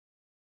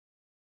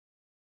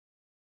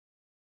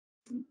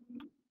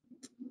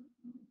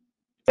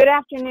Good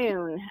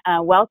afternoon.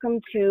 Welcome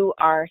to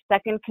our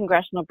second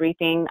congressional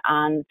briefing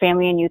on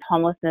family and youth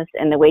homelessness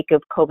in the wake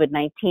of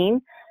COVID-19.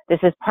 This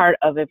is part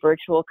of a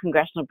virtual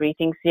congressional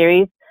briefing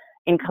series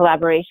in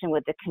collaboration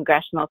with the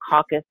Congressional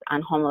Caucus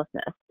on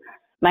Homelessness.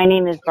 My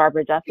name is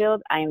Barbara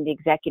Duffield. I am the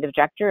Executive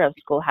Director of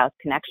SchoolHouse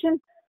Connection.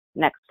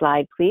 Next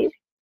slide, please.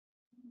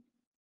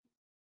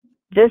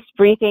 This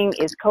briefing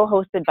is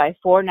co-hosted by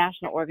 4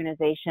 national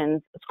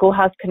organizations: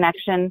 SchoolHouse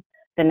Connection,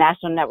 the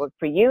National Network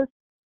for Youth,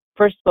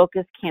 First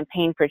Focus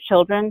Campaign for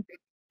Children,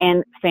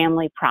 and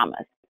Family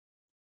Promise.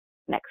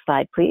 Next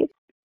slide, please.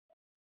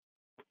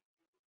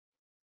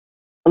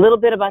 A little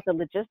bit about the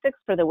logistics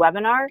for the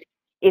webinar.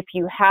 If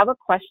you have a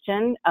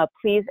question,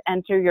 please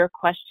enter your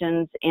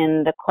questions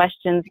in the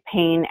questions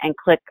pane and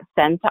click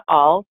send to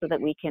all so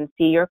that we can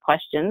see your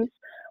questions.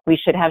 We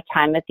should have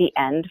time at the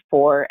end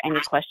for any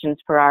questions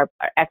for our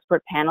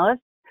expert panelists.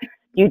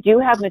 You do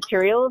have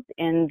materials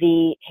in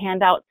the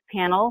handouts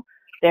panel.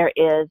 There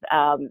is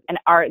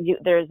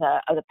there's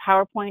a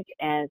PowerPoint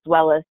as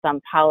well as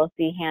some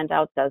policy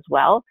handouts as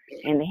well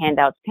in the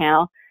handouts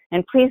panel.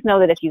 And please know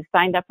that if you've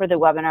signed up for the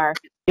webinar,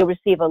 you'll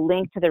receive a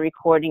link to the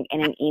recording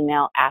in an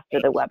email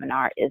after the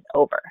webinar is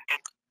over.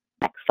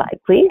 Next slide,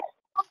 please.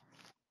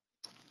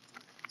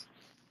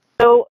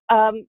 So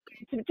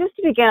just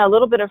to begin, a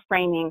little bit of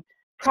framing.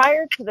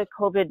 Prior to the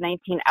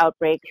COVID-19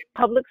 outbreak,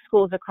 public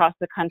schools across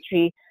the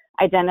country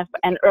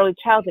and early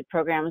childhood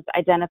programs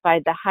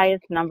identified the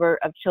highest number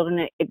of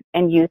children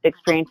and youth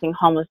experiencing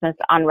homelessness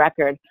on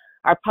record.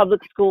 Our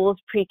public schools,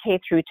 pre-K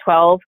through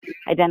 12,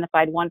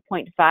 identified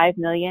 1.5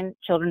 million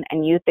children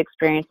and youth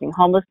experiencing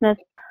homelessness.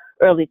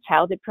 Early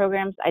childhood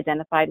programs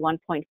identified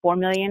 1.4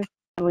 million.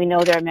 And we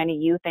know there are many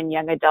youth and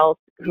young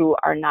adults who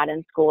are not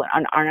in school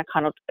and aren't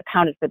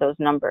accounted for those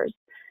numbers.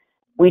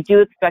 We do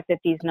expect that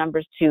these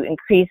numbers to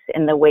increase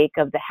in the wake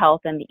of the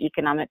health and the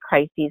economic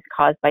crises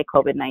caused by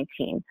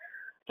COVID-19.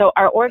 So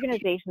our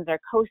organizations are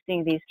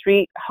hosting these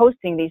three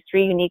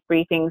unique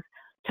briefings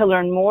to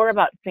learn more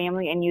about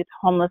family and youth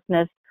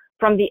homelessness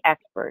from the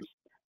experts,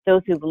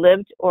 those who've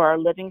lived or are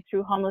living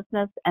through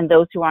homelessness, and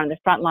those who are on the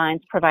front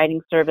lines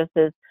providing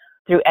services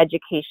through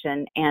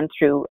education and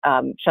through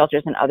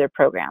shelters and other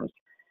programs.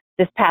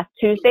 This past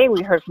Tuesday,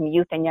 we heard from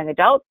youth and young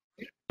adults.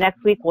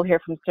 Next week, we'll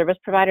hear from service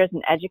providers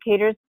and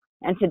educators.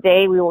 And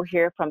today, we will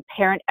hear from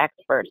parent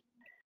experts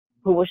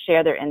who will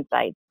share their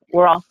insights.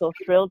 We're also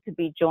thrilled to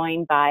be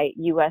joined by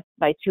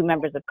 2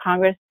 members of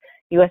Congress,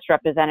 U.S.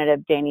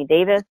 Representative Danny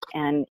Davis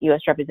and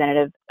U.S.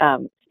 Representative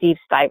Steve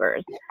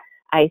Stivers.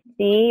 I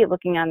see,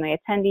 looking on my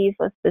attendees,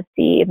 let's just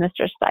see if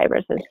Mr.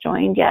 Stivers has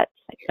joined yet.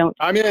 I don't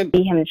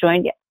see him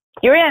joined yet.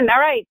 You're in, all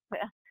right.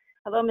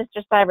 Hello,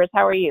 Mr. Stivers,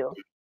 how are you?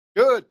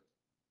 Good.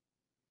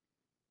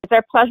 It's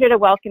our pleasure to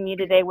welcome you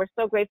today. We're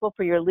so grateful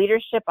for your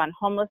leadership on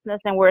homelessness,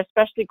 and we're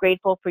especially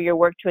grateful for your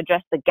work to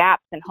address the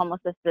gaps in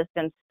homeless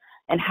assistance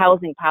and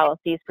housing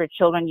policies for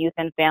children, youth,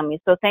 and families.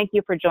 So thank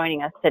you for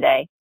joining us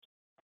today.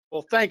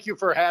 Well, thank you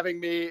for having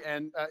me.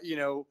 And,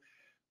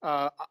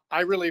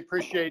 I really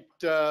appreciate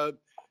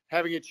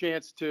having a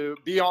chance to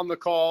be on the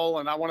call.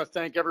 And I want to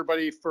thank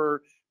everybody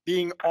for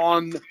being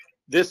on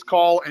this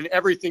call and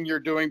everything you're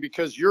doing,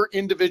 because your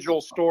individual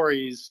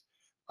stories,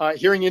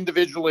 hearing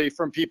individually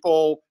from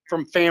people,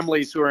 from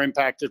families who are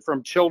impacted,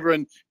 from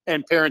children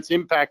and parents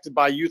impacted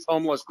by youth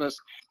homelessness,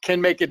 can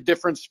make a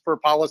difference for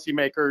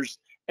policymakers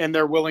and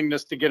their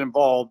willingness to get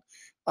involved.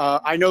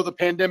 I know the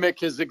pandemic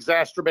has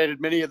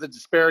exacerbated many of the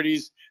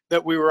disparities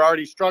that we were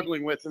already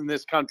struggling with in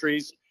this country,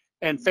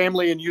 and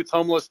family and youth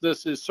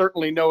homelessness is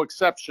certainly no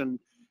exception.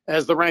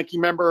 As the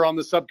ranking member on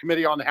the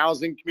subcommittee on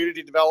housing,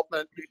 community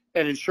development,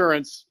 and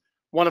insurance,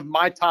 one of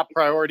my top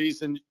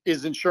priorities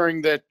is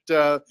ensuring that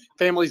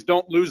families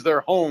don't lose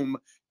their home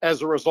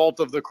as a result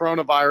of the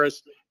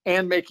coronavirus,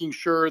 and making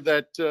sure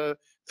that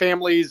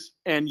families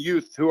and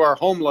youth who are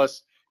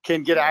homeless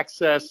can get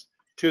access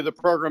to the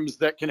programs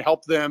that can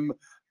help them,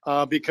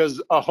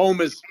 because a home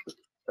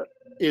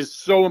is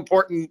so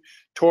important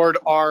toward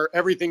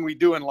everything we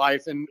do in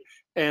life.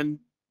 And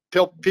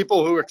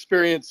people who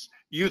experience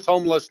youth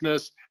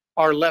homelessness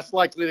are less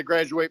likely to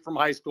graduate from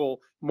high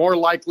school, more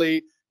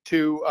likely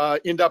to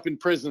end up in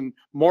prison,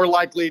 more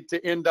likely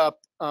to end up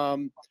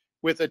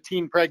with a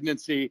teen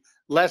pregnancy,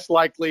 less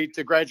likely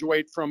to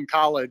graduate from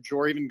college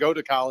or even go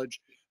to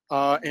college,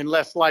 and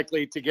less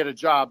likely to get a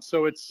job.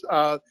 So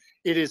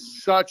it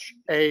is such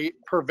a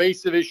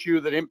pervasive issue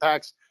that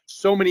impacts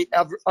so many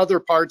other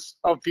parts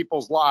of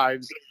people's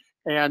lives.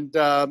 And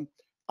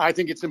I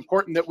think it's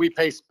important that we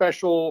pay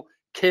special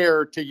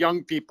care to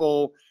young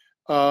people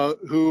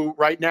who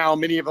right now,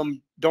 many of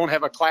them don't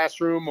have a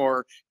classroom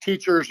or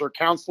teachers or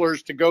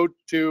counselors to go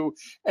to.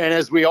 And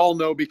as we all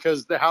know,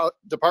 because the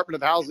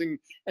Department of Housing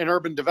and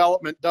Urban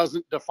Development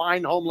doesn't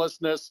define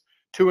homelessness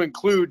to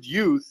include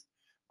youth,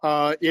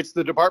 it's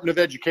the Department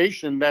of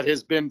Education that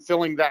has been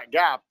filling that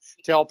gap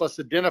to help us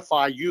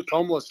identify youth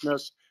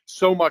homelessness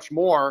so much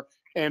more.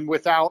 And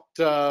without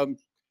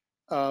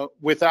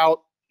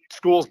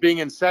schools being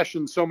in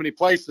session so many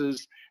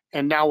places,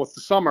 and now with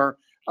the summer,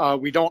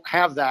 we don't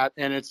have that,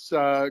 and it's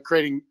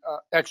creating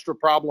extra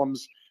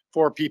problems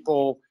for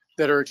people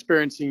that are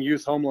experiencing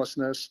youth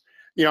homelessness.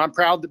 You know, I'm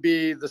proud to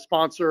be the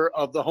sponsor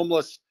of the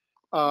Homeless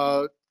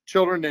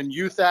Children and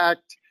Youth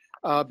Act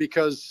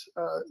because,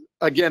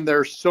 again,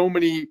 there's so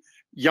many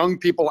young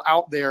people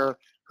out there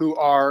who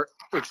are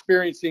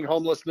experiencing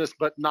homelessness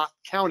but not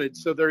counted.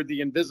 So they're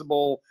the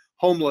invisible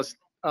homeless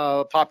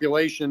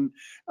population.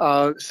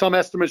 Some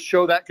estimates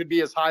show that could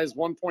be as high as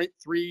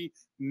 1.3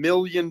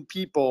 million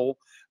people,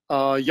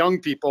 young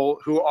people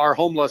who are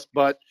homeless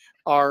but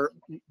are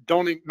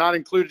not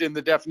included in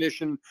the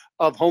definition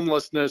of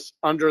homelessness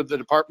under the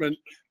Department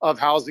of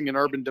Housing and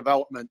Urban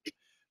Development.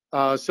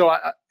 So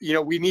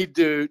we need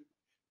to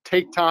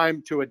take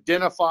time to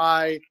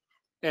identify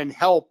and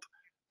help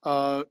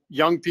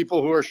young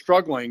people who are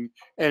struggling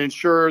and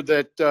ensure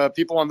that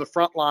people on the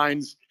front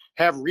lines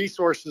have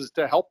resources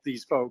to help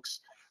these folks.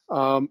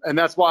 And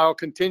that's why I'll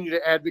continue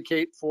to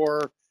advocate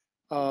for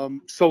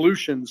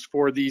solutions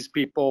for these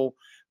people,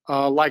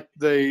 like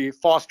the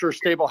Foster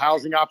Stable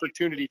Housing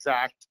Opportunities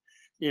Act.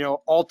 You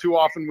know, all too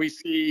often we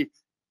see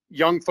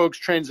young folks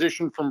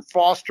transition from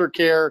foster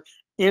care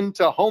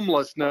into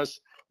homelessness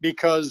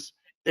because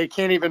they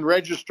can't even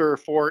register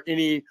for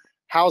any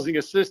housing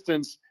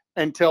assistance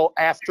until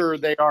after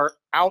they are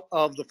out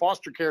of the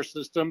foster care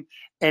system.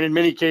 And in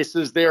many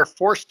cases, they are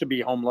forced to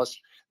be homeless.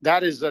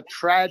 That is a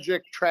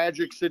tragic,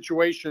 tragic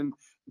situation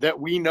that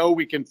we know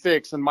we can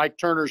fix. And Mike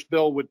Turner's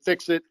bill would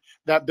fix it.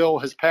 That bill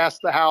has passed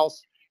the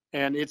House,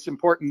 and it's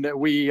important that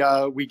we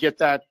get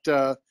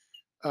that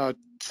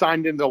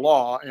signed into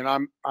law. And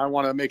I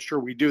want to make sure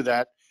we do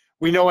that.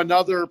 We know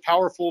another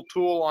powerful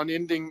tool on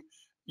ending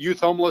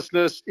youth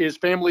homelessness is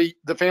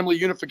the Family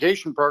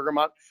Unification Program.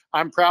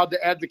 I'm proud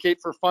to advocate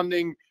for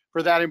funding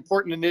for that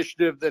important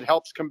initiative that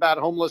helps combat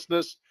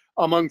homelessness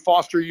among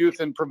foster youth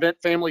and prevent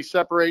family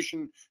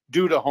separation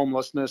due to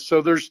homelessness.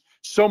 So there's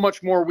so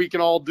much more we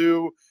can all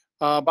do.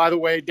 By the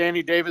way,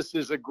 Danny Davis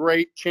is a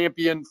great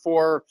champion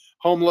for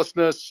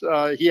homelessness.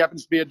 He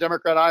happens to be a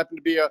Democrat. I happen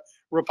to be a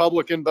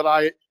Republican, but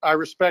I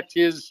respect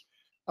his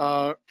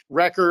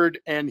record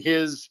and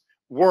his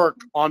work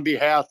on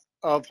behalf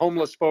of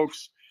homeless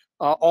folks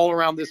all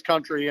around this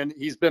country. And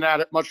he's been at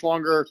it much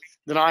longer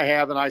than I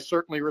have. And I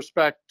certainly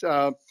respect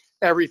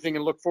everything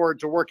and look forward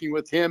to working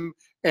with him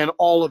and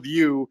all of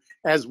you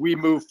as we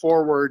move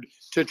forward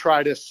to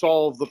try to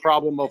solve the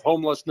problem of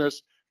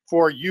homelessness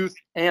for youth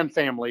and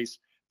families.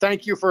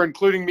 Thank you for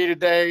including me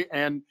today,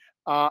 and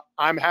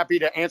I'm happy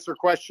to answer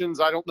questions.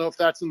 I don't know if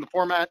that's in the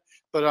format,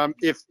 but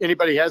if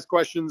anybody has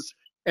questions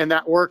and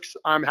that works,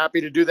 I'm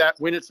happy to do that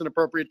when it's an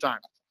appropriate time.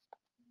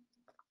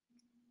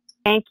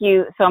 Thank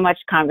you so much,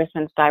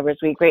 Congressman Stivers.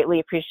 We greatly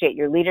appreciate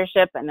your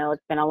leadership. I know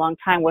it's been a long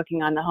time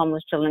working on the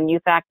Homeless Children and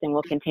Youth Act, and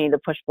we'll continue to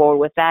push forward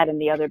with that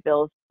and the other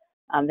bills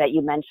that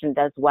you mentioned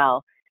as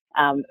well.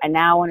 And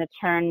now I want to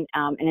turn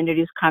and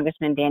introduce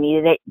Congressman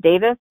Danny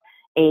Davis,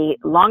 a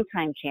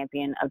longtime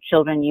champion of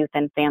children, youth,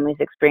 and families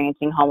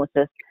experiencing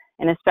homelessness,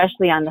 and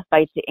especially on the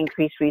fight to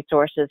increase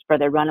resources for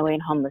the Runaway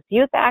and Homeless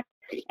Youth Act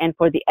and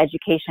for the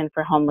Education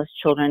for Homeless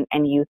Children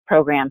and Youth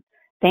program.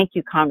 Thank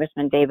you,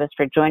 Congressman Davis,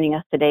 for joining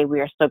us today.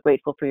 We are so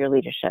grateful for your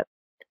leadership.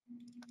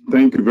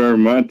 Thank you very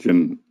much,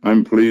 and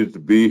I'm pleased to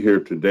be here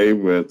today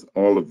with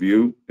all of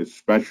you.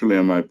 Especially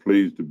am I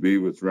pleased to be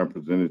with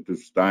Representative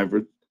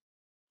Stivers,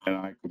 and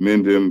I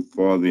commend him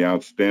for the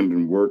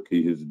outstanding work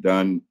he has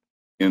done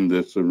in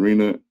this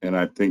arena, and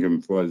I thank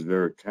him for his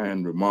very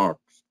kind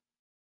remarks.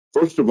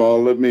 First of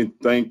all, let me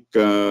thank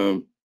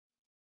SchoolHouse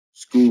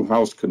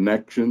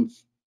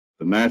Connections,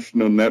 the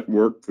National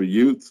Network for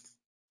Youth,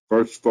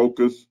 First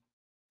Focus,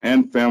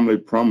 and Family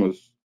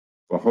Promise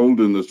for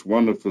holding this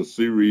wonderful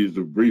series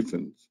of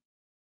briefings.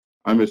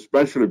 I'm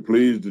especially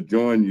pleased to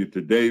join you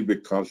today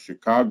because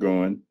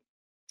Chicagoan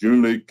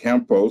Julie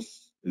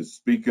Campos is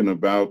speaking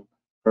about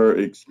her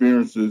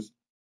experiences,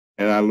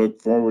 and I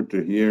look forward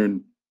to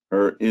hearing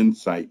her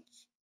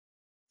insights.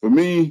 For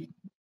me,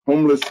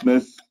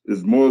 homelessness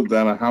is more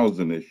than a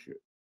housing issue.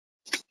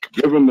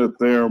 Given that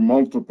there are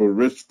multiple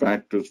risk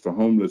factors for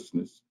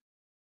homelessness,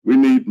 we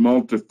need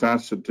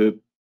multifaceted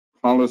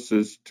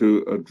policies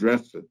to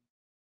address it.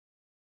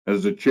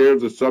 As the chair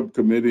of the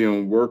Subcommittee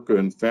on Worker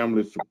and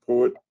Family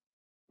Support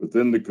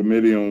within the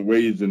Committee on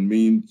Ways and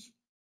Means,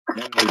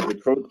 and as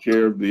the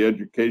co-chair of the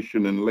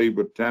Education and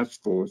Labor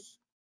Task Force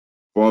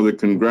for the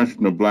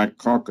Congressional Black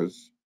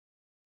Caucus,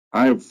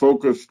 I have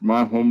focused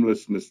my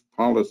homelessness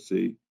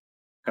policy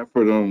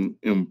effort on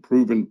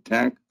improving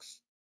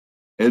tax,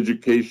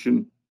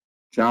 education,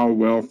 child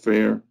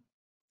welfare,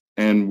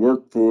 and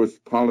workforce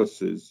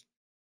policies,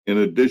 in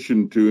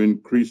addition to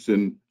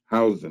increasing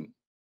housing.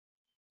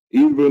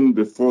 Even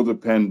before the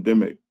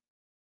pandemic,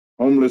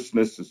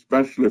 homelessness,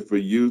 especially for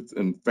youth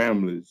and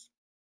families,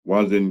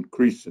 was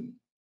increasing.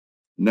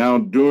 Now,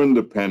 during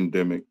the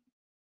pandemic,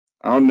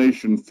 our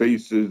nation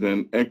faces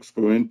an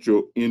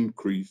exponential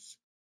increase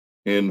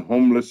in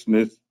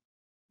homelessness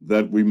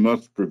that we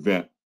must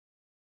prevent.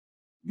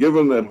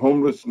 Given that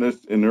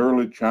homelessness in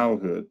early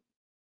childhood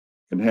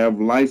can have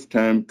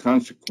lifetime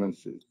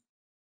consequences,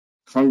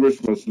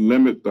 Congress must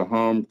limit the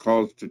harm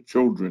caused to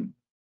children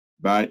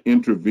by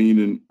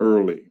intervening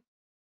early.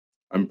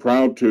 I'm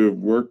proud to have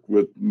worked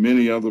with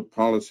many other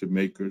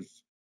policymakers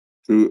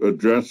to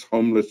address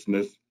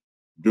homelessness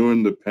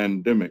during the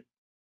pandemic.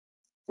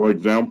 For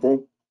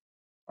example,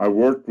 I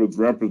worked with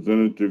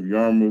Representative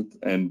Yarmouth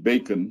and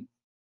Bacon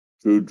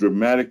to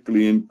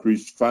dramatically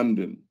increase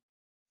funding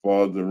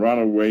for the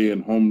Runaway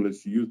and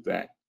Homeless Youth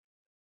Act,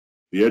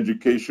 the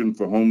Education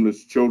for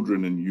Homeless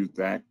Children and Youth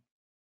Act,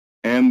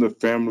 and the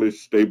Family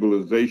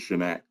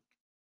Stabilization Act.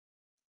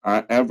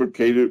 I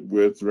advocated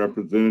with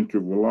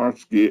Representative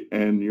Wolarski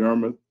and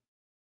Yarmouth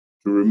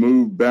to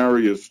remove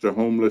barriers to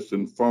homeless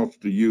and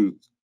foster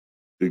youth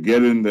to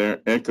get in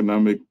their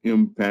economic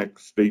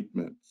impact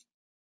statements.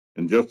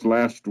 And just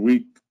last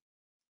week,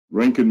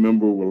 Ranking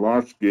Member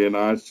Wolarski and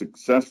I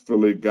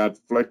successfully got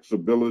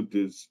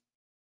flexibilities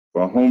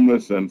for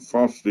homeless and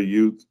foster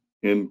youth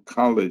in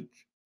college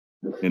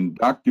in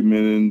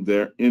documenting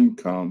their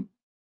income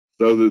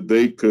so that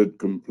they could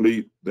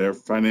complete their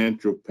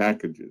financial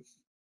packages.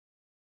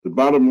 The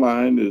bottom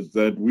line is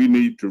that we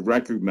need to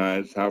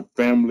recognize how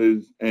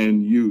families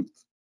and youth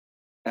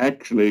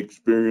actually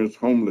experience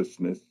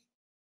homelessness,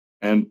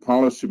 and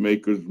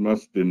policymakers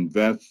must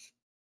invest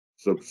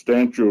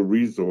substantial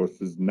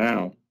resources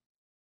now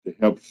to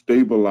help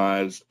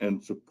stabilize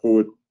and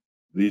support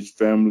these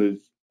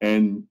families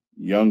and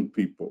young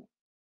people.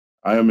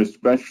 I am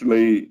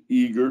especially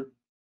eager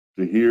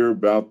to hear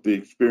about the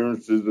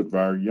experiences of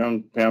our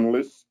young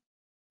panelists,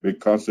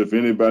 because if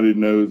anybody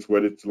knows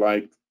what it's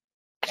like,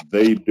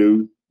 they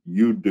do,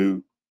 you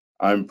do.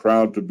 I'm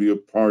proud to be a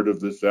part of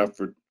this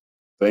effort.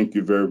 Thank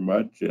you very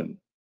much, and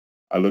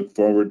I look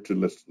forward to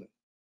listening.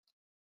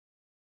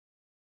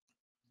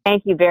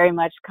 Thank you very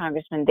much,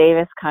 Congressman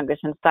Davis,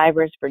 Congressman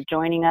Stivers, for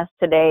joining us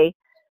today.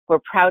 We're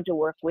proud to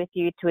work with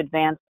you to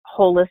advance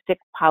holistic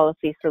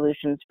policy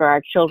solutions for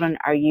our children,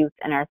 our youth,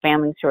 and our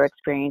families who are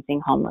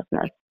experiencing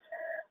homelessness.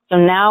 So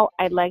now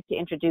I'd like to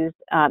introduce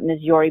Ms.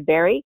 Yorri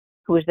Berry,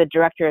 who is the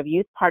Director of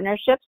Youth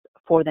Partnerships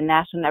for the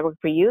National Network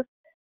for Youth,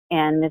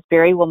 and Ms.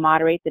 Berry will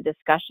moderate the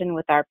discussion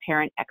with our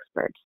parent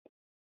experts.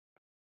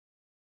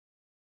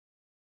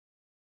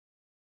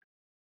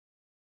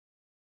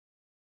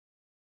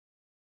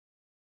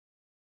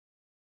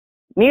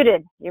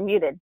 Muted, you're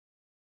muted.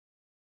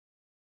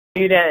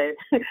 Muted.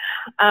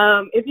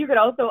 If you could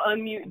also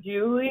unmute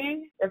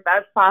Julie, if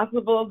that's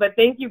possible. But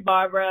thank you,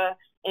 Barbara.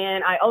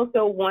 And I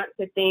also want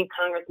to thank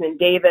Congressman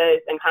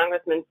Davis and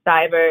Congressman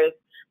Stivers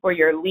for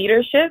your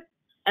leadership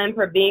and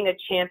for being a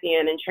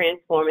champion in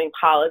transforming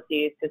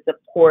policies to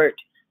support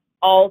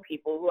all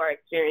people who are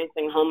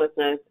experiencing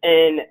homelessness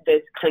in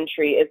this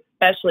country,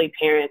 especially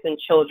parents and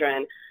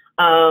children.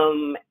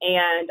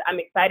 And I'm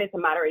excited to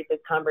moderate this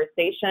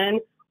conversation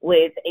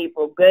with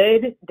April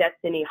Good,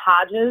 Destiny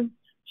Hodges,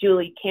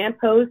 Julie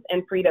Campos,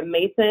 and Freda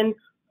Mason,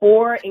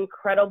 4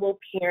 incredible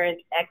parent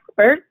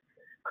experts,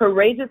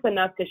 courageous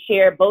enough to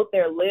share both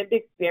their lived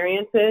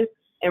experiences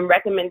and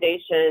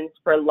recommendations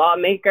for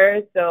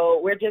lawmakers.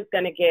 So we're just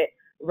going to get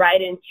right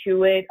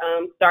into it,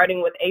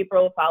 starting with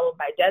April, followed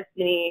by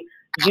Destiny,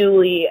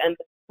 Julie, and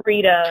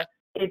Freda.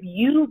 If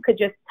you could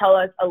just tell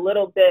us a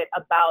little bit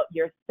about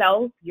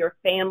yourself, your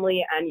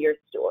family, and your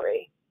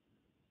story.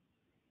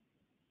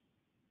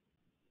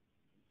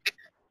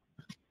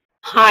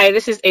 Hi,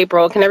 this is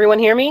April. Can everyone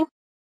hear me?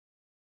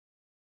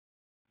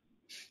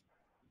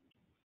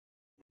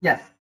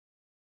 Yes.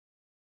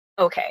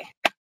 Okay.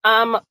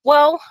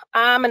 Well,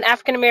 I'm an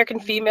African-American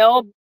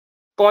female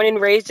born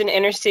and raised in the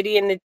inner city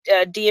in the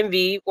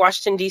DMV,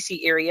 Washington,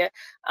 D.C. area.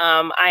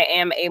 I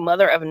am a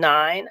mother of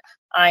 9.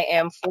 I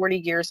am 40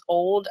 years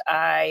old.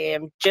 I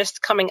am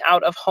just coming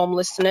out of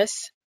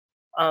homelessness.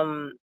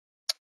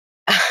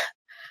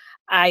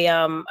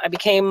 I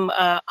became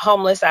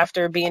homeless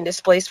after being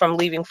displaced from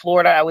leaving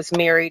Florida. I was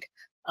married.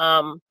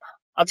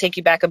 I'll take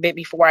you back a bit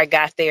before I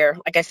got there.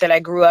 Like I said, I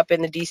grew up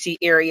in the DC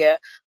area.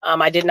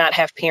 I did not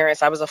have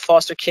parents. I was a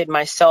foster kid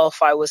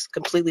myself. I was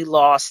completely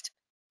lost.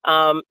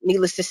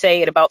 Needless to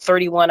say, at about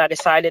 31, I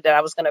decided that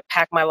I was going to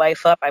pack my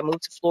life up. I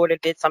moved to Florida,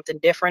 did something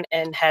different,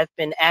 and have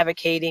been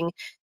advocating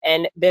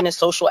and been a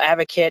social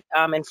advocate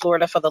in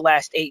Florida for the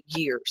last 8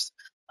 years.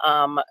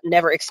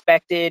 Never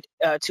expected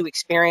to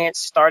experience,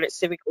 started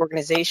civic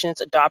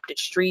organizations, adopted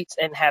streets,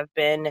 and have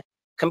been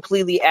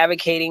completely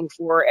advocating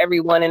for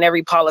everyone and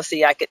every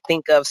policy I could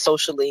think of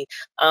socially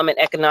and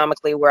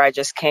economically where I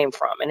just came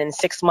from. And in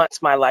 6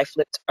 months, my life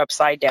flipped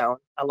upside down.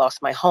 I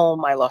lost my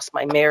home. I lost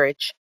my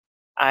marriage.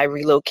 I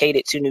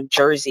relocated to New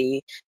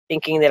Jersey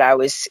thinking that I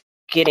was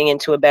getting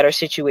into a better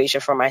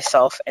situation for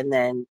myself, and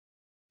then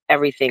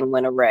everything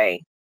went awry.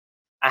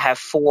 I have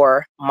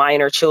 4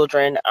 minor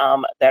children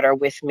that are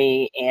with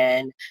me,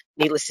 and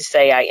needless to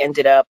say, I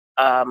ended up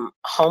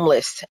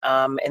homeless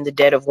in the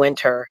dead of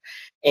winter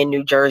in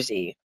New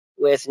Jersey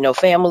with no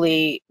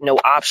family, no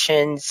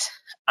options,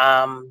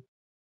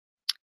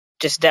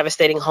 just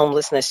devastating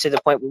homelessness to the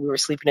point where we were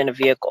sleeping in a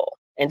vehicle.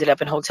 Ended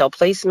up in hotel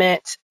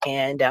placement,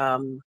 and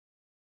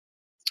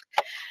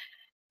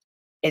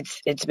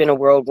it's been a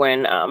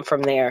whirlwind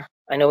from there.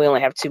 I know we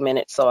only have 2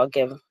 minutes, so I'll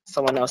give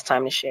someone else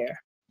time to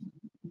share.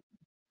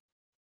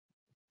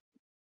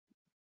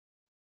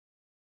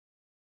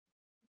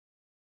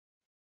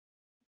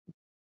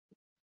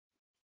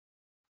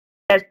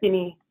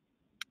 Destiny.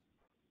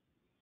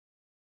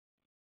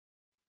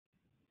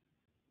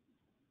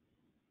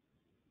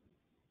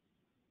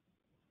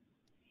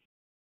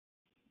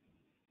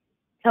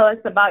 Tell us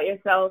about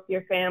yourself,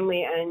 your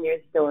family, and your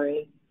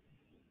story.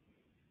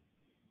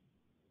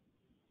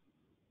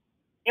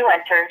 You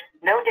entered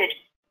no digit.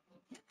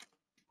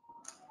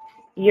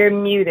 You're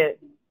muted.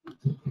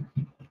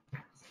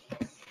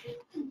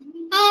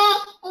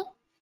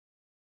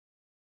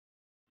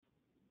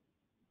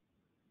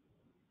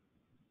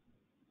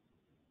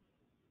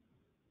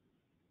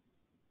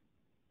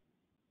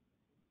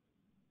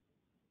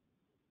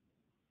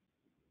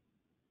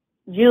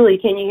 Julie,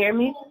 can you hear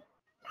me?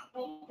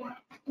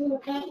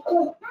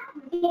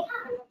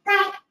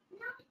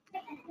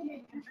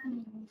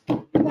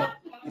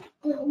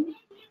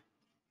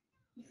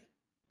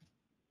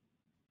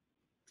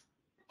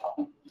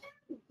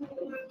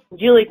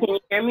 Julie, can you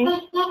hear me?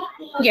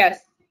 Yes.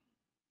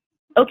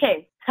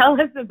 Okay, tell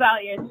us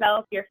about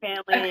yourself, your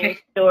family, and your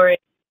story,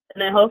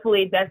 and then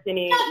hopefully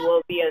Destiny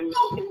will be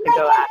unmuted to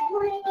go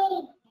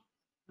after.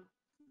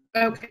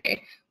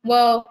 Okay.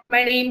 Well,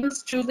 my name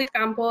is Julie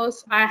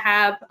Campos. I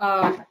have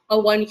a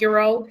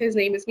 1-year-old. His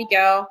name is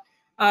Miguel.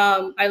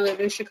 I live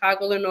in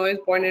Chicago, Illinois,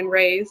 born and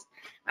raised.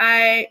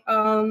 I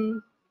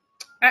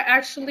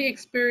actually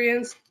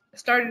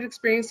started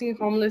experiencing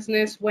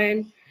homelessness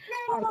when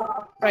I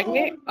got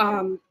pregnant.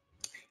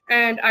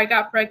 And I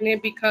got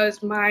pregnant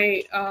because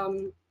my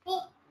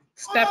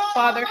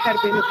stepfather had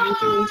been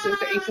abusing me since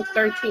the age of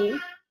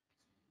 13.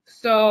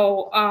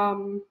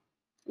 So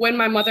when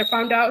my mother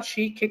found out,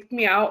 she kicked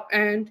me out,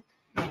 and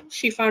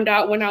she found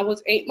out when I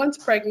was 8 months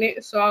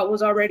pregnant, so I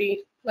was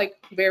already like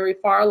very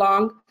far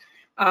along.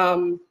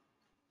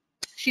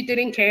 She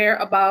didn't care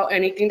about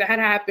anything that had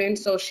happened,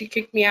 so she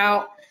kicked me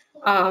out.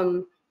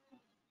 And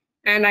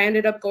I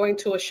ended up going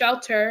to a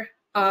shelter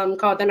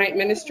called the Night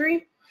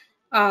Ministry,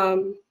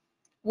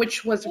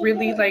 which was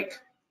really like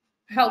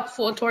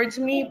helpful towards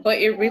me, but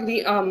it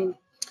really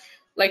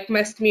like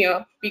messed me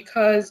up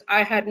because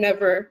I had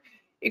never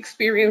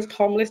experienced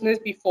homelessness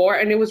before,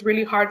 and it was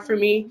really hard for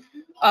me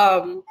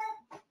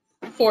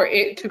for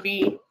it to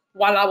be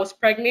while I was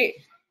pregnant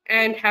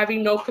and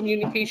having no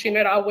communication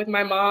at all with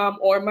my mom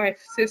or my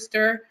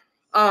sister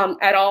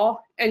at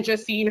all, and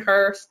just seeing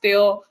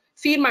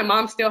my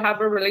mom still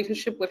have a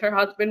relationship with her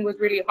husband was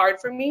really hard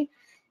for me.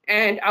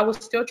 And I was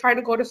still trying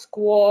to go to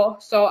school.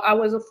 So I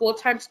was a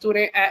full-time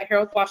student at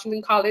Harold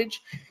Washington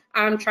College.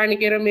 I'm trying to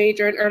get a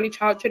major in early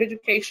childhood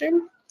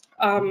education.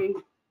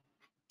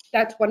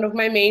 That's one of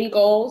my main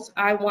goals.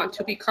 I want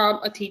to become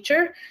a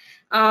teacher.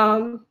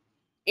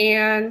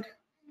 And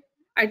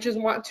I just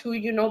want to,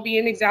 be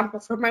an example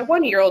for my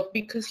 1-year-old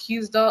because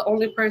he's the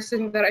only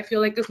person that I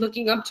feel like is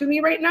looking up to me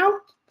right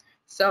now.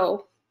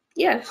 So,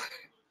 yes.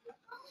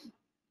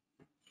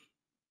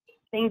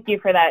 Thank you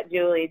for that,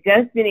 Julie.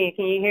 Destiny,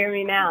 can you hear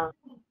me now?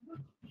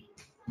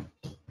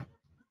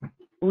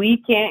 We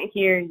can't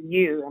hear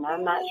you, and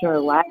I'm not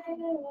sure why.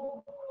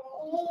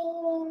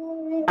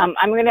 I'm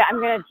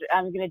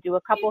gonna do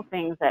a couple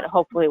things that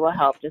hopefully will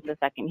help. Just a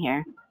second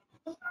here.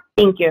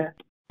 Thank you.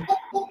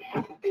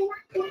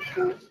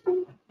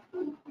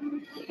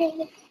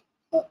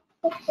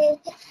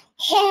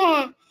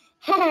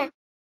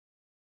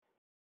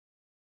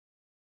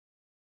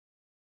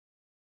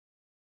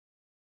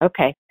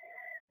 Okay,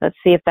 let's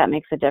see if that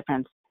makes a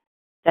difference.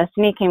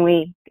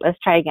 Destiny, let's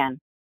try again.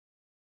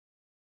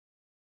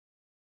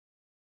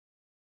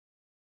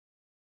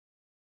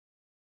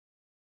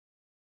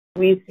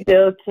 We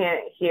still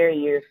can't hear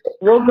you.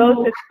 We'll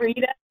go to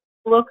Freda.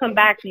 We'll come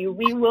back to you.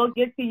 We will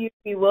get to you.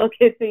 We will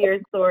get to your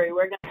story.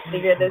 We're going to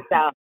figure this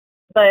out.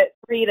 But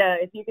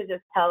Freda, if you could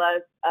just tell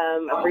us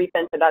a brief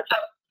introduction.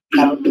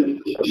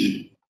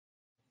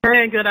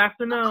 Hey, good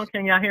afternoon.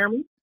 Can y'all hear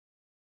me?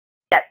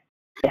 Yes.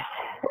 Yes.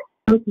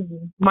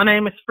 My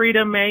name is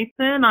Freda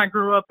Mason. I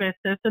grew up in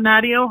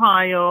Cincinnati,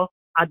 Ohio.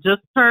 I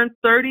just turned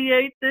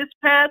 38 this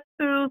past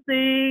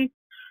Tuesday.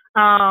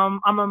 I'm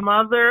a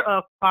mother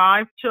of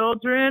 5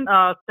 children.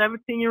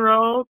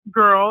 17-year-old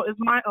girl is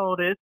my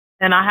oldest,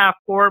 and I have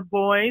 4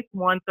 boys,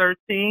 one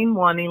 13,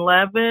 one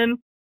 11,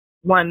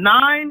 one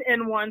 9,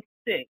 and one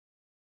 6.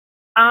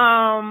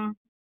 Well,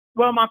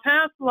 my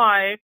past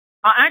life,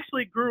 I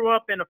actually grew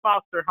up in a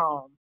foster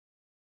home,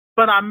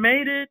 but I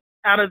made it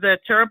out of that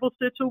terrible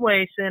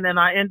situation, and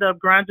I ended up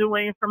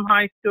graduating from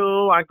high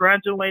school. I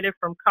graduated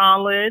from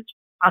college.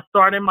 I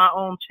started my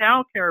own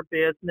childcare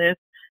business,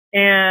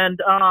 and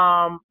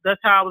that's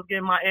how I was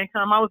getting my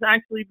income. I was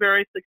actually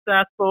very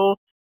successful.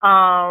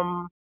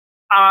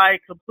 I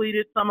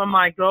completed some of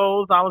my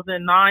goals. I was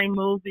in 9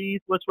 movies,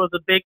 which was a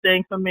big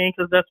thing for me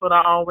because that's what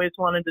I always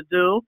wanted to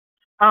do.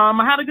 I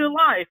had a good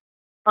life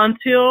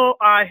until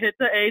I hit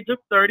the age of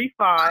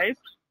 35,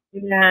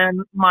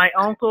 and my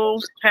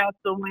uncle passed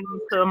away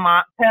in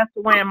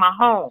my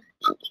home.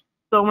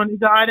 So when he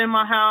died in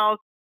my house,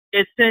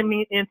 it sent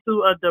me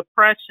into a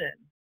depression.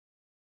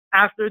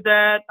 After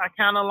that, I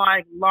kind of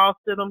like lost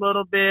it a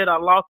little bit. I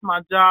lost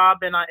my job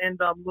and I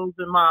ended up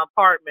losing my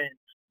apartment.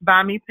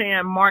 By me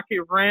paying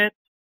market rent,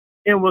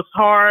 it was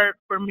hard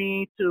for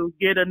me to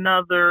get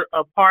another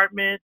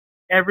apartment.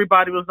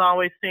 Everybody was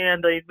always saying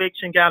the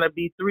eviction got to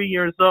be 3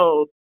 years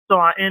old. So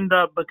I ended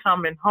up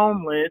becoming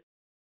homeless,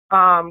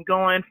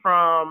 going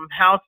from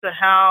house to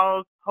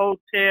house,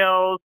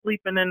 hotels,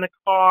 sleeping in the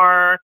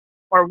car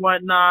or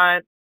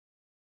whatnot.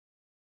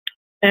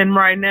 And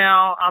right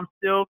now I'm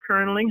still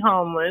currently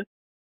homeless,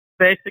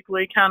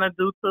 basically kind of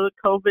due to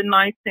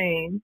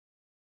COVID-19.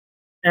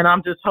 And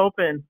I'm just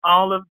hoping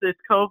all of this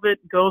COVID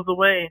goes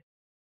away.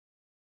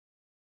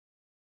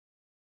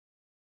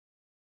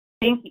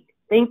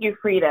 Thank you,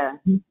 Freda.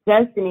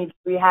 Destiny,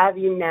 we have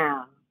you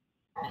now.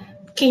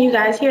 Can you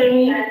guys hear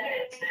me?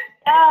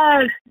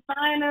 Yes,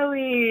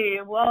 finally.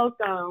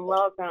 Welcome,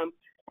 welcome.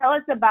 Tell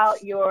us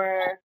about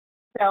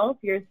yourself,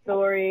 your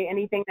story,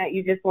 anything that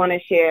you just want to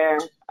share.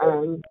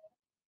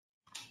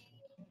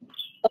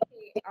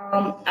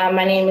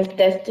 My name is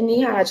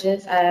Destiny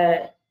Hodges.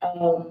 I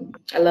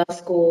love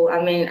school. I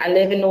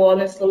live in New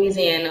Orleans,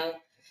 Louisiana,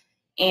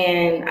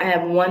 and I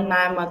have one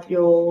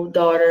 9-month-old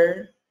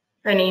daughter.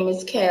 Her name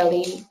is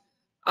Kelly.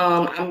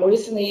 I'm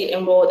recently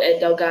enrolled at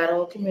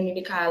Delgado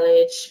Community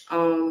College.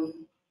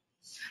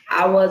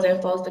 I was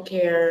in foster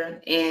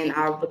care and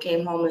I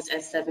became homeless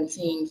at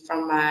 17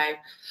 from my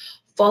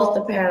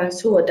foster parents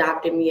who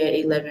adopted me at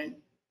 11.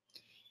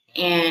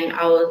 And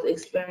I was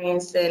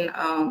experiencing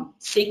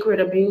secret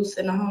abuse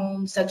in the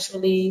home,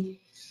 sexually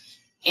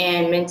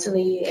and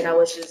mentally, and I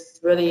was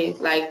just really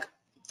like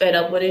fed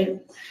up with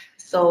it.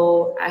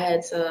 So I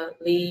had to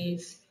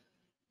leave.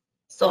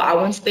 So I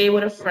went to stay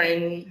with a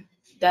friend.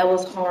 That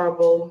was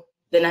horrible.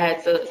 Then I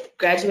had to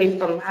graduate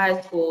from high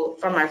school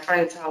from my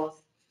friend's house.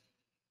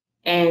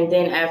 And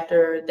then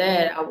after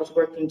that, I was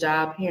working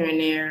job here and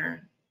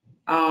there.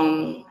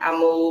 I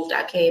moved,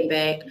 I came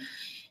back,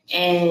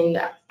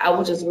 and I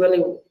was just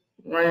really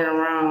running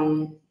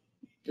around,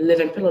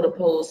 living pillow to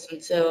post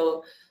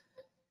until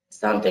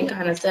something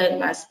kind of set in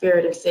my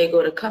spirit and said,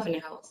 go to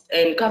Covenant House.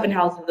 And Covenant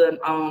House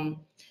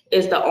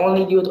is the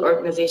only youth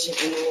organization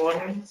in New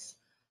Orleans.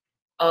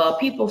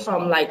 People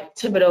from like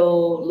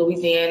Thibodeau,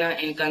 Louisiana,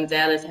 and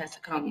Gonzales has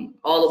to come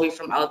all the way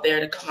from out there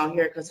to come out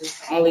here because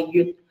it's the only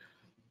youth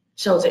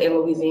shelter in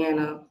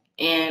Louisiana.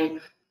 And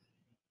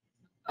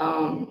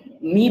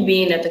me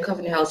being at the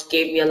Covenant House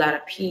gave me a lot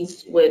of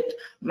peace with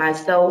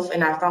myself,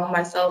 and I found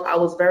myself, I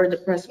was very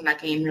depressed when I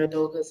came here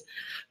though, because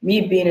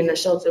me being in the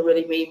shelter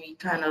really made me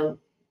kind of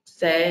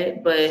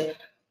sad, but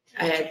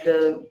I had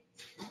to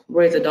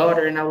raise a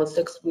daughter and I was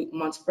 6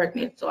 months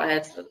pregnant, so I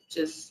had to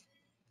just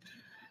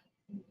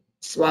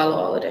swallow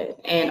all of that.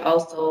 And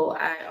also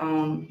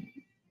I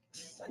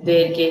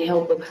did get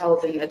help with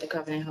housing at the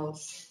Covenant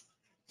House.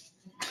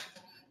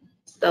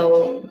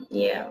 So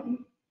yeah.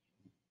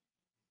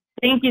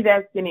 Thank you,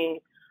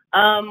 Destiny.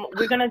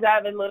 We're going to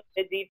dive a little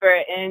bit deeper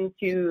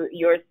into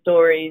your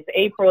stories.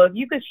 April, if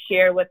you could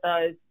share with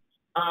us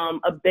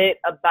a bit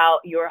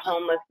about your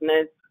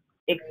homelessness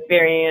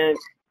experience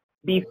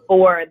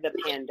before the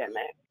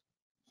pandemic.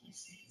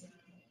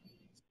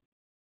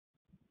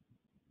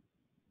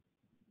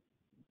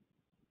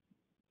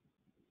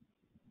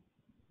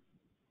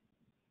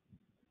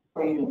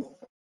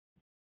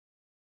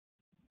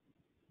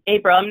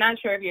 April, I'm not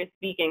sure if you're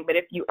speaking, but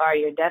if you are,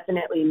 you're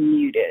definitely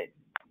muted.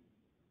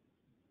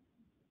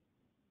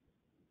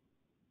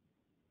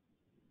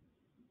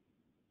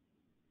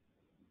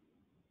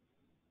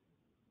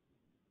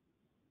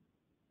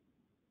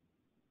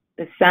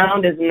 The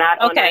sound is not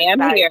on Okay, our I'm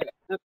side. here.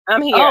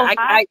 I'm here. Oh,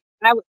 hi.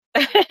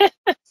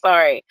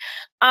 Sorry.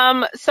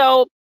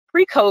 So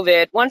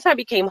pre-COVID, once I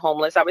became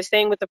homeless, I was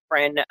staying with a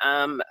friend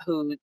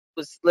who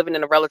was living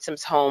in a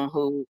relative's home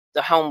who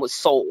the home was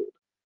sold.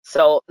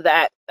 So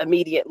that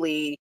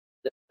immediately,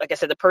 like I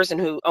said, the person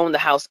who owned the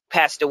house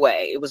passed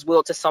away. It was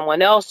willed to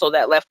someone else, so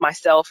that left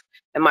myself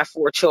and my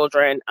 4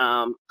 children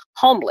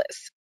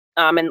homeless.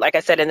 And like I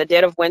said, in the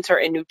dead of winter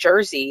in New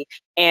Jersey.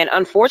 And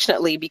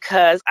unfortunately,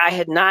 because I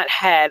had not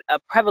had a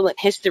prevalent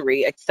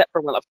history, except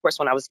for, well, of course,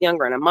 when I was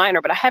younger and a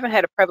minor, but I haven't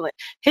had a prevalent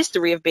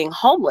history of being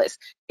homeless,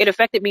 it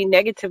affected me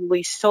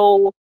negatively,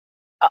 so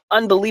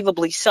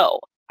unbelievably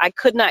so. I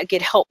could not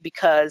get help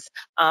because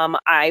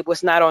I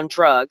was not on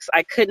drugs.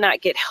 I could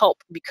not get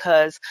help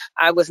because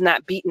I was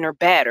not beaten or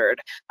battered.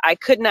 I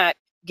could not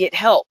get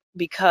help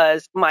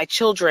because my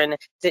children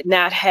did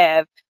not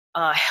have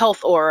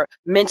health or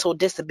mental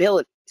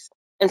disabilities.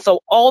 And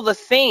so all the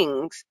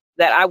things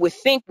that I would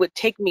think would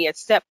take me a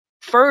step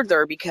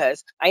further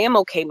because I am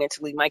okay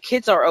mentally, my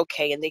kids are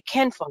okay and they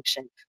can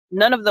function,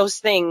 none of those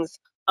things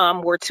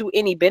were to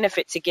any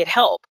benefit to get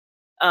help.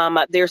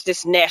 There's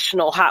this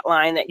national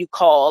hotline that you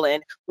call,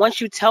 and once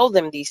you tell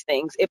them these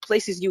things, it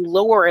places you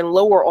lower and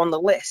lower on the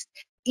list,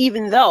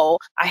 even though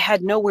I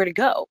had nowhere to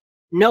go,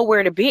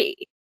 nowhere to be.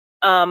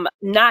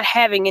 Not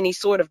having any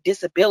sort of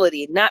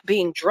disability, not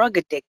being drug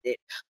addicted,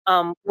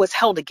 was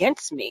held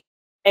against me.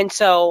 And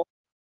so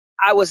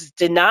I was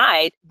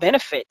denied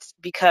benefits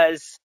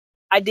because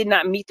I did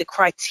not meet the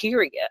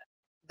criteria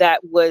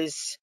that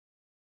was,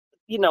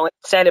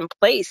 set in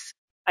place,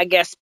 I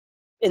guess,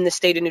 in the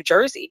state of New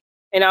Jersey.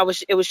 And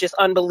it was just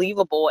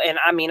unbelievable. And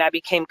I mean, I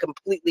became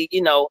completely,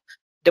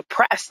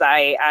 depressed.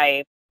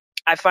 I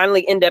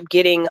finally ended up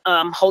getting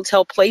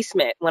hotel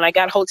placement. When I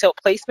got hotel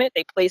placement,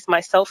 they placed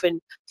myself and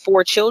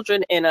 4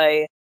 children in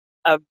a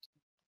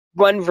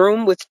one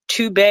room with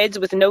 2 beds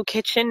with no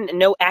kitchen and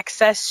no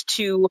access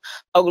to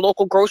a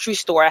local grocery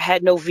store. I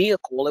had no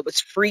vehicle. It was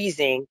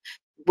freezing.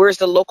 Where's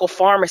the local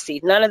pharmacy?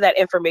 None of that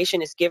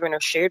information is given or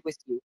shared with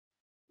you.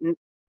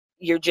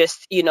 You're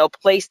just,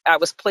 placed. I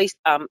was placed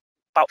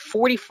about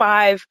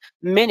 45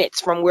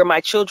 minutes from where my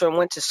children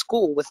went to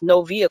school with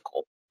no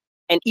vehicle.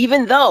 And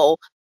even though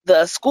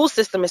the school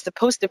system is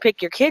supposed to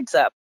pick your kids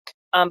up,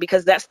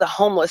 because that's the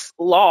homeless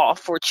law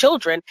for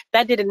children,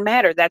 that didn't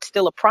matter. That's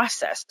still a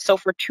process. So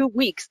for 2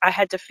 weeks, I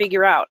had to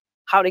figure out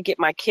how to get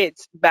my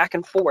kids back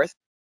and forth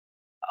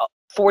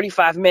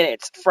 45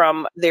 minutes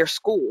from their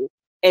school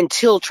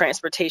until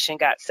transportation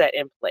got set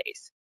in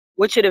place,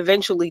 which it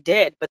eventually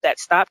did. But that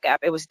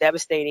stopgap, it was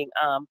devastating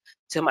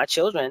to my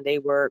children. They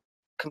were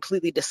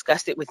completely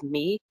disgusted with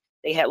me.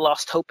 They had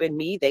lost hope in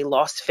me. They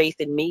lost faith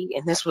in me.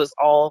 And this was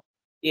all,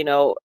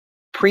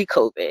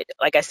 pre-COVID.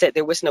 Like I said,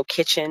 there was no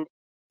kitchen.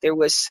 There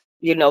was,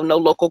 no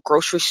local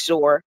grocery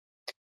store.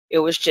 It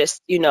was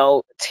just,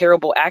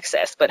 terrible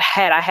access. But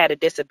had I had a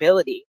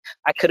disability,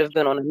 I could have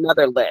been on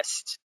another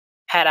list.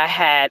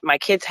 Had my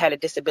kids had a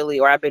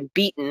disability or I've been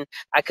beaten,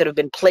 I could have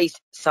been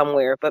placed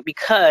somewhere. But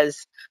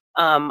because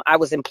I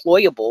was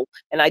employable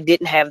and I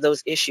didn't have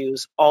those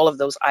issues, all of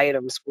those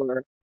items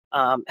were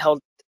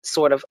held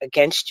sort of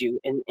against you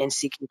in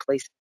seeking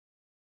placement.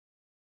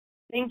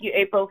 Thank you,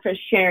 April, for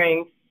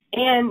sharing.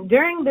 And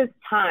during this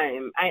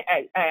time,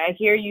 I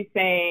hear you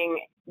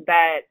saying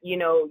that,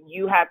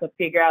 you have to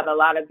figure out a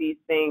lot of these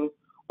things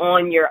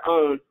on your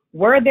own.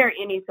 Were there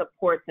any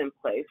supports in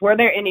place? Were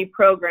there any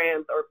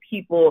programs or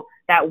people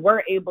that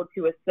were able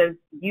to assist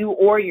you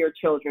or your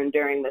children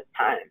during this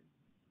time?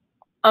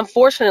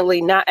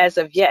 Unfortunately, not as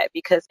of yet,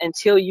 because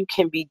until you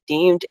can be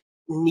deemed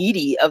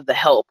needy of the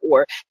help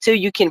or till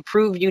you can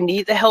prove you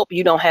need the help,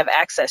 you don't have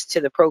access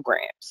to the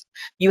programs.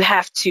 You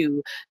have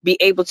to be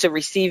able to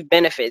receive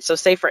benefits. So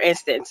say, for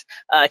instance,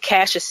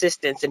 cash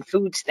assistance and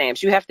food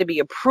stamps, you have to be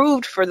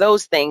approved for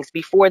those things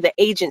before the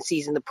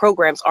agencies and the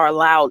programs are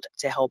allowed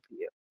to help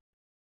you.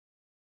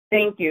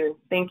 Thank you.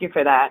 Thank you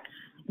for that.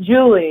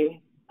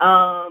 Julie,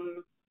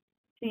 to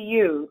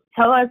you,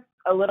 tell us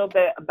a little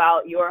bit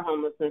about your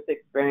homelessness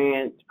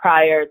experience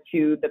prior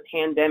to the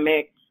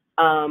pandemic,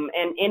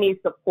 and any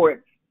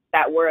supports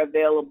that were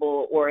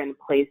available or in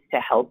place to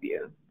help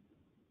you.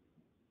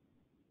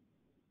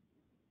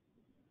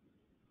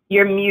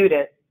 You're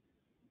muted.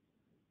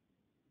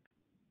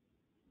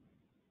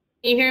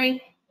 Can you hear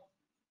me?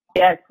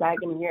 Yes, I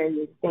can hear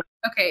you.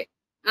 Okay.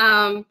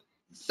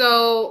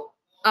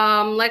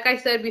 Like I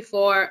said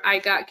before, I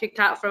got kicked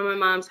out from my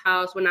mom's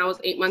house when I was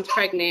 8 months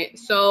pregnant.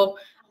 So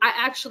I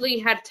actually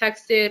had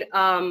texted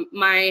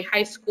my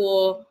high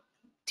school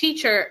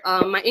teacher,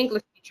 my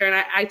English teacher,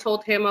 and I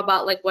told him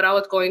about like what I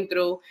was going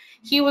through.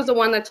 He was the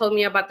one that told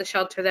me about the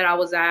shelter that I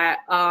was at.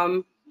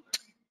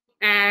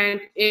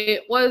 And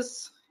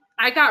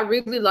I got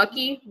really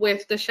lucky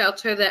with the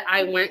shelter that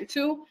I went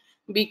to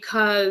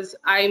because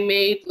I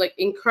made like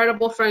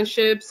incredible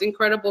friendships,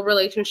 incredible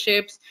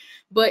relationships,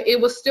 but it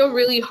was still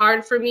really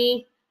hard for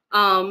me,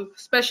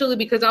 especially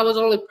because I was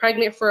only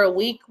pregnant for a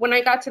week when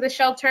I got to the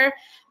shelter,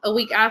 a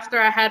week after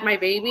I had my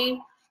baby.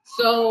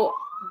 So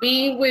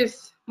being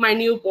with my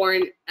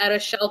newborn at a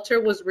shelter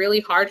was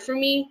really hard for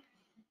me.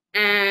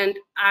 And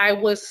I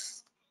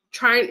was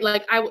trying,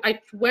 like, I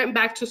went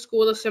back to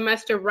school the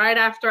semester right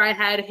after I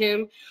had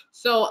him.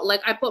 So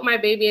like I put my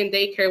baby in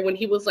daycare when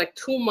he was like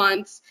 2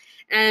 months.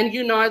 And,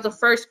 as a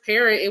first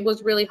parent, it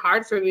was really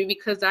hard for me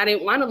because I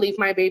didn't want to leave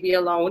my baby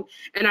alone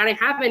and I didn't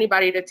have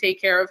anybody to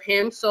take care of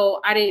him. So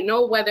I didn't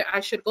know whether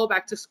I should go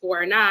back to school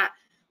or not.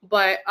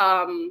 But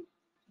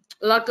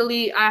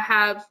luckily I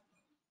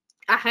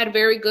had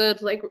very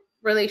good like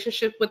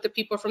relationship with the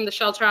people from the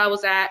shelter I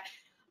was at.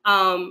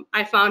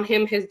 I found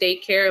him his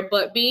daycare,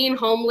 but being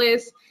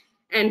homeless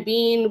and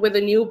being with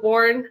a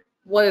newborn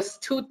was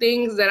 2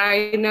 things that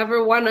I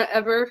never want to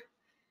ever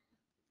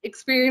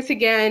experience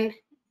again.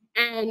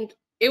 And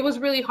it was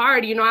really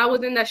hard. I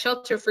was in that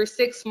shelter for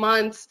 6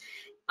 months.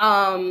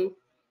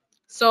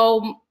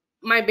 So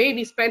my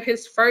baby spent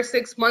his first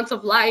 6 months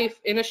of life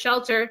in a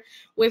shelter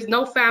with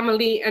no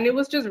family, and it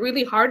was just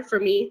really hard for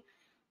me.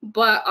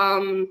 But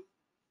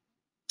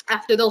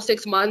after those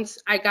 6 months,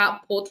 I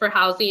got pulled for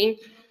housing.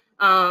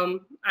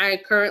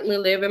 I currently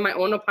live in my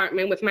own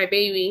apartment with my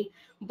baby,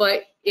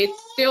 but it's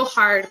still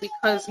hard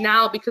because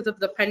now, because of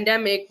the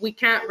pandemic, we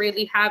can't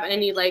really have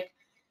any like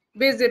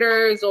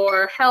visitors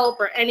or help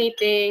or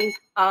anything.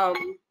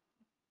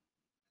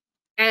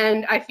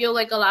 And I feel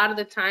like a lot of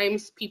the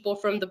times people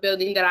from the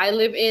building that I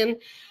live in,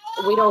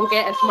 we don't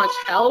get as much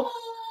help.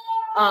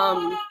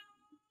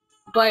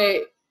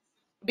 But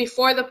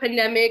before the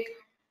pandemic,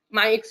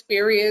 my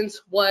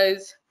experience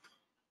was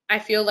I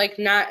feel like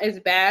not as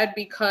bad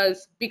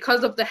because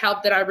of the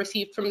help that I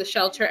received from the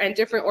shelter and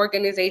different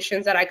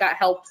organizations that I got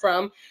help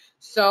from.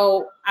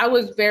 So I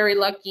was very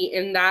lucky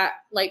in that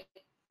like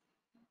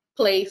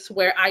place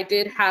where I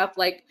did have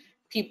like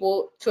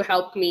people to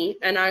help me,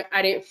 and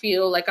I didn't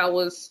feel like I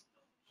was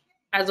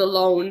as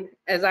alone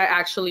as I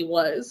actually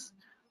was.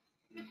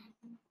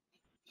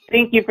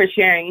 Thank you for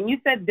sharing. And you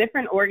said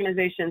different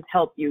organizations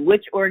helped you.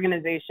 Which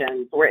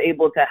organizations were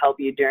able to help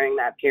you during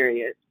that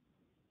period?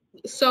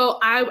 So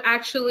I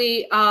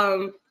actually,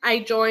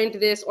 I joined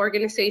this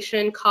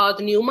organization called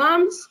New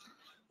Moms,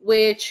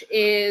 which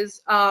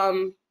is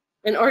an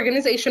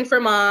organization for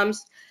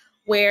moms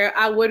where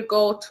I would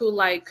go to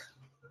like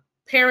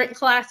parent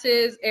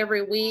classes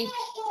every week,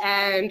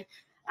 and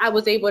I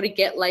was able to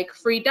get like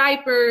free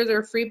diapers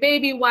or free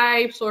baby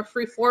wipes or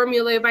free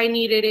formula if I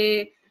needed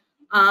it.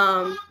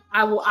 I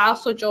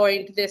also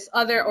joined this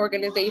other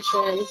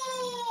organization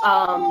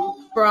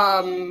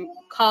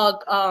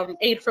called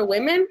Aid for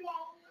Women.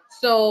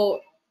 So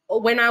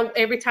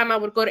every time I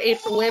would go to Aid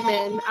for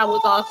Women, I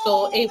was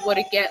also able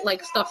to get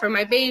like stuff for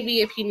my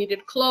baby if he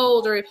needed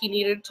clothes or if he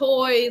needed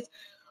toys.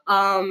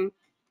 And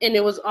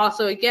it was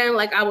also, again,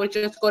 like I would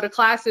just go to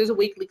classes,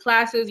 weekly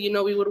classes, you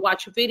know, we would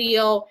watch a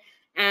video.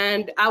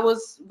 And I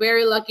was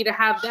very lucky to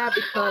have that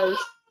because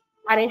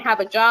I didn't have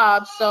a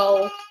job.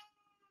 So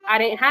I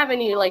didn't have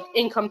any like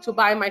income to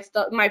buy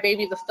my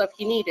baby the stuff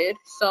he needed.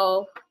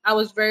 So I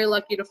was very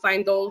lucky to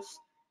find those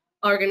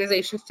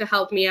organizations to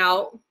help me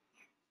out.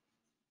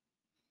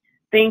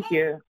 Thank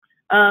you.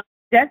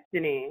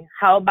 Destiny,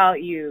 how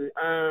about you?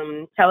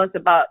 Tell us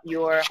about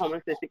your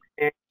homelessness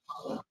experience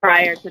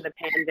prior to the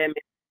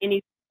pandemic,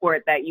 any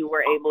support that you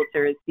were able to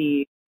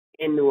receive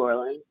in New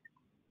Orleans.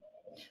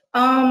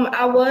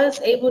 I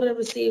was able to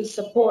receive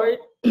support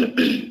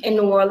in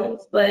New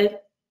Orleans,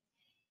 but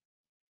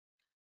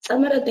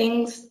some of the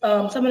things,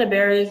 some of the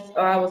barriers,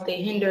 or I would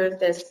say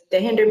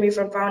that hindered me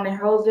from finding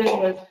housing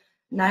was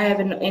not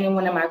having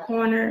anyone in my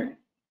corner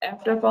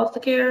after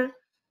foster care.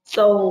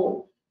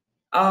 So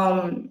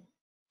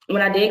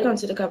when I did come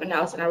to the Covenant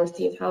House and I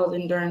received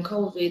housing during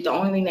COVID, the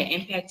only thing that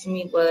impacted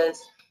me was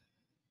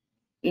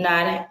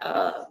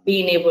not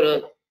being able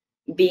to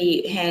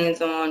be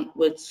hands-on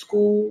with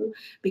school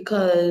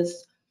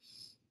because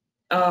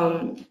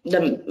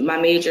my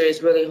major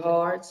is really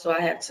hard, so I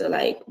have to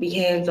like be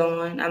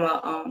hands-on.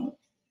 I'm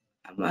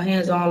a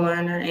hands-on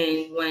learner,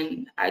 and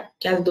when I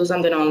got to do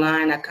something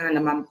online,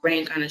 my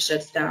brain kind of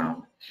shuts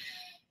down,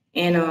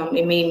 and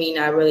it made me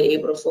not really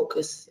able to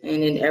focus.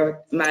 And then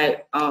my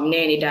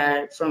nanny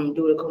died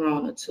due to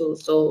Corona too,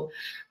 so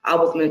I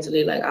was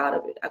mentally like out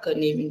of it. I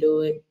couldn't even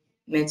do it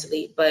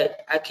mentally,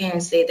 but I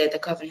can say that the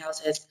Covenant House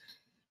has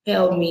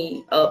held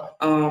me up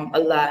a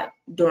lot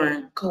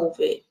during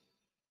COVID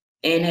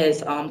and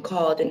has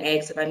called and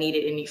asked if I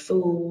needed any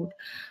food.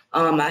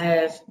 I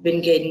have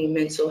been getting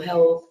mental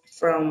health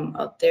from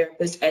a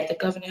therapist at the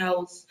Covenant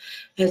House,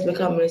 has been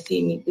coming to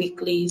see me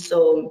weekly.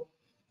 So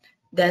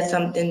that's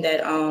something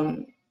that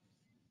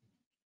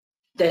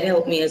that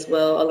helped me as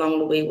well along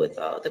the way with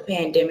the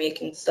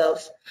pandemic and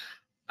stuff.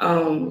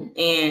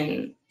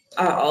 And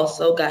I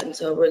also got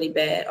into a really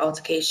bad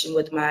altercation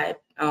with my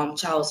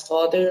child's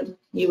father.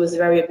 He was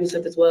very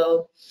abusive as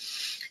well,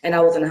 and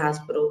I was in the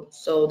hospital.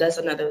 So that's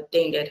another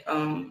thing that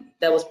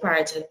that was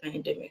prior to the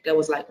pandemic. That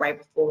was like right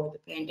before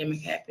the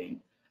pandemic happened,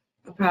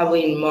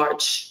 probably in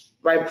March,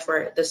 right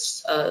before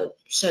this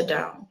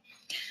shutdown.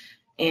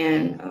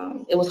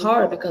 And it was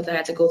hard because I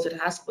had to go to the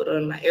hospital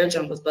and my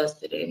eardrum was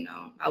busted, and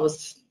I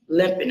was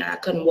limping and I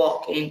couldn't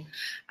walk, and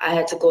I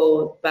had to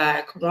go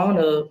by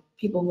Corona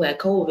people who had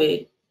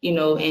COVID, you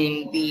know,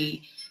 and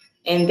be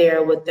in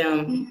there with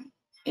them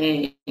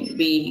and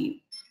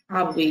be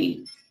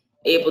probably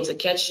able to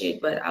catch it,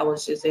 but I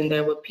was just in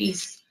there with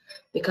peace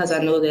because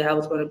I know that I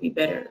was going to be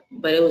better.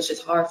 But it was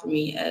just hard for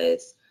me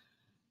as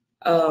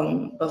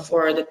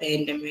before the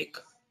pandemic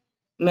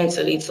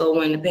mentally. So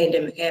when the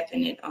pandemic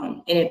happened,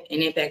 it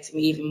impacted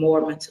me even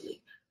more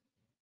mentally.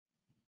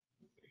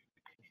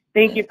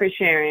 Thank you for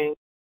sharing.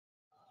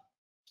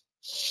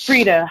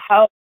 Freda,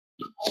 how?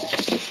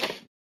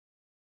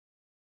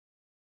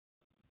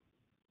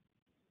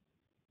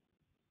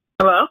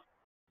 Hello?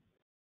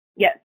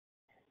 Yes,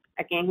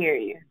 I can hear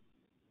you.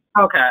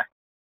 Okay.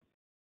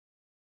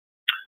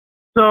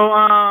 So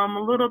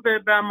a little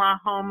bit about my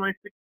homeless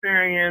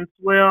experience.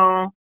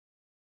 Well,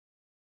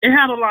 it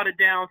had a lot of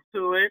downs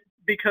to it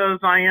because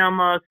I am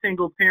a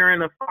single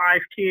parent of 5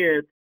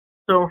 kids.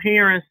 So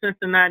here in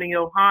Cincinnati,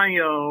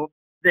 Ohio,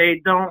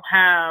 they don't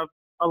have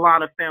a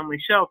lot of family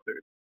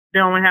shelters. They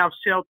only have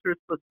shelters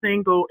for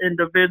single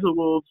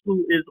individuals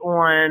who is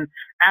on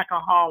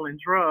alcohol and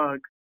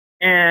drugs.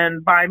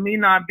 And by me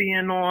not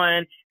being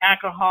on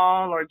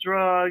alcohol or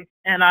drugs,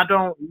 and I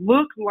don't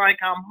look like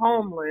I'm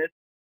homeless,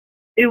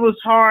 it was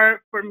hard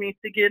for me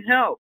to get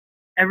help.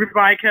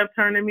 Everybody kept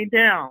turning me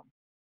down.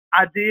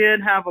 I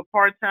did have a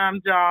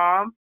part-time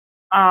job.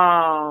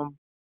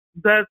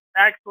 That's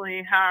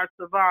actually how I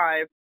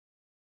survived.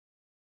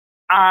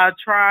 I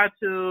tried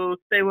to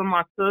stay with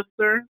my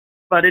sister,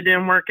 but it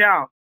didn't work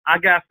out. I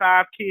got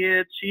 5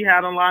 kids. She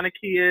had a lot of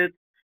kids,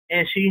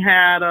 and she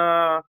had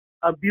a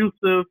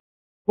abusive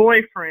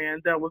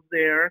boyfriend that was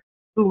there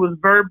who was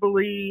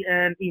verbally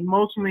and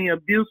emotionally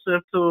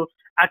abusive to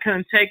I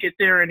couldn't take it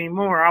there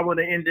anymore. I would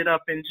have ended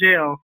up in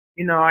jail.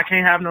 You know, I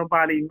can't have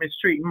nobody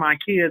mistreating my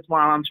kids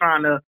while I'm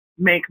trying to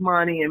make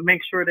money and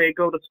make sure they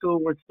go to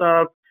school and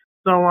stuff.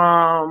 So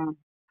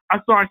I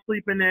started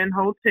sleeping in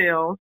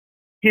hotels.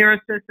 Here in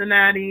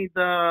Cincinnati,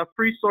 the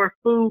Free Source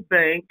Food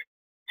Bank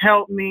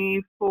helped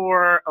me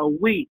for a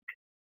week.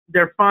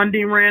 Their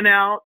funding ran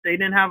out. They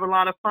didn't have a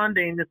lot of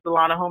funding. There's a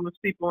lot of homeless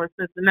people in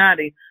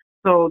Cincinnati.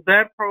 So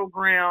that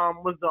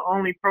program was the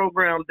only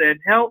program that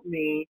helped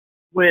me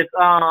with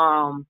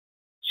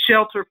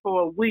shelter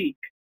for a week.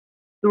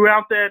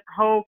 Throughout that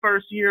whole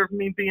first year of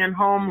me being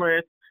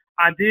homeless,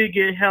 I did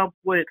get help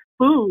with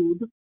food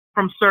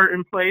from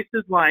certain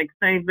places like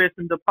St.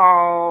 Vincent de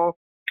Paul,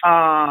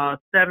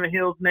 Seven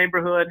Hills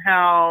Neighborhood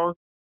House,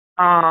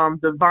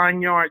 the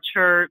Vineyard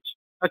Church,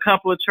 a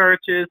couple of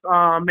churches,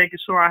 making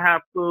sure I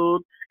have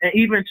food, and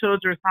even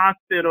Children's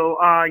Hospital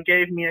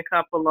gave me a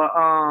couple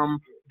of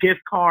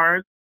gift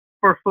cards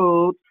for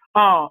food.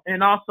 Oh,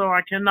 and also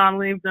I cannot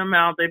leave them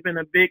out. They've been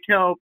a big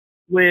help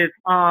with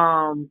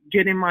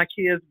getting my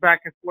kids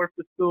back and forth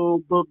to school,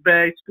 book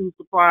bags, school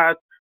supplies.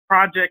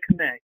 Project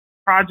Connect.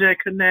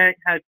 Project Connect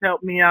has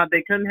helped me out.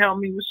 They couldn't help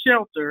me with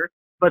shelter,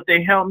 but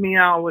they helped me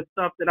out with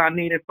stuff that I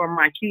needed for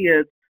my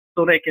kids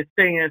so they could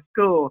stay in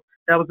school.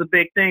 That was a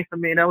big thing for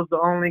me. That was the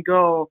only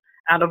goal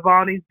out of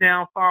all these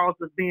downfalls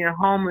of being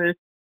homeless.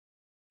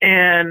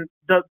 And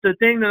the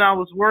thing that I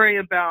was worried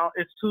about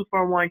is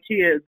 2-for-1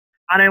 kids.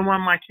 I didn't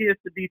want my kids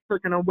to be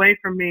taken away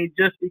from me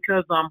just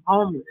because I'm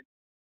homeless.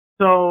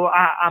 So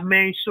I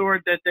made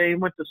sure that they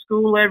went to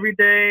school every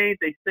day.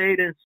 They stayed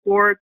in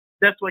sports.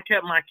 That's what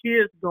kept my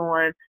kids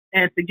going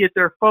and to get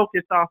their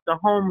focus off the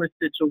homeless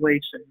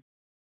situation.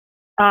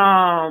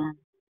 I'm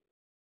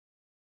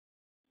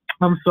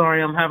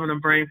sorry, I'm having a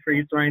brain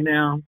freeze right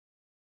now.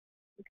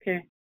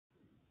 Okay.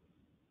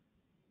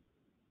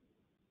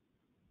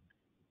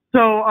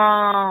 So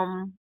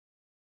I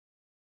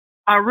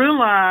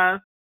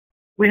realized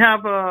we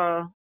have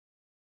a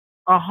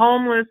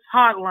homeless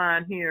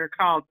hotline here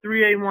called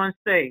 381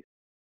 Safe.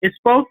 It's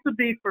supposed to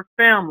be for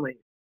families.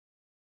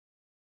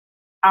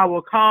 I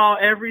will call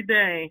every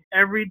day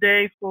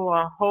for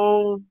a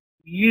whole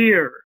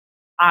year.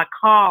 I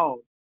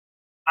called.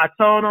 I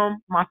told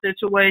them my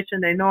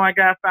situation. They know I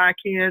got 5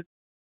 kids.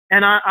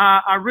 And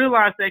I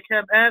realized they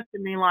kept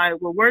asking me,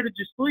 like, well, where did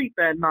you sleep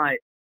at night?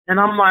 And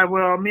I'm like,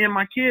 well, me and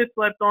my kids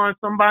slept on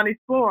somebody's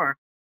floor.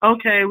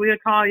 Okay, we'll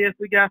call you if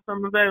we got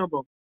something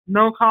available.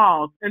 No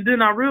calls. And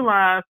then I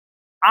realized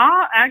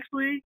I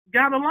actually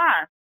got a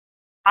lie.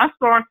 I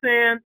started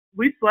saying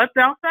we slept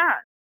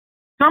outside.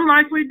 Some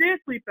nights we did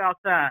sleep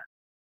outside.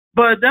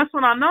 But that's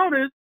when I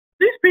noticed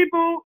these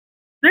people,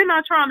 they're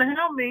not trying to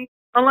help me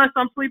unless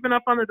I'm sleeping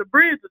up under the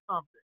bridge or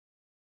something.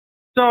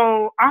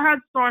 So I had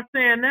to start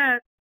saying that.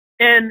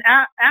 And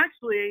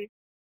actually,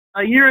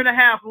 a year and a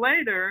half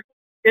later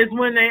is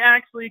when they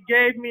actually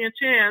gave me a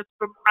chance.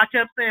 But I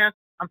kept saying,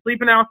 I'm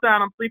sleeping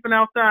outside, I'm sleeping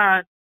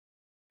outside.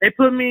 They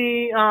put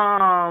me in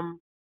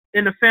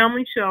a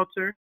family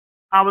shelter.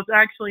 I was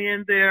actually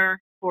in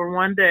there for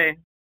one day.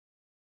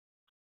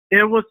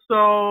 It was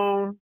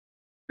so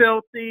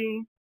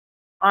filthy,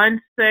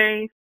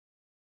 unsafe.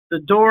 The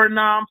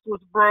doorknobs was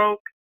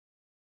broke.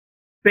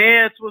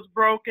 Beds was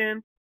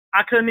broken.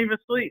 I couldn't even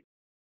sleep.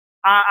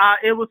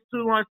 It was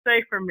too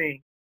unsafe for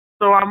me.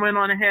 So I went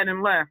on ahead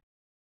and left.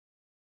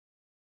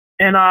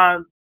 And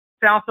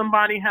found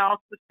somebody's house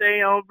to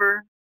stay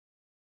over.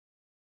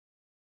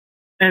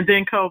 And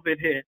then COVID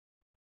hit.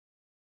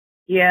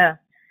 Yeah.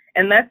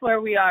 And that's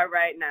where we are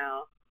right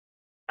now.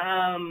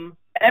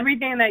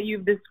 Everything that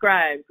you've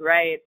described,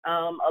 right?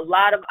 A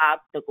lot of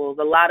obstacles,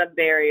 a lot of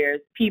barriers,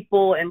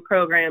 people and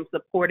programs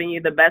supporting you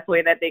the best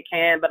way that they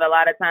can, but a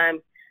lot of times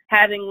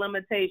having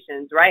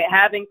limitations, right?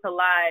 Having to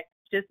lie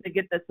just to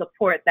get the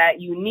support that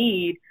you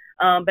need.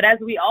 But as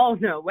we all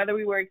know, whether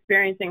we were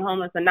experiencing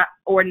homelessness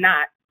or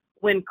not,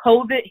 when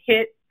COVID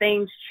hit,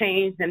 things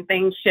changed and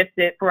things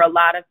shifted for a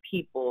lot of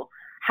people.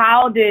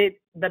 How did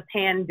the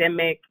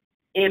pandemic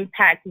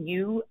impact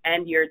you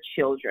and your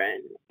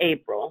children,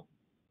 April?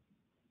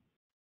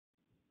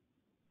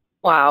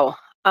 Wow.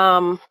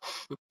 The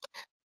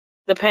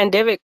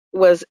pandemic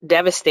was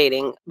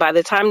devastating. By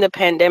the time the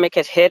pandemic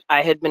had hit,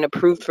 I had been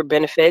approved for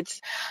benefits.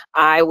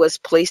 I was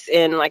placed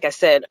in, like I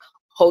said,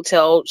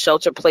 hotel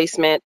shelter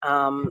placement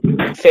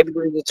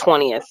February the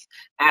 20th,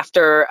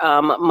 after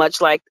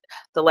much like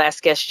the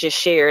last guest just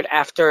shared,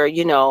 after,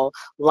 you know,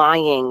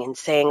 lying and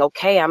saying,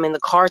 okay, I'm in the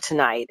car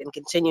tonight, and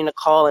continuing to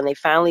call, and they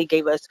finally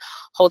gave us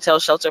hotel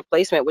shelter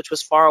placement, which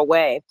was far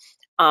away.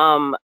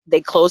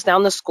 They closed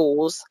down the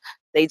schools.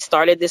 They'd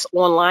started this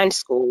online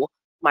school.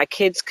 My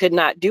kids could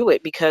not do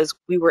it because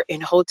we were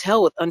in a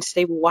hotel with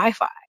unstable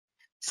Wi-Fi.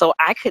 So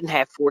I couldn't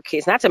have 4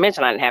 kids, not to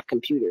mention I didn't have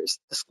computers.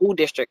 The school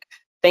district,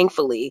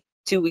 thankfully,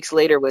 2 weeks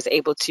later was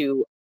able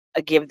to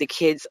give the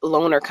kids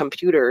loaner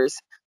computers.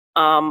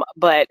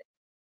 But,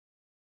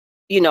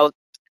 you know,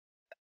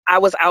 I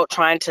was out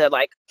trying to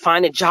like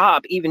find a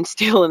job, even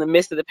still in the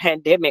midst of the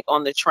pandemic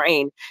on the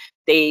train.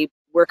 They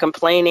were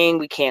complaining,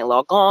 we can't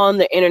log on,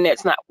 the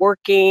internet's not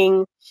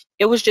working.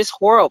 It was just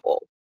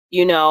horrible.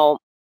 You know,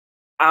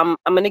 I'm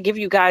going to give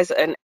you guys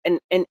an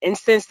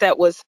instance that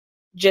was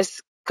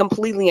just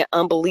completely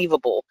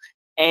unbelievable.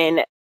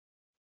 And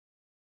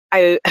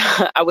I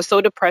I was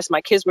so depressed.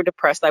 My kids were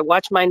depressed. I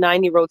watched my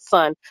 9-year-old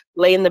son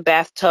lay in the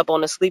bathtub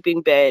on a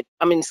sleeping bag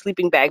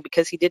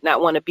because he did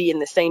not want to be in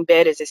the same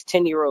bed as his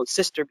 10-year-old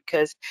sister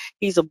because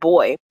he's a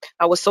boy.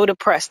 I was so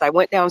depressed. I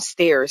went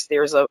downstairs.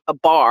 There's a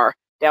bar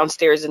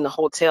downstairs in the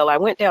hotel. I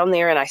went down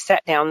there and I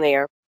sat down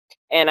there.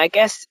 And I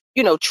guess,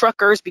 you know,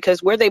 truckers,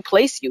 because where they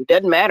place you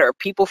doesn't matter.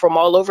 People from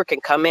all over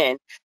can come in.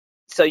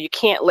 So you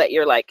can't let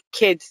your like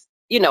kids,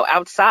 you know,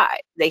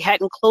 outside. They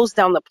hadn't closed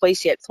down the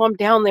place yet. So I'm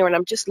down there and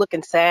I'm just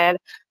looking sad.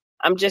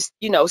 I'm just,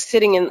 you know,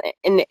 sitting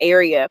in the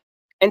area.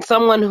 And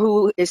someone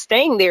who is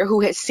staying there who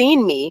has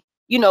seen me,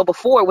 you know,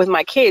 before with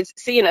my kids,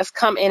 seeing us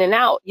come in and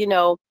out, you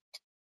know,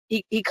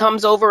 he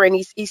comes over and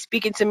he's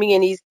speaking to me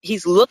and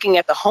he's looking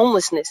at the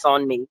homelessness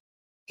on me.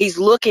 He's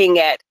looking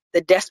at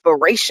the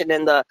desperation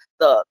and the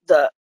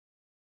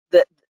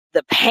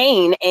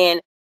pain, and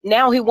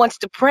now he wants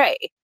to pray.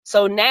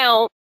 So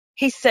now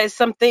he says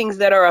some things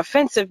that are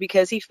offensive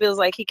because he feels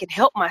like he can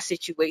help my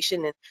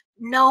situation, and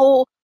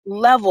no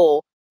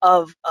level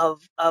of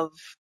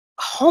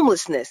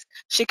homelessness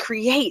should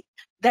create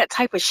that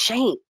type of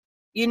shame.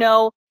 You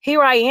know,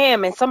 here I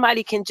am and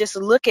somebody can just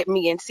look at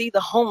me and see the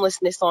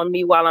homelessness on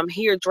me while I'm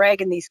here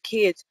dragging these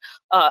kids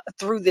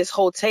through this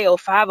hotel,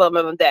 four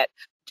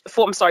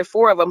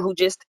of them who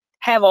just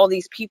have all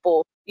these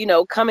people, you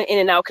know, coming in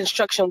and out,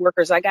 construction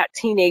workers. I got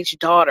teenage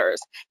daughters.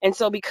 And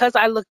so because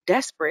I look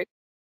desperate,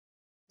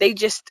 they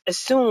just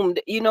assumed,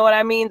 you know what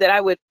I mean, that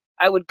I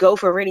would go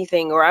for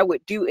anything or I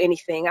would do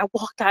anything. I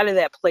walked out of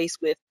that place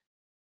with,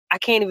 I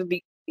can't even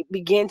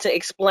begin to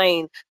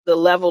explain the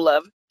level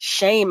of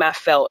shame I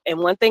felt. And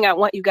one thing I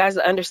want you guys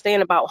to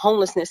understand about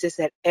homelessness is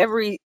that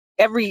every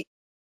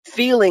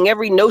feeling,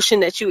 every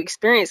notion that you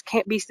experience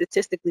can't be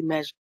statistically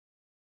measured.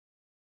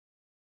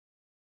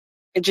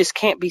 It just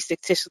can't be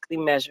statistically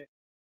measured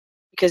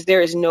because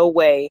there is no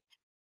way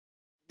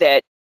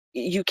that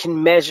you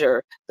can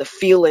measure the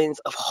feelings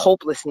of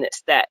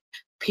hopelessness that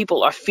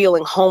people are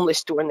feeling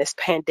homeless during this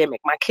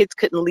pandemic. My kids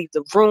couldn't leave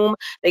the room.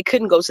 They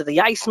couldn't go to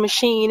the ice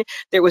machine.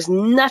 There was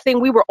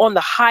nothing. We were on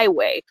the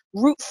highway,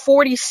 Route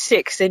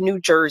 46 in New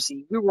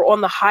Jersey. We were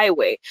on the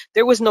highway.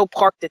 There was no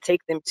park to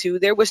take them to.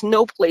 There was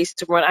no place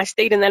to run. I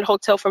stayed in that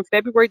hotel from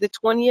February the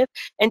 20th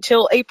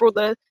until April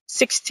the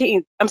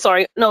 16th. I'm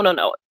sorry.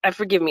 No.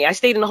 Forgive me. I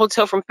stayed in the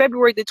hotel from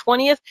February the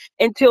 20th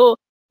until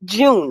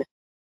June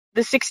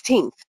the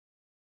 16th.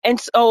 And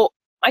so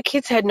my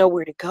kids had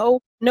nowhere to go,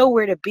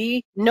 nowhere to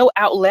be, no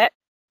outlet.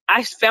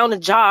 I found a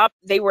job.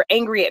 They were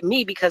angry at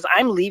me because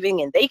I'm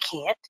leaving and they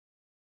can't.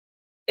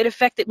 It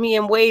affected me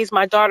in ways.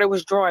 My daughter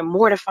was drawing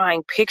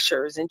mortifying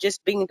pictures and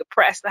just being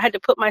depressed. I had to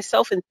put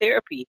myself in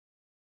therapy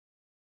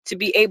to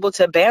be able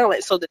to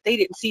balance so that they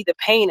didn't see the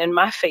pain in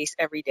my face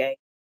every day.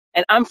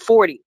 And I'm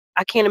 40.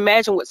 I can't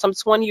imagine what some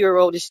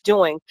 20-year-old is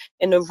doing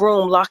in a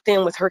room locked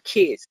in with her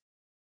kids.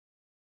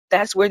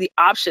 That's where the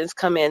options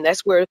come in.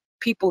 That's where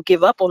people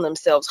give up on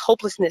themselves.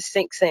 Hopelessness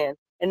sinks in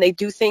and they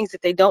do things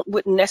that they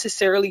wouldn't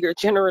necessarily or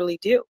generally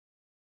do.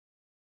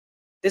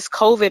 This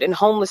COVID and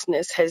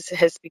homelessness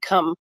has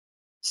become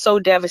so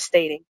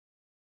devastating.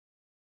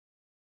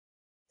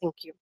 Thank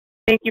you.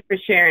 Thank you for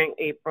sharing,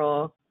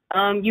 April.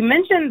 You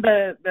mentioned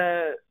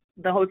the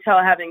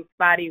hotel having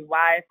spotty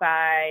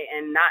Wi-Fi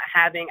and not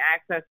having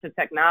access to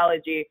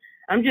technology.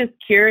 I'm just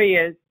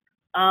curious,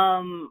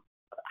 how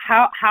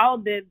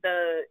did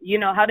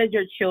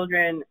your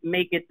children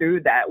make it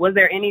through that? Was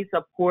there any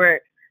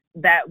support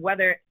that,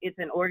 whether it's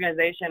an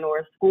organization or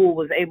a school,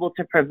 was able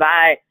to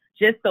provide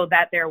just so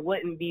that there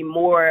wouldn't be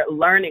more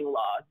learning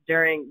loss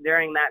during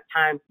that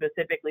time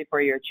specifically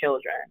for your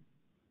children?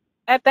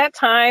 At that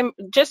time,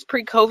 just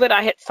pre-COVID,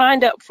 I had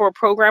signed up for a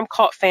program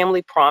called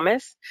Family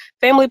Promise.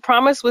 Family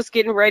Promise was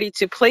getting ready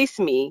to place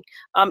me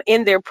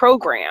in their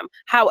program.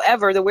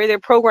 However, the way their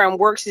program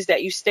works is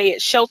that you stay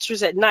at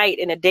shelters at night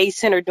and a day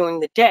center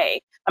during the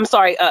day.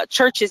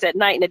 Churches at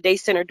night and a day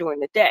center during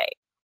the day.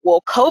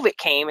 Well, COVID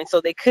came, and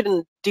so they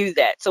couldn't do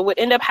that. So what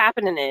ended up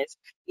happening is,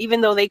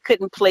 even though they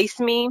couldn't place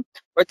me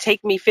or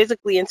take me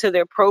physically into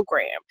their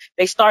program,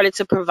 they started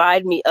to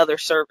provide me other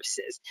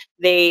services.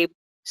 They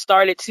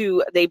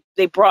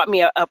brought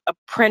me a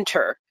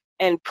printer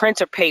and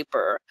printer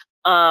paper.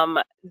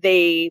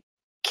 They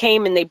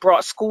came and they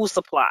brought school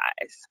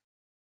supplies.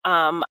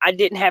 I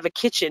didn't have a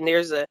kitchen.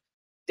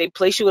 They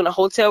place you in a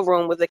hotel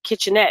room with a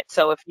kitchenette.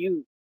 So if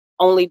you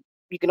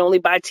can only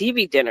buy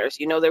TV dinners,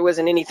 there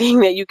wasn't anything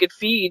that you could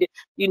feed,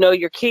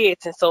 your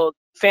kids. And so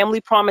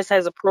Family Promise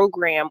has a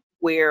program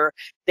where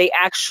they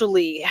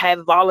actually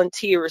have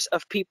volunteers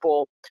of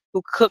people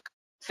who cook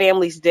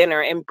families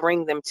dinner and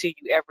bring them to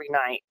you every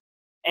night.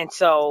 And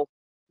so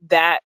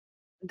that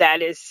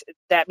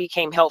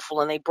became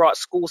helpful, and they brought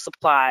school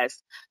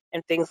supplies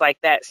and things like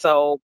that.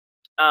 So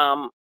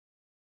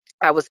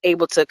I was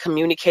able to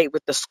communicate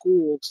with the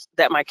schools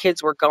that my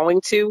kids were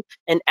going to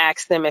and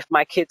ask them if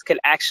my kids could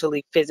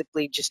actually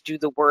physically just do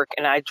the work,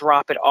 and I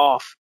drop it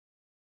off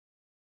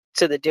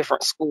to the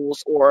different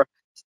schools, or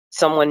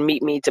someone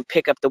meet me to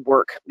pick up the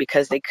work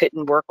because they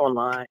couldn't work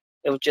online.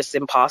 It was just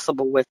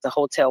impossible with the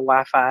hotel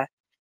Wi-Fi.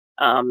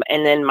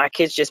 And then my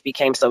kids just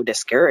became so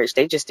discouraged.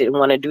 They just didn't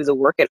want to do the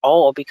work at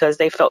all because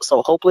they felt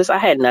so hopeless. I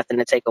had nothing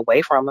to take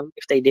away from them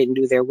if they didn't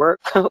do their work.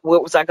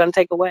 What was I going to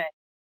take away?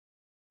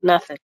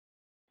 Nothing.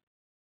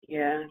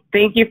 Yeah,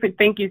 thank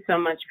you so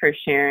much for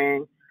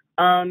sharing.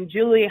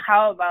 Julie,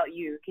 how about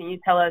you? Can you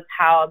tell us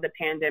how the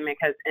pandemic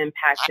has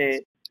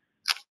impacted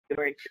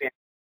your experience,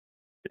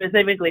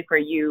 specifically for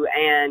you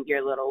and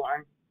your little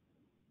one?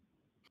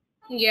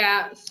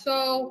 Yeah,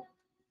 so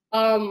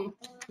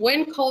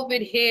when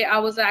COVID hit, I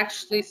was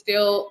actually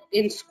still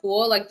in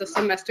school, like the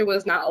semester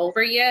was not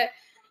over yet.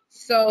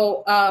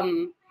 So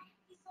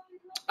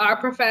our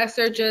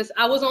professor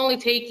I was only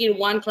taking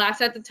one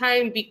class at the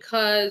time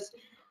because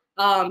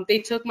they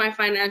took my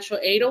financial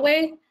aid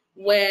away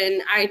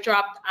when I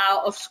dropped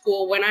out of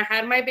school when I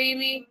had my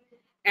baby.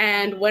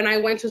 And when I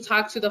went to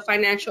talk to the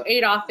financial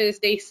aid office,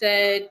 they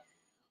said,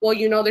 well,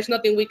 you know, there's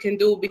nothing we can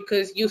do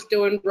because you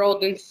still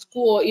enrolled in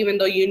school, even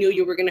though you knew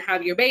you were going to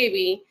have your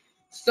baby.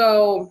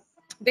 So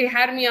they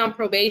had me on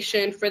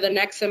probation for the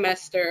next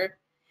semester.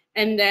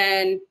 And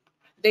then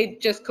they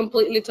just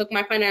completely took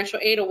my financial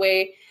aid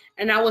away,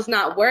 and I was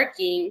not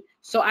working.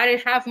 So I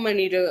didn't have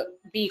money to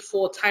be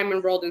full-time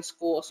enrolled in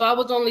school. So I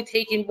was only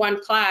taking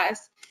one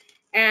class.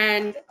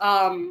 And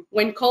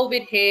when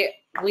COVID hit,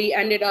 we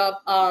ended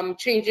up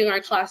changing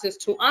our classes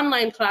to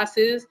online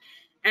classes.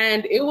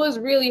 And it was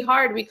really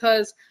hard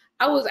because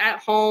I was at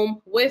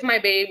home with my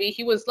baby.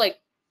 He was like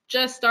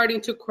just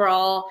starting to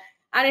crawl.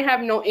 I didn't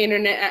have no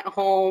internet at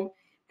home.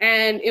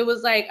 And it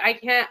was like, I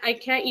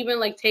can't even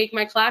like take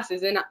my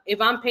classes. And if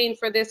I'm paying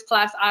for this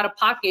class out of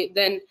pocket,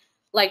 then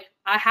like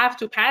I have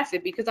to pass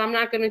it because I'm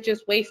not going to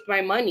just waste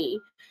my money.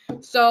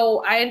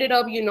 So I ended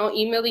up, you know,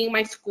 emailing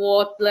my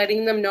school,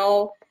 letting them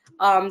know.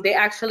 They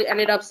actually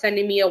ended up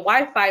sending me a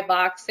Wi-Fi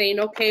box saying,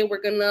 okay,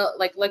 we're going to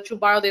like let you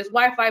borrow this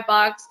Wi-Fi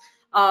box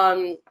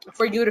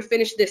for you to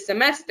finish this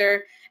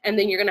semester. And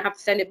then you're going to have to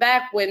send it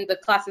back when the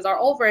classes are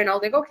over. And I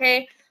was like,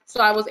 okay. So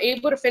I was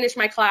able to finish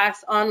my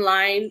class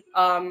online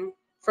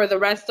for the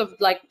rest of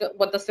like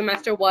what the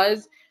semester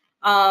was.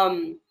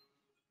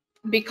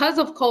 Because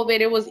of COVID,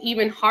 it was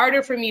even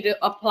harder for me to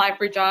apply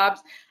for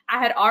jobs. I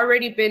had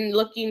already been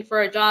looking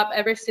for a job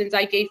ever since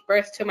I gave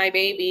birth to my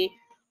baby.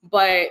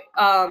 But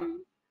I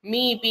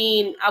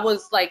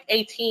was like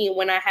 18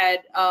 when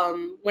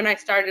I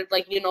started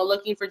like, you know,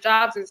 looking for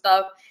jobs and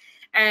stuff.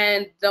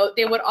 And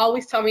they would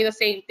always tell me the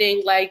same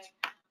thing, like,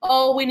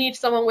 oh, we need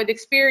someone with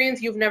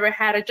experience. You've never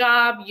had a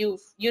job, you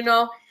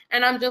know,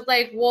 and I'm just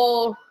like,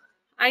 well,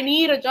 I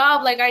need a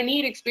job. Like, I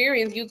need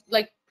experience.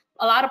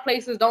 A lot of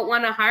places don't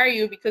want to hire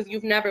you because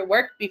you've never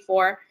worked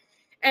before.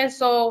 And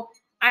so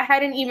I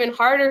had an even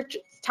harder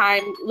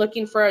time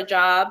looking for a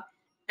job.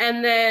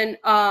 And then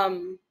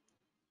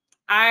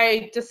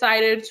I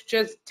decided to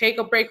just take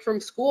a break from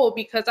school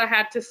because I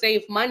had to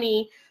save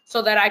money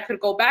so that I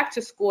could go back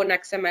to school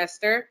next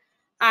semester.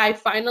 I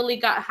finally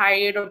got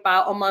hired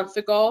about a month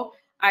ago.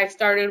 I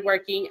started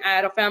working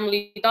at a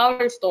Family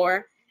Dollar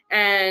store,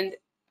 and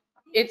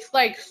it's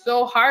like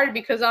so hard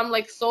because I'm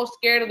like so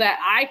scared that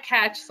I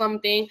catch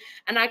something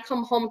and I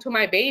come home to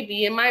my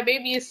baby, and my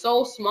baby is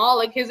so small,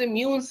 like his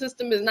immune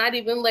system is not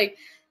even like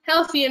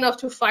healthy enough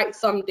to fight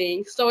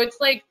something. So it's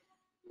like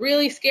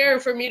really scary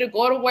for me to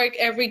go to work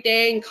every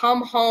day and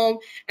come home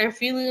and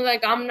feeling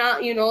like I'm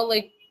not, you know,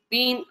 like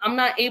I'm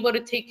not able to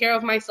take care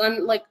of my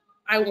son like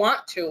I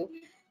want to.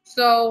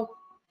 So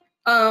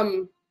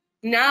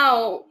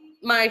now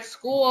my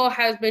school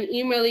has been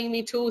emailing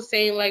me too,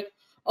 saying like,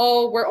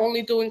 oh, we're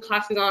only doing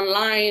classes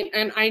online.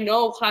 And I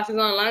know classes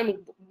online,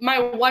 my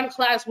one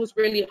class was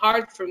really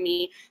hard for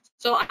me.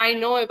 So I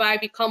know if I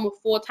become a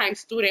full-time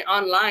student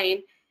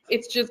online,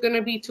 it's just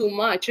gonna be too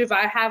much. If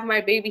I have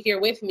my baby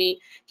here with me,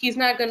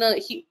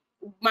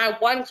 my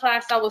one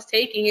class I was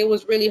taking, it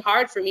was really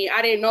hard for me.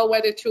 I didn't know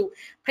whether to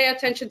pay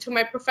attention to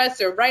my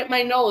professor, write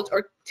my notes,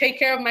 or take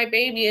care of my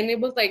baby. And it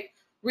was like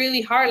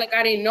really hard. Like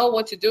I didn't know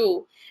what to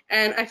do.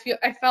 And I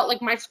felt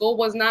like my school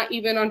was not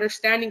even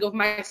understanding of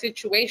my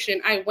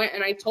situation. I went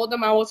and I told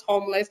them I was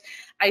homeless.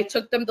 I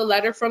took them the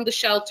letter from the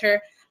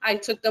shelter. I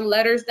took them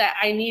letters that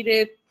I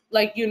needed,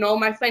 like, you know,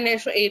 my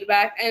financial aid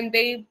back. And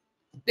they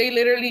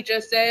literally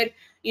just said,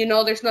 you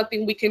know, there's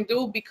nothing we can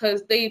do,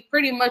 because they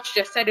pretty much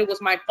just said it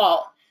was my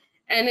fault.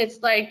 And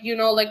it's like, you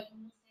know, like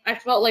I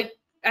felt like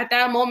at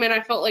that moment,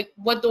 I felt like,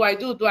 what do I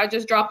do? Do I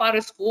just drop out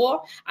of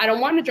school? I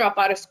don't want to drop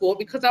out of school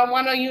because I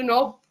want to, you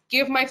know,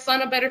 give my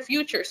son a better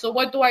future. So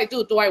what do I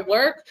do? Do I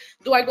work?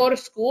 Do I go to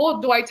school?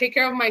 Do I take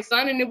care of my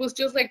son? And it was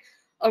just like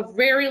a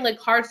very like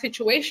hard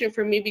situation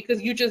for me,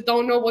 because you just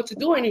don't know what to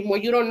do anymore.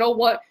 You don't know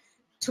what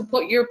to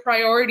put your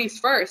priorities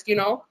first, you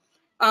know?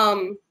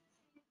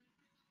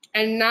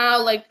 And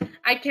now, like,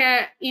 I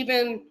can't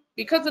even,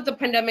 because of the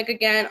pandemic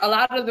again, a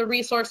lot of the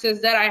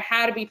resources that I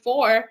had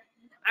before,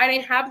 I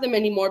didn't have them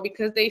anymore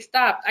because they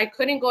stopped. I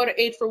couldn't go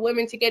to Aid for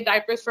Women to get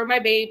diapers for my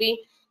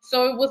baby.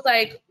 So it was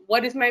like,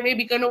 what is my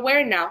baby gonna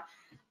wear now?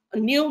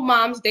 New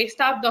moms, they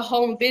stopped the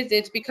home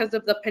visits because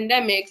of the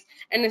pandemics,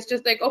 and it's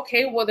just like,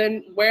 okay, well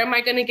then where am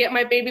I going to get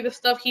my baby the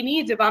stuff he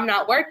needs if I'm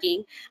not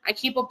working? I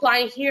keep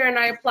applying here and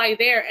I apply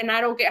there and I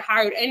don't get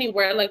hired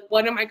anywhere. Like,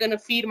 what am I going to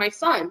feed my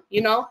son,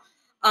 you know?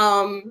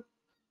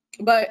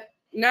 But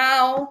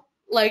now,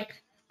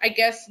 like, I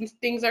guess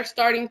things are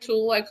starting to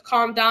like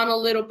calm down a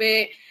little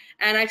bit,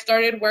 and I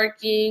started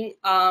working.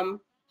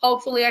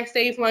 Hopefully I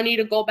save money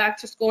to go back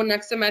to school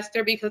next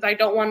semester because I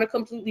don't want to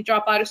completely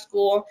drop out of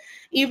school.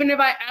 Even if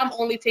I am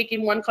only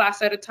taking one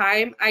class at a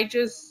time,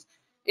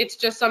 it's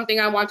just something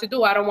I want to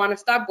do. I don't want to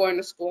stop going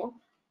to school.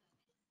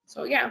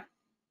 So yeah.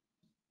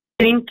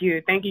 Thank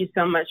you. Thank you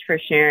so much for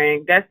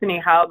sharing.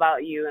 Destiny, how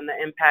about you and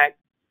the impact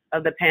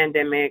of the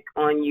pandemic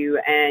on you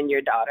and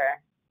your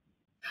daughter?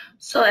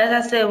 So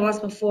as I said once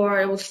before,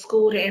 it was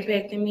school that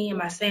impacted me and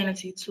my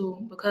sanity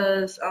too,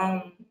 because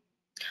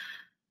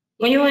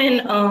when you're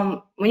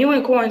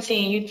in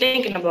quarantine, you're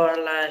thinking about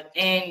a lot,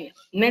 and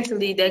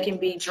mentally that can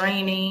be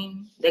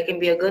draining. That can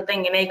be a good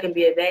thing, and that can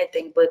be a bad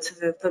thing. But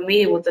for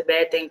me, it was a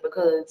bad thing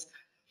because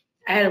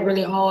I had a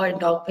really hard and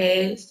dark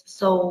past.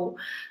 So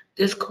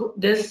this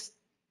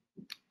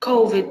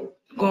COVID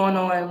going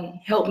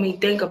on helped me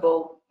think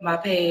about my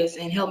past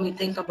and helped me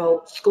think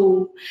about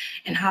school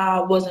and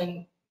how I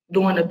wasn't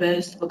doing the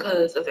best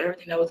because of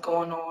everything that was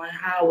going on.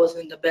 How I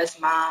wasn't the best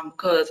mom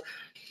because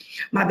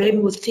my baby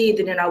was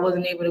teethed and I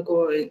wasn't able to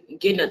go and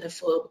get nothing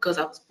for it because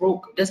I was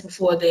broke. That's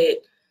before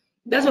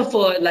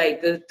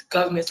like the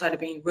government started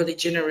being really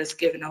generous,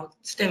 giving out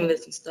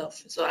stimulus and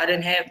stuff. So I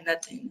didn't have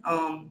nothing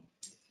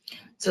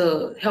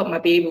to help my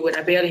baby with.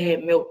 I barely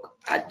had milk.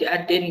 I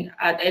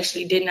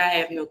actually did not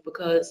have milk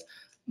because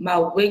my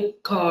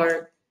WIC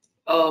card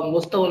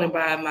was stolen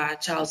by my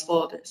child's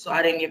father. So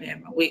I didn't even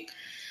have my WIC.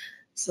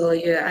 So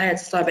yeah, I had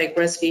to start back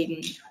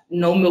breastfeeding.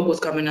 No milk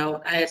was coming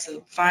out. I had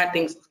to find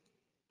things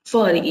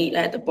for her to eat.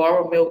 I had to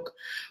borrow milk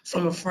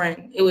from a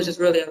friend. It was just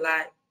really a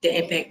lot that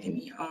impacted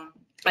me.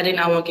 I did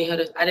not want to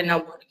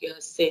get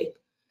her sick.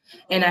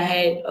 And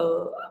I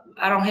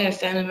don't have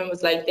family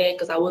members like that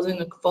because I was in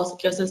the foster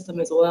care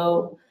system as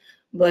well.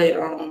 But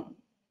I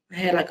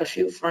had like a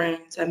few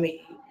friends I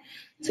made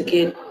to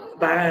get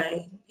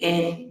by,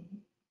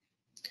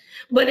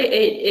 but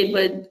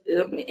it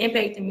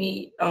impacted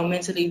me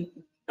mentally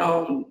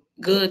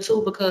good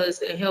too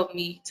because it helped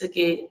me to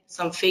get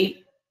some faith,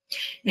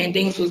 and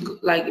things was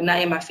like not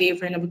in my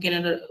favor in the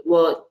beginning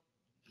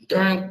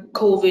during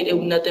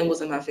COVID, nothing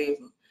was in my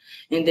favor,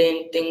 and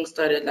then things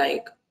started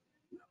like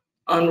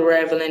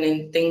unraveling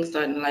and things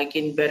started like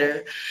getting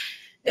better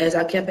as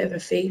I kept having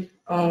faith.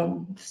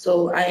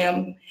 So I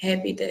am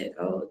happy that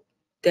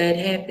that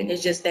happened.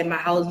 It's just that my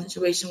housing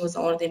situation was the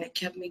only thing that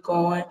kept me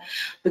going,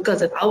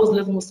 because if I was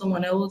living with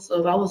someone else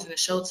or if I was in a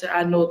shelter,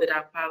 I know that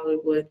I probably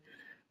would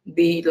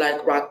be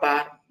like rock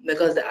bottom,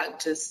 because I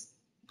just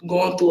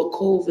going through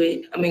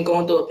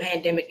a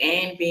pandemic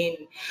and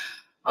being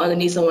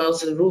underneath someone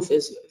else's roof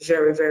is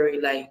very, very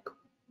like.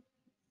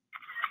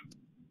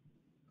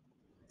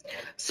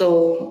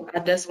 So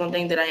that's one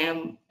thing that I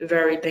am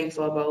very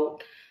thankful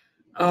about.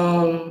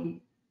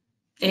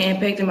 It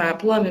impacted my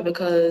employment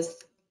because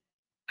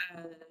I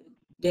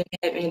didn't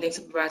have anything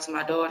to provide to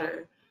my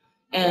daughter.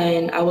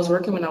 And I was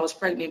working when I was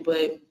pregnant,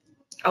 but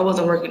I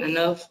wasn't working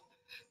enough.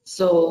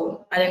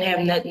 So I didn't have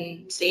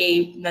nothing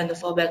saved, nothing to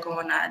fall back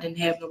on. I didn't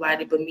have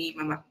nobody but me.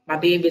 My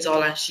baby is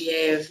all she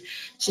have.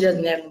 She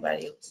doesn't have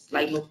nobody else,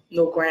 like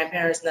no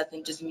grandparents,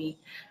 nothing, just me.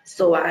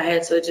 So I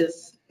had to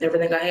just,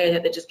 everything I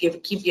had to just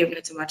keep giving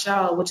it to my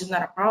child, which is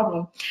not a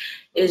problem.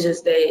 It's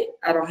just that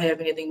I don't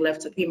have anything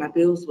left to pay my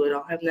bills with. I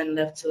don't have nothing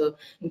left to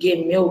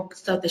get milk,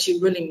 stuff that she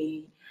really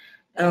needs.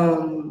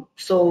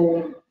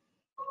 So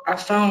I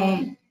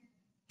found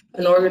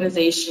an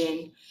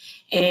organization,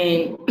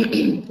 and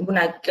when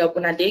I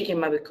did get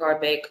my WIC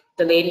card back,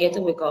 the lady at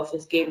the WIC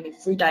office gave me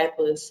free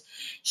diapers.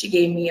 She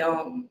gave me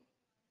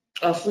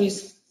a free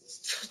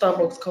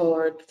Starbucks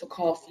card for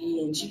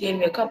coffee, and she gave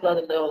me a couple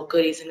other little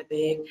goodies in the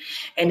bag,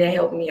 and that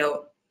helped me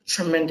out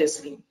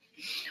tremendously.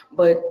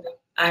 But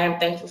I am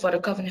thankful for the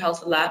Covenant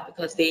House a lot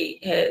because they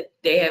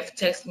have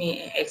texted me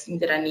and asked me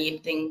did I need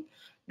anything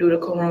due to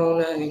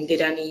Corona and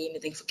did I need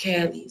anything for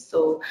Cali.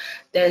 So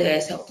that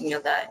has helped me a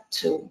lot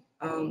too.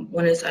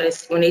 When they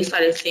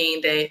started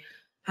seeing that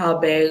how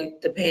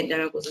bad the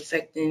pandemic was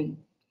affecting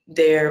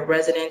their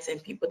residents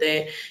and people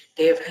that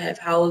they have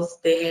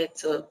housed, they had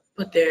to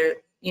put their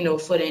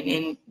foot in,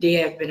 and they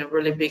have been a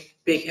really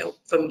big help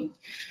for me.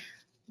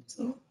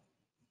 So.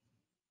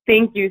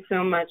 Thank you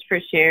so much for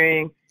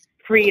sharing.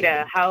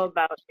 Freda, how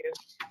about you?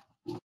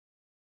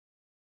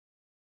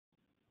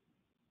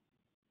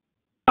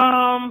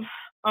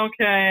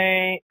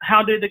 Okay.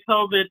 How did the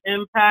COVID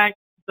impact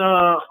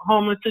the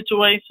homeless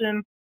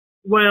situation?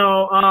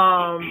 Well,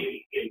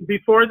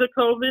 before the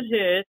COVID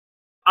hit,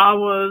 I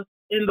was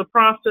in the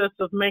process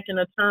of making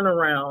a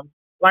turnaround.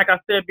 Like I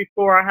said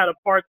before, I had a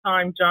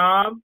part-time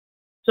job.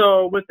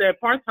 So with that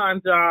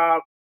part-time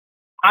job,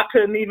 I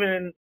didn't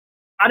even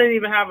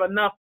have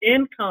enough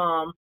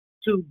income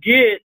to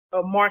get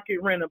a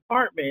market rent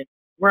apartment.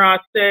 Where I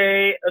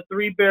stay, a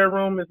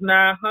 3-bedroom is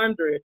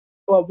 $900,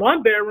 or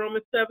 1-bedroom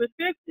is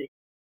 $750.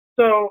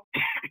 So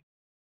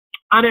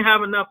I didn't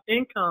have enough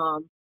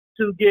income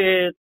to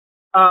get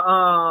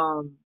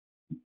a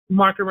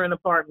market rent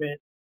apartment.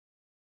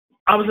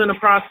 I was in the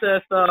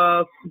process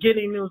of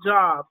getting new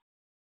jobs.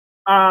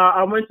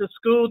 I went to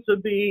school to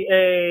be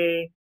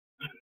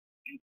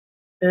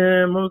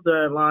what was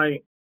that,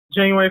 like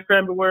January,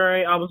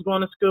 February, I was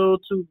going to school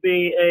to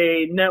be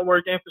a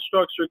network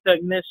infrastructure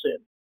technician.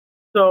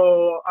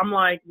 So I'm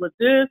like, with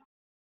this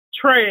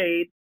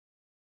trade,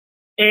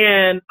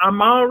 and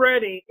I'm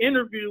already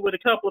interviewed with a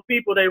couple of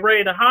people, they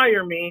ready to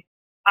hire me,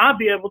 I'll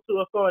be able to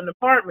afford an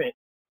apartment.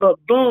 But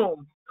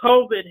boom,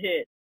 COVID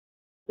hit.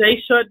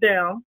 They shut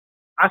down.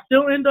 I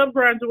still end up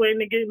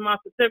graduating and getting my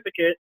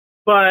certificate,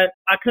 but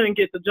I couldn't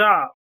get the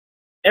job.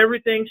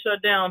 Everything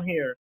shut down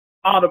here.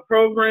 All the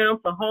programs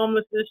for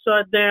homelessness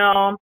shut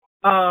down.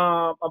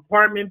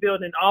 Apartment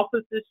building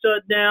offices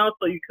shut down,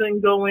 so you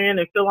couldn't go in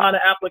and fill out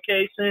an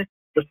application.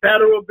 The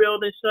federal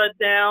building shut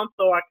down,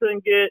 so I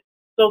couldn't get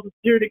Social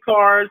Security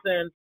cards,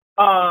 and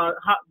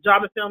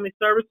Job and Family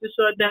Services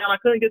shut down. I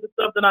couldn't get the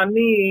stuff that I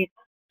need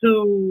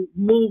to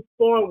move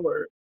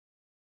forward.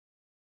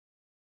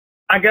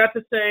 I got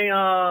to say,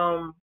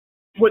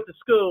 with the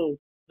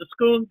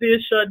schools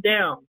did shut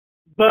down,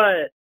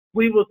 but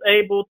we was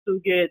able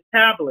to get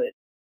tablets.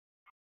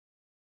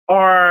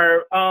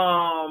 Our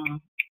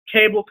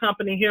cable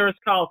company here is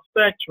called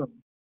Spectrum.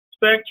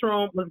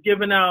 Spectrum was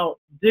giving out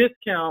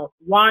discount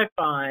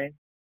Wi-Fi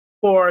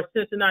for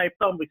Cincinnati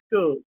public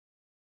schools.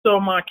 So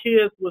my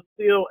kids were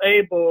still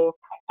able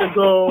to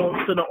go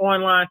to the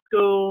online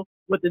school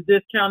with the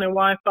discounted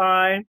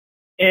Wi-Fi.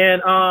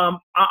 And I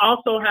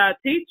also had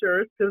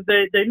teachers, because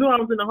they knew I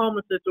was in a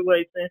homeless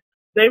situation.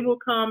 They would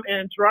come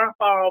and drop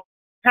off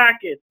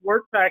packets,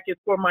 work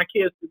packets for my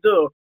kids to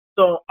do.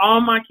 So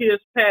all my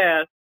kids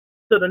passed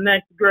to the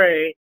next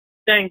grade,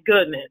 thank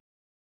goodness.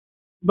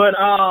 But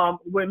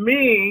with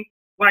me,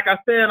 like I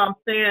said, I'm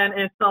staying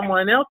in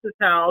someone else's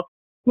house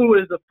who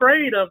is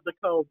afraid of the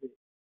COVID,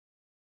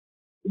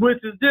 which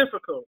is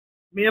difficult.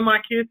 Me and my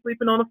kids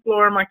sleeping on the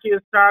floor. My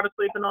kids tired of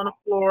sleeping on the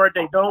floor.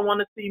 They don't want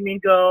to see me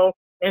go.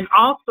 And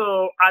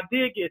also, I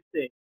did get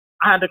sick.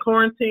 I had to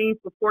quarantine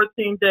for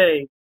 14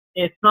 days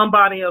in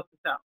somebody else's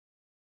house.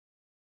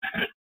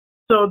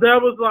 So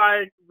that was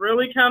like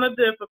really kind of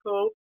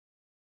difficult.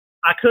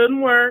 I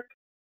couldn't work.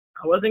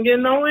 I wasn't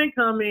getting no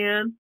income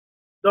in.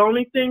 The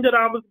only thing that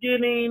I was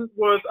getting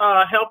was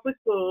help with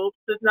school.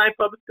 Cincinnati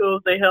Public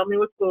Schools, they helped me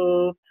with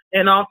school,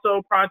 and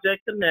also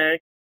Project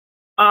Connect.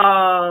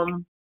 I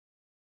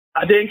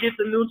didn't get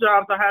the new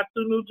jobs. I had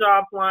 2 new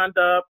jobs lined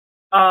up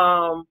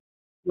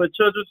with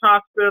Children's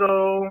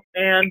Hospital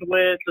and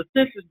with the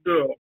Census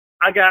Bureau.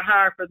 I got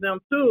hired for them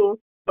too,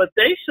 but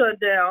they shut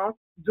down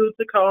due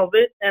to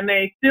COVID, and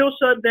they still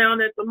shut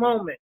down at the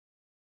moment.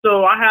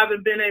 So I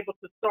haven't been able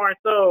to start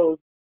those.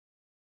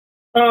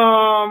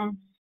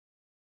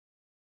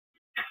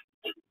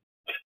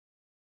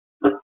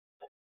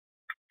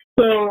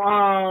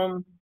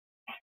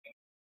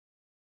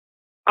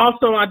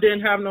 Also, I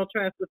didn't have no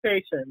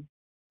transportation.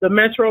 The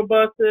Metro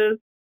buses,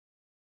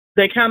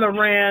 they kind of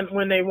ran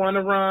when they want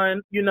to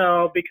run,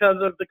 because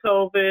of the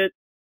COVID.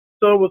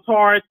 So it was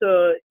hard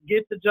to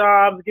get the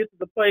jobs, get to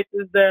the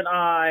places that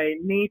I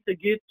need to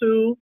get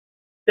to.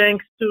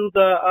 Thanks to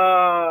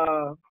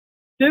the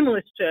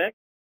stimulus check,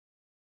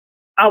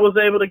 I was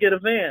able to get a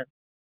van.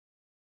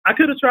 I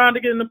could have tried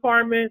to get an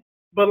apartment,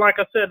 but like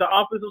I said, the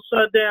office was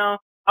shut down.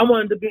 I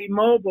wanted to be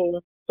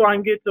mobile so I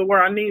can get to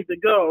where I need to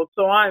go.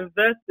 So I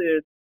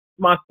invested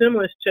my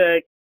stimulus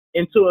check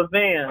into a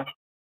van,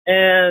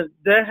 and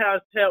that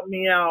has helped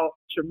me out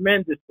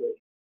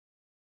tremendously.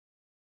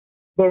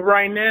 But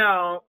right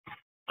now,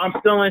 I'm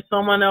still in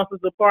someone else's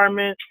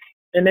apartment,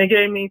 and they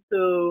gave me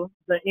to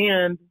the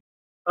end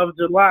of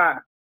July.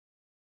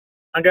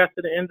 I got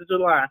to the end of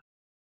July,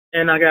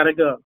 and I got to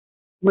go,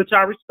 which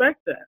I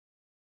respect that.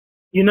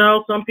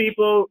 Some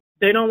people,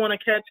 they don't want to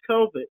catch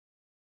COVID.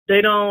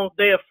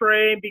 They're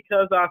afraid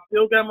because I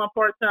still got my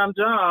part-time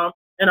job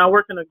and I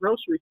work in a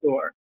grocery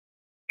store.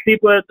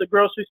 People at the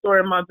grocery store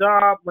in my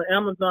job with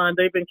Amazon,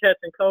 they've been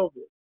catching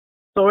COVID.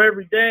 So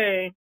every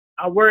day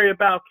I worry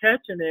about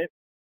catching it,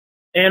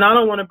 and I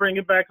don't want to bring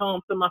it back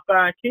home to my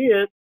 5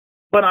 kids,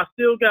 but I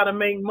still got to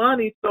make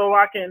money so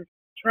I can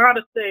try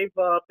to save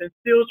up and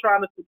still try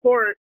to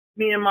support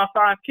me and my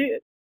 5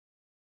 kids.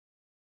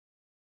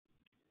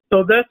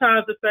 So that's how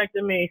it's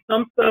affected me.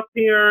 Some stuff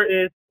here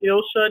is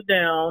still shut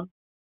down.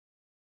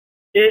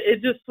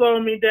 It just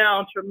slowed me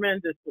down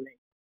tremendously.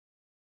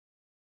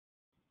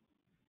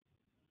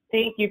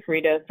 Thank you,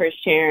 Freda, for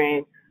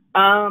sharing.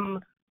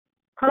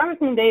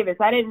 Congressman Davis,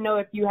 I didn't know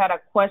if you had a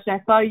question.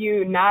 I saw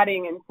you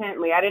nodding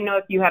intently. I didn't know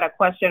if you had a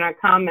question or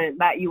comment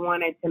that you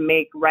wanted to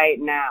make right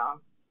now.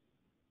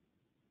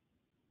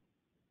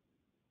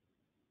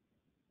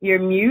 You're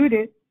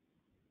muted.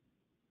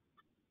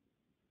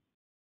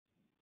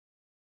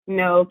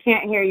 No,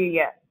 can't hear you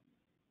yet.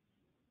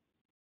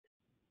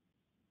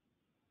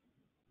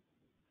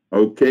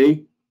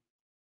 Okay.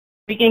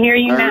 We can hear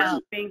you now.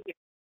 Thank you.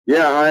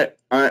 Yeah,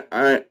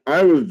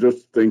 I was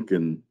just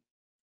thinking,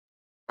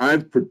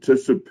 I've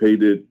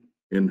participated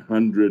in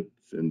hundreds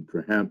and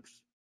perhaps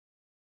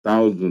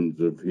thousands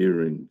of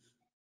hearings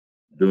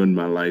during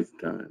my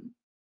lifetime,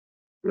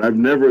 but I've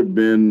never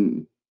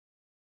been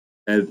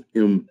as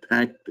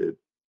impacted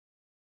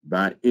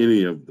by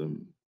any of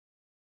them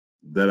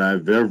that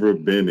I've ever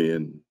been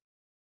in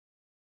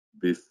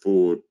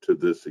before to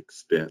this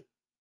extent.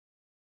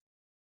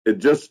 It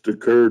just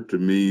occurred to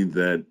me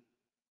that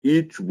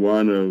each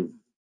one of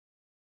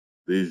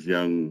these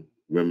young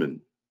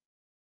women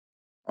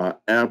are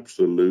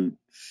absolute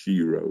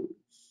heroes,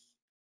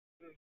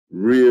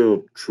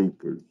 real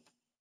troopers,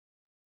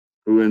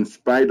 who in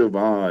spite of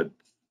odds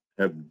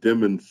have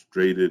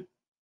demonstrated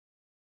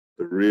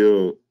the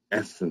real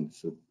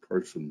essence of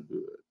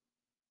personhood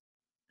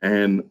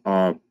and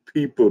are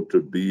people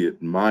to be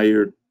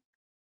admired,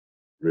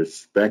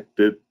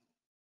 respected,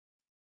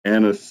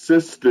 and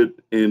assisted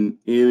in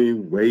any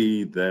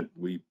way that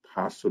we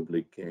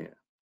possibly can.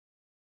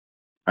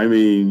 I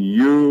mean,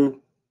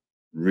 you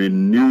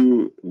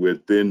renew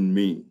within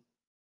me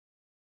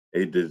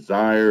a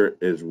desire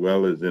as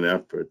well as an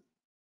effort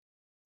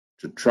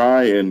to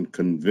try and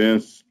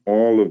convince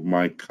all of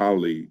my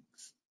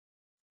colleagues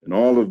and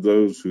all of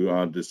those who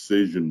are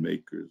decision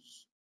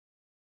makers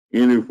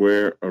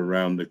anywhere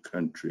around the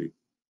country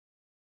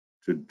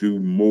to do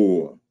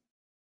more,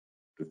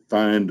 to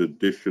find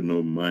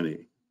additional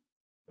money,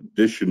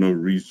 additional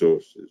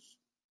resources,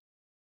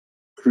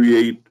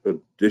 create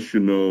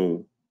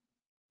additional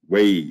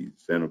ways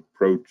and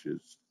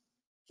approaches.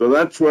 So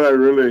that's what I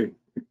really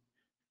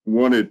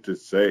wanted to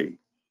say.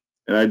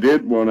 And I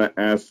did want to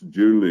ask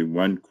Julie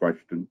one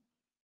question,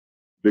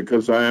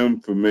 because I am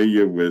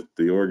familiar with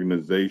the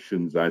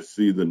organizations. I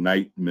see the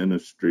night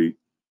ministry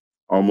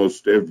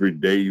almost every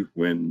day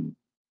when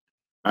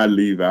I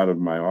leave out of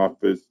my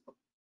office.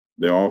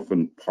 They're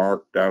often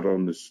parked out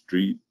on the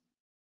street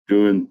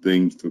doing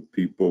things for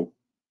people.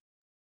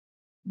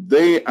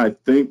 I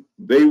think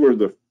they were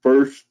the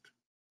first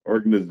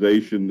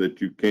organization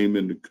that you came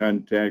into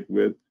contact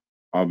with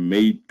or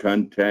made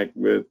contact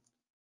with.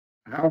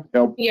 How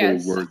helpful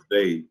were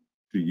they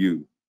to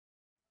you?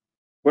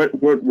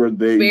 What were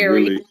they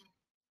really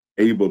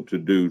able to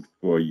do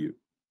for you?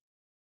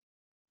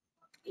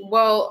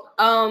 Well,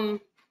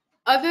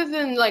 other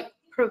than like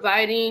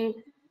providing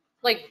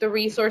like the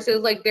resources,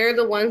 like they're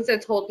the ones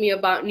that told me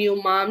about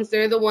New Moms.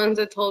 They're the ones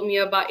that told me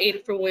about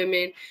Aid for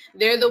Women.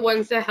 They're the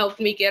ones that helped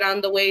me get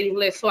on the waiting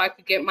list so I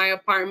could get my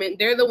apartment.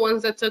 They're the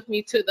ones that took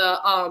me to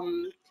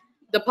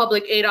the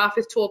public aid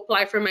office to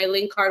apply for my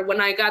link card.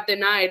 When I got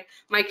denied,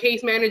 my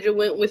case manager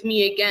went with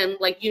me again.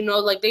 Like, you know,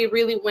 like they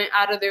really went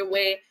out of their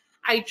way.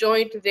 I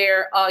joined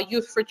their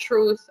Youth for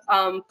Truth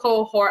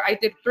cohort. I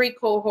did 3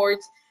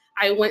 cohorts.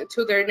 I went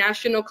to their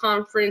national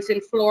conference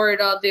in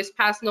Florida this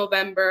past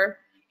November.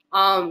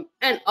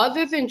 And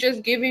other than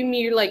just giving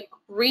me like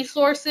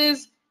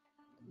resources,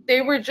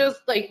 they were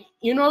just like,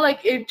 you know,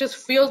 like it just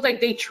feels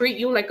like they treat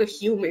you like a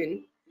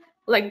human.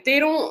 Like they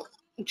don't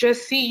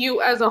just see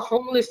you as a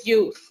homeless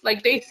youth,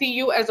 like they see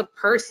you as a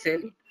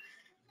person.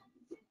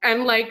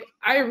 And like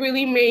I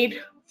really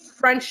made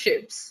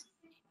friendships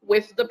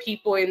with the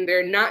people in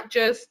there, not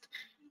just,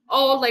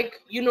 oh,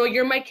 like, you know,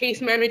 you're my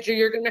case manager,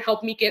 you're gonna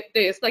help me get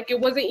this. Like it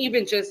wasn't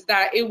even just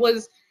that. It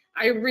was,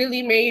 I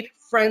really made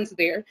friends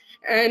there.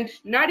 And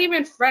not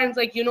even friends,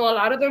 like, you know, a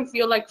lot of them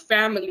feel like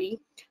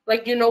family.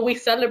 Like, you know, we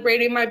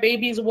celebrated my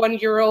baby's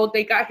 1-year-old,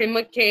 they got him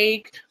a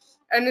cake.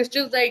 And it's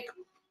just like,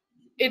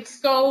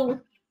 it's so,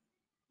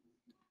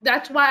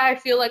 that's why I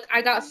feel like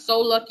I got so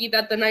lucky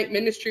that the night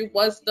ministry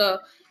was the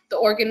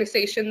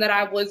organization that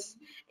I was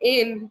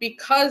in,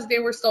 because they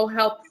were so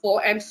helpful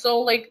and so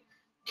like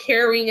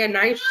caring and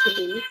nice to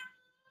me.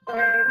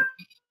 And,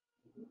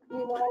 you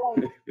know,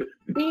 like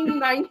being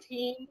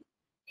 19,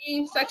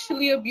 being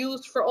sexually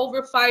abused for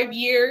over 5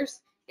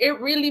 years,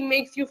 it really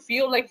makes you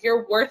feel like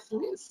you're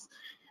worthless.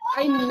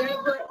 I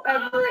never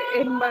ever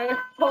in my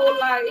whole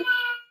life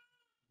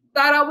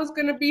thought I was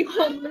gonna be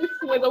homeless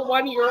with a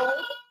 1-year-old.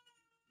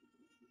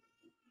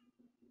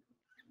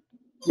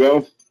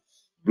 Well,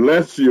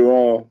 bless you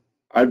all.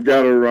 I've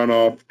got to run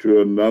off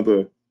to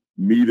another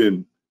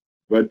meeting,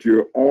 but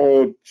you're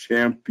all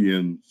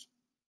champions,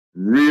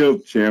 real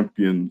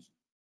champions,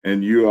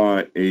 and you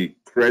are a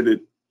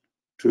credit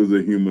to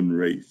the human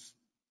race.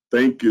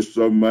 Thank you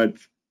so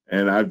much,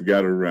 and I've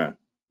got to run.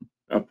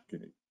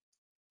 Okay.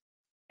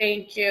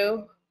 Thank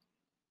you.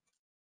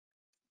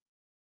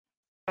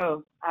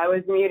 Oh, I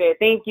was muted.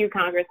 Thank you,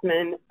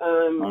 Congressman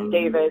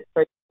Davis,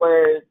 for your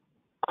words.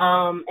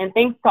 And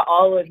thanks to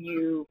all of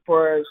you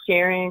for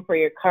sharing, for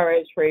your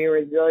courage, for your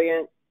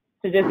resilience,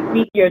 to just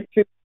speak your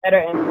truth, better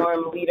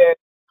informed leader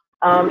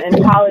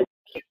in politics.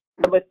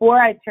 Before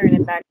I turn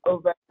it back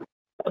over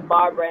to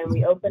Barbara and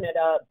we open it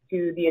up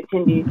to the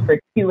attendees for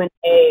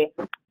Q&A,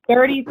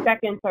 30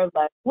 seconds or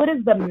less, what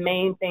is the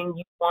main thing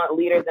you want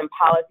leaders and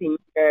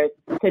policymakers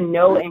to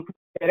know and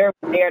consider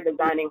when they are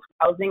designing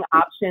housing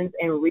options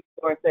and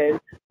resources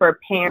for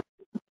parents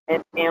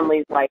and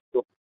families like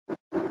you?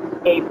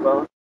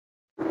 April.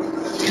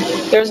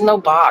 There's no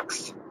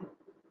box.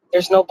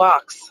 There's no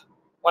box.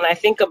 When I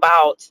think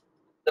about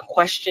the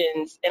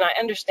questions, and I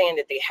understand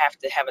that they have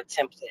to have a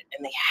template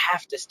and they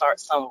have to start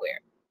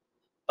somewhere.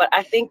 But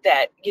I think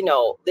that,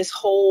 this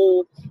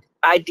whole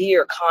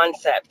idea or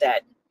concept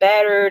that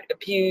battered,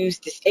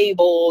 abused,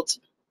 disabled,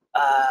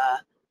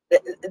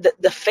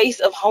 the face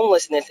of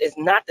homelessness is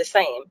not the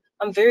same.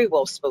 I'm very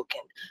well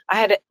spoken. I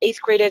had an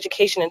 8th grade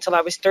education until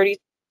I was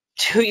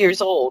 32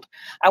 years old.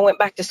 I went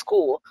back to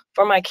school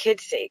for my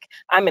kids' sake.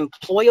 I'm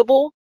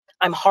employable.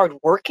 I'm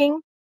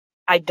hardworking.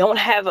 I don't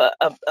have a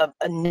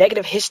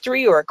negative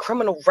history or a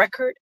criminal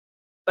record,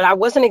 but I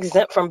wasn't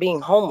exempt from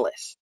being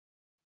homeless.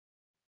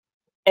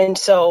 And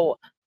so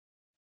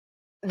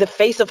the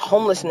face of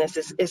homelessness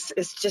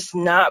is just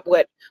not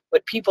what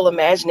people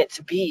imagine it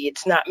to be.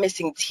 It's not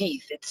missing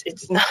teeth.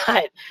 It's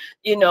not,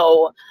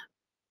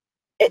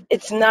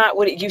 it's not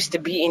what it used to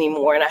be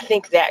anymore. And I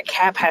think that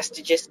cap has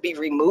to just be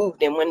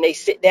removed. And when they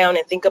sit down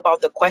and think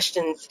about the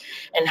questions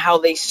and how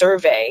they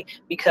survey,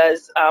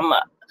 because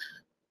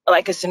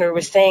like a senator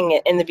was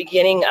saying in the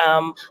beginning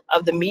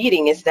of the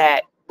meeting, is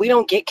that we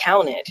don't get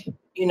counted.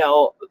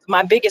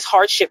 My biggest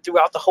hardship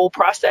throughout the whole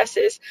process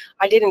is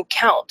I didn't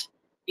count.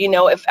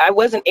 If I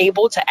wasn't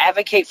able to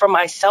advocate for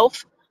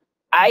myself,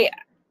 I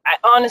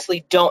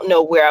honestly don't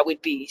know where I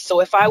would be. So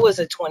if I was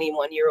a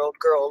 21-year-old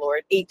girl or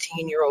an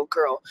 18-year-old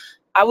girl,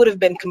 I would have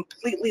been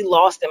completely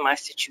lost in my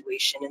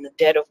situation in the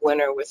dead of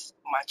winter with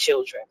my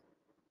children.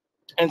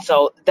 And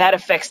so that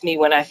affects me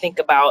when I think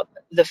about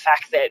the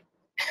fact that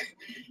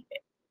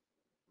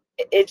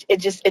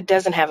it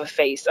doesn't have a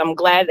face. I'm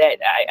glad that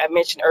I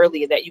mentioned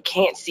earlier that you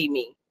can't see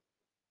me,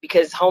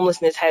 because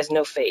homelessness has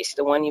no face,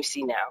 the one you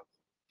see now.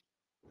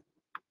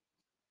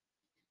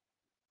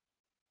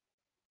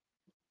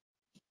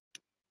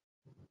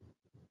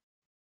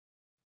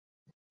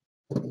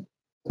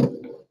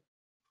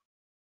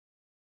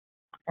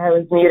 I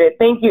was muted.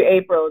 Thank you,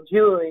 April.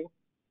 Julie.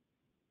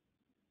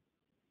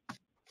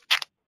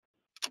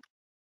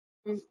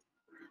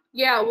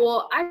 Yeah,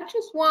 well, I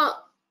just want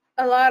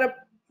a lot of,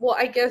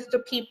 I guess the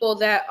people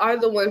that are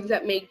the ones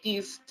that make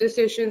these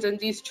decisions and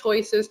these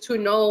choices to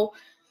know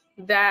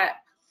that,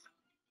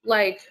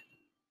 like,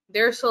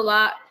 there's a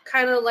lot,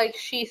 kind of like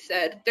she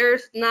said,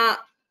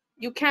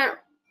 you can't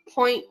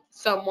point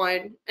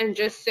someone and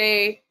just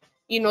say,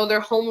 they're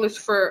homeless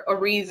for a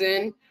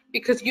reason,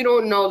 because you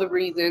don't know the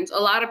reasons. A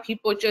lot of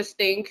people just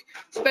think,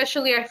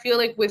 especially I feel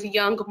like with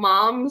young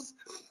moms,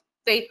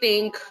 they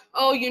think,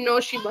 oh,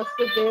 she must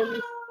have been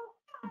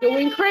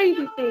doing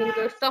crazy things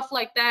or stuff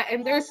like that.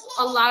 And there's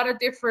a lot of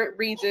different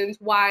reasons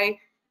why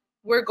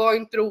we're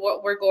going through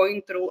what we're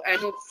going through, and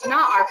it's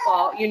not our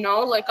fault.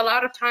 Like, a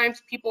lot of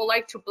times people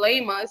like to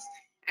blame us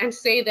and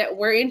say that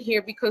we're in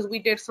here because we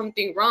did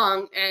something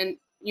wrong, and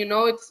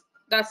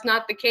that's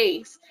not the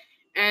case.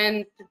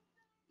 And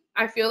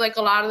I feel like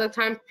a lot of the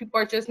time people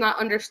are just not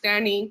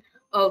understanding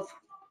of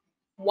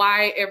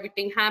why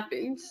everything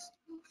happens.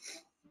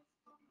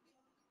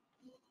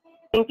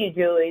 Thank you,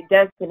 Julie.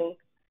 Destiny.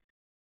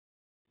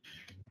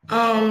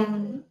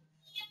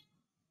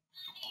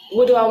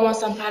 What do I want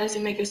some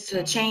policymakers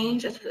to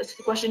change? That's what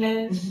the question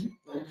is.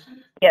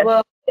 Yes.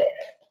 Well,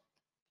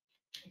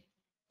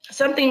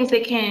 some things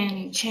they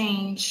can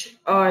change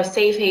are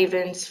safe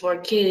havens for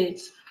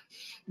kids,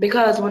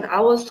 because when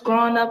I was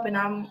growing up, and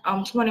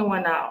I'm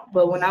 21 now,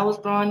 but when I was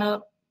growing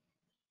up,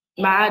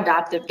 my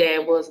adoptive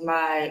dad was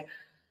my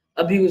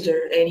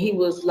abuser, and he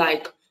was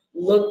like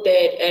looked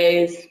at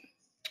as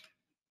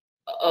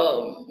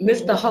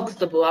Mr.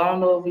 Huxtable. I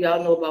don't know if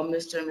y'all know about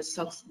Mr. and Mrs.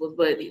 Huxtable,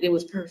 but it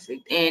was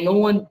perfect, and no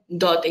one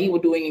thought that he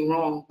would do anything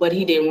wrong, but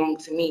he did wrong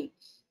to me.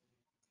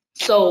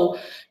 So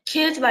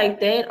kids like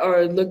that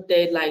are looked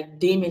at like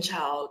demon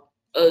child.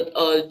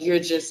 You're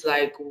just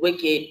like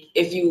wicked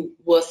if you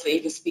was to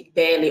even speak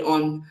badly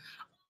on,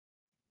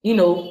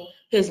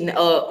 his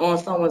on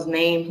someone's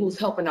name who's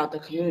helping out the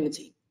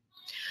community.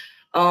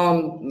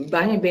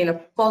 By him being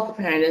a foster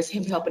parent, that's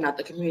him helping out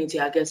the community,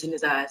 I guess, in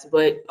his eyes.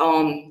 But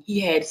he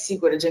had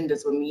secret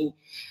agendas with me,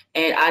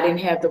 and I didn't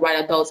have the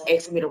right adults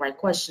asking me the right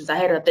questions. I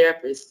had a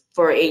therapist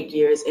for 8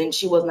 years, and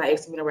she was not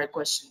asking me the right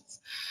questions.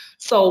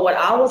 So what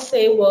I would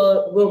say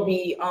will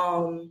be,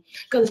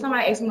 because if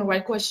somebody asked me the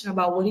right question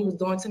about what he was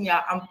doing to me,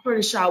 I'm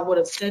pretty sure I would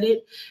have said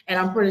it, and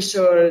I'm pretty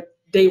sure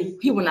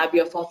he would not be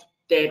a foster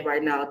dad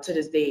right now to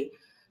this day.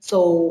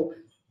 So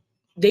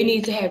they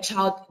need to have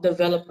child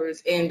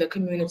developers in the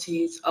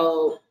communities,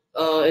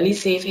 at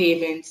least safe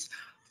havens,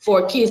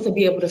 for kids to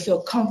be able to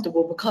feel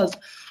comfortable, because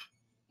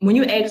when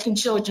you're asking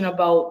children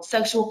about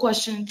sexual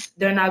questions,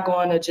 they're not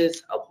going to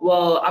just,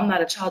 well, I'm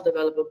not a child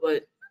developer,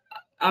 but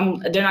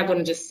they're not going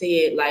to just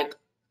say it. Like,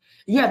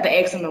 you have to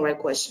ask them the right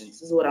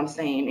questions, is what I'm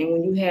saying. And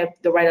when you have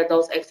the right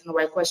adults asking the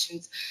right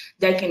questions,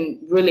 that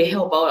can really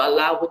help out a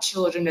lot with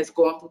children that's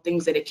going through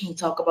things that they can't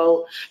talk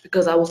about,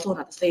 because I was told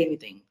not to say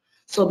anything.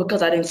 So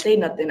because I didn't say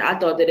nothing, I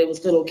thought that it was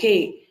still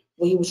okay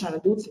what he was trying to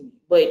do to me,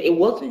 but it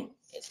wasn't.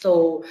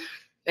 So,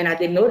 and I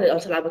didn't know that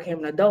until I became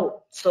an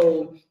adult.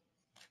 So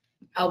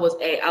I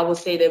would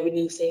say that we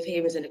need safe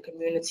havens in the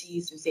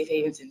communities and safe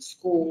havens in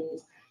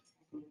school.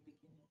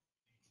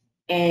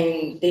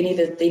 And they need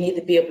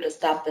to be able to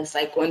stop the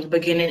cycle in the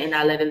beginning and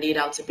not let it lead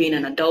out to being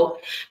an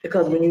adult.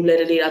 Because when you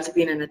let it lead out to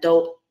being an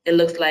adult, it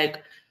looks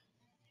like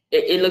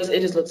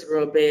it just looks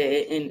real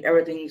bad, and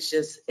everything's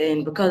just,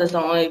 and because it's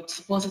the only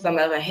support system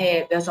I ever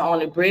had, that's the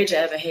only bridge I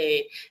ever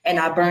had, and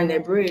I burned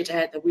that bridge. I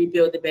had to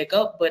rebuild it back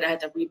up, but I had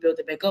to rebuild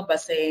it back up by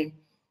saying,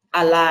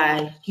 I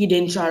lied. He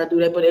didn't try to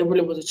do that, but it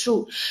really was the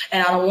truth.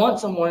 And I don't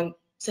want someone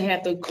to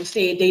have to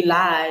say they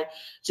lied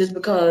just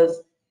because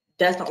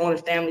that's the only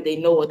family they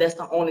know, or that's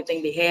the only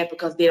thing they have,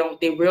 because they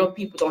real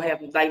people don't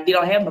have, like, they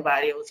don't have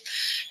nobody else.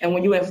 And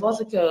when you're in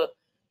foster care,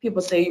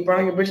 people say you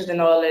burn your bridges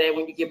and all of that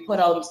when you get put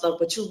out and stuff,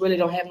 but you really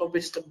don't have no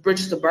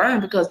bridges to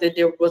burn, because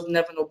there was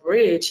never no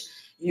bridge.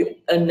 You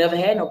never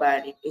had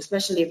nobody,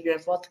 especially if you're in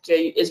foster care.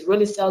 It's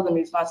really seldom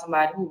you find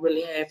somebody who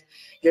really have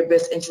your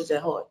best interest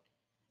at heart.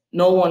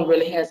 No one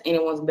really has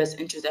anyone's best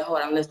interest at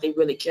heart unless they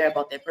really care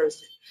about that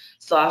person.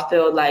 So I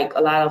feel like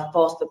a lot of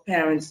foster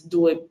parents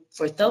do it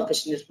for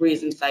selfishness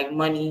reasons, like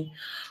money,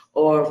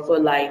 or for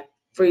like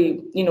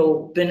free,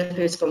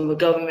 benefits from the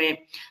government.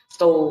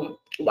 So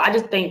I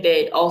just think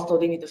that also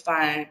they need to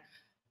find,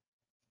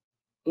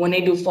 when they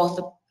do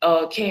foster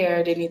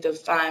care, they need to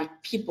find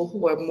people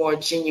who are more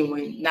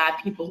genuine,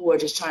 not people who are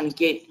just trying to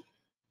get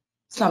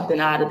something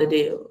out of the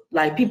deal.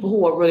 Like people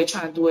who are really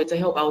trying to do it to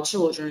help our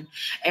children,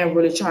 and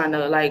really trying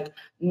to, like,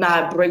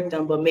 not break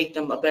them, but make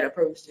them a better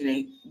person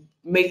and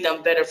make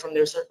them better from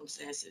their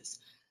circumstances.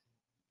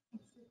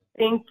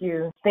 Thank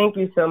you. Thank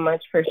you so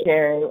much for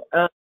sharing.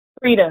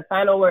 Freda,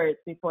 final words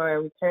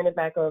before we turn it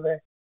back over.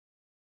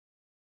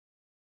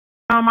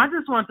 I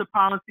just want the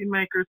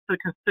policymakers to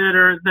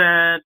consider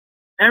that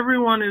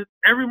everyone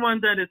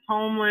that is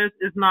homeless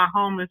is not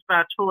homeless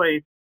by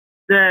choice.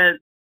 That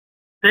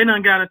they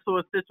done got into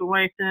a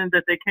situation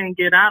that they can't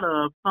get out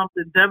of.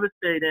 Something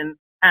devastating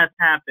has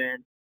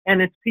happened.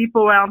 And it's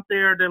people out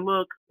there that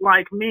look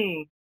like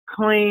me,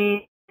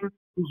 clean,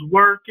 who's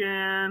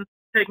working,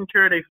 taking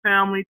care of their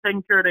family,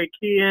 taking care of their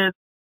kids.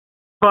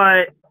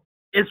 But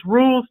it's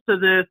rules to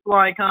this,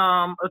 like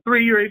a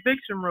 3-year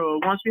eviction rule.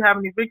 Once you have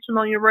an eviction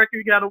on your record,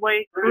 you got to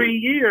wait 3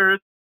 years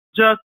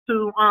just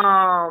to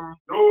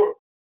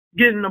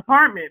get an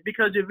apartment,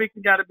 because your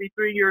eviction got to be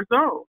 3 years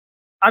old.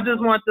 I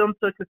just want them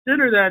to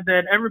consider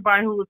that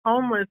everybody who is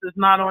homeless is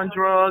not on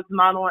drugs,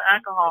 not on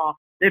alcohol,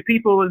 that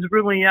people is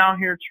really out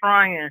here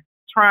trying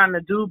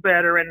to do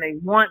better, and they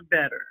want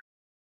better.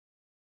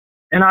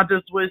 And I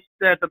just wish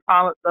that the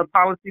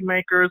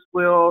policymakers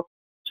will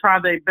try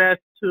their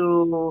best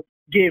to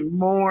get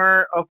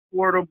more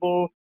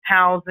affordable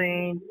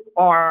housing,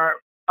 or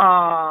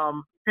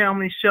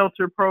family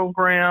shelter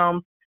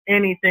programs,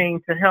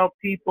 anything to help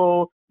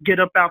people get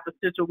up out the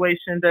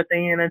situation that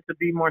they in and to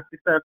be more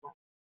successful.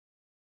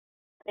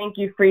 Thank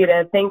you,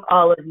 Freda. Thank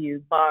all of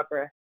you.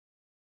 Barbara.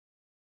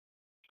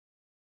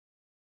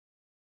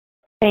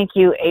 Thank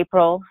you,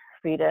 April,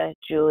 Freda,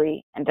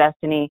 Julie, and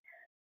Destiny.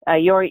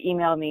 Yorri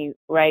emailed me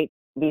right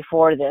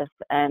before this,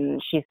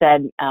 and she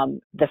said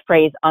the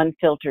phrase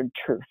unfiltered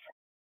truth.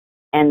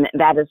 And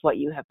that is what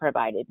you have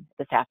provided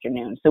this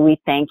afternoon. So we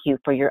thank you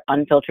for your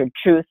unfiltered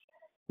truth.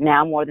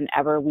 Now more than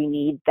ever, we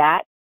need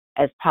that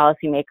as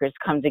policymakers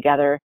come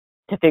together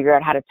to figure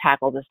out how to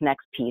tackle this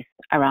next piece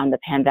around the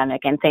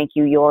pandemic. And thank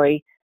you,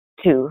 Yorri,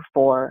 too,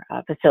 for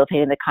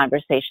facilitating the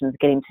conversations,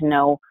 getting to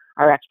know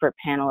our expert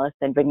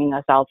panelists, and bringing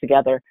us all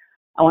together.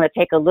 I want to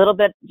take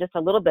just a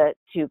little bit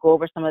to go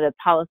over some of the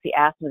policy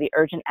asks, the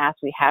urgent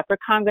asks we have for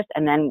Congress,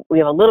 and then we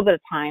have a little bit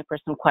of time for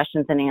some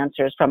questions and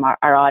answers from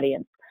our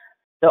audience.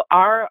 So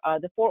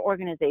the 4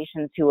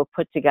 organizations who have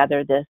put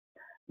together this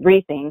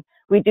briefing,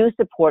 we do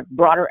support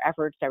broader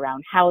efforts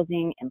around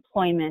housing,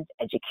 employment,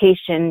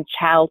 education,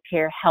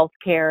 childcare,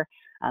 healthcare,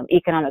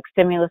 economic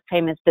stimulus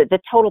payments, the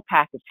total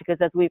package, because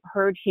as we've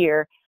heard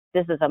here,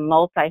 this is a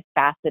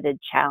multifaceted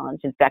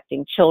challenge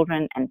affecting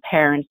children and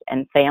parents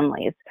and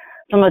families.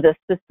 Some of the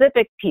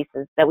specific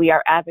pieces that we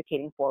are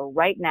advocating for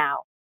right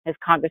now as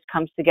Congress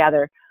comes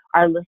together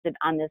are listed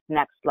on this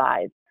next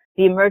slide.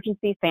 The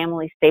Emergency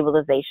Family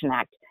Stabilization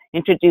Act,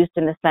 introduced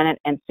in the Senate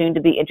and soon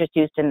to be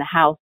introduced in the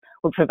House,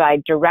 will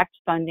provide direct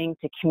funding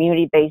to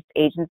community-based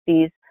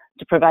agencies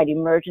to provide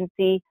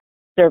emergency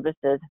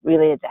services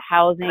related to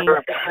housing,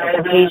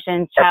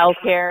 education,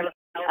 childcare,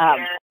 am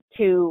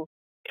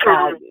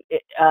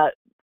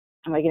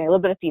I getting a little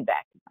bit of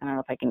feedback? I don't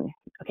know if I can,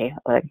 okay,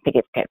 I think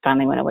it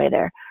finally went away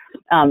there.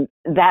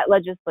 That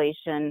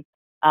legislation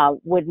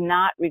would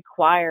not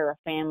require a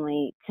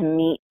family to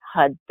meet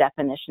HUD's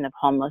definition of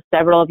homeless.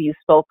 Several of you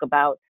spoke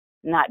about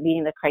not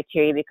meeting the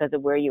criteria because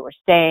of where you were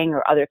staying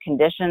or other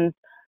conditions.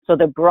 So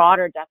the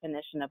broader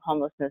definition of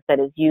homelessness that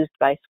is used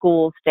by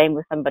schools, staying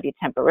with somebody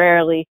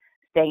temporarily,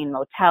 staying in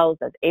motels,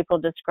 as April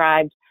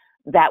described,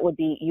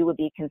 you would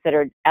be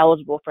considered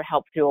eligible for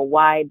help through a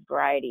wide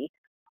variety.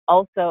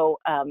 Also,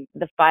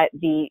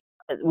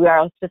 we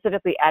are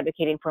specifically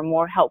advocating for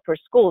more help for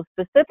schools,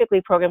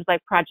 specifically programs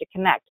like Project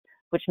Connect,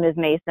 which Ms.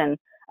 Mason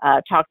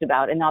talked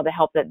about, and all the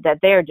help that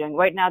they're doing.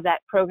 Right now,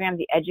 that program,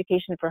 the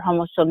Education for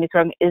Homeless Children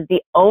program, is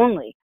the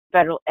only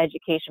federal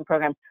education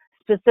program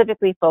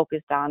specifically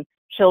focused on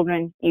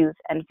children, youth,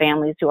 and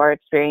families who are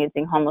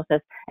experiencing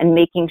homelessness, and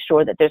making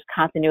sure that there's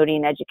continuity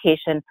in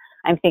education.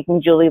 I'm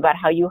thinking, Julie, about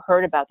how you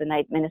heard about the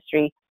night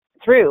ministry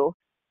through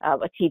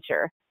a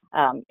teacher,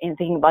 in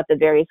thinking about the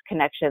various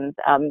connections,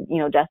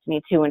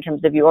 Destiny, too, in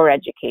terms of your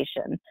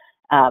education,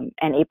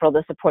 and April,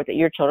 the support that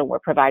your children were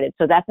provided.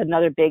 So that's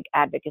another big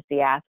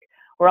advocacy ask.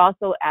 We're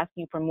also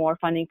asking for more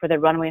funding for the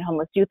Runaway and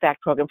Homeless Youth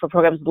Act program, for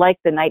programs like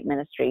the night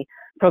ministry,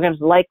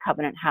 programs like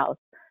Covenant House,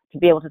 to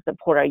be able to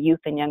support our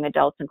youth and young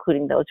adults,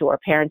 including those who are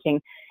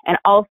parenting, and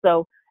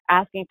also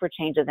asking for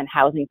changes in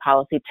housing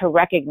policy to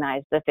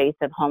recognize the face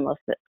of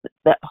homelessness,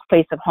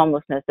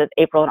 as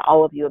April and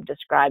all of you have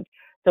described,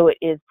 so it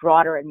is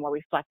broader and more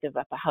reflective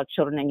of how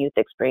children and youth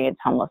experience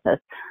homelessness.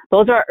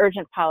 Those are our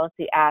urgent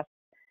policy asks.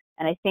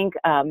 And I think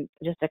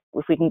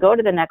if we can go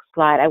to the next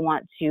slide, I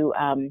want to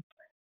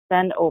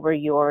send over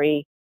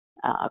Yorri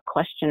a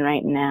question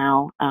right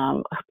now,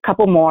 a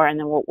couple more, and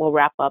then we'll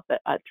wrap up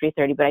at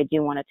 3:30, but I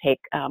do want to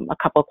take a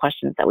couple of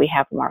questions that we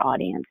have from our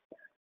audience.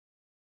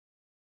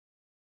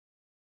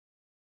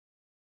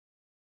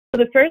 So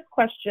the first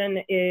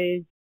question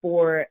is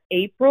for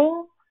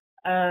April.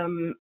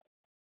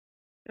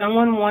 Someone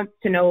wants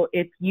to know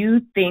if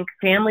you think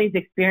families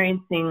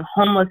experiencing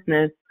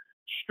homelessness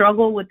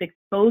struggle with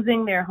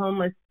exposing their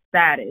homeless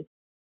status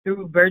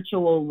through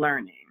virtual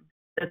learning.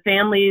 The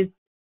families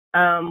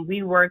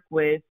we work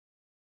with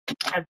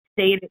have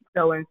stated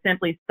so and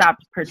simply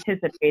stopped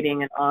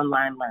participating in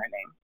online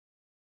learning.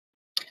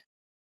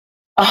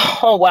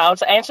 Oh, wow.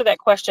 To answer that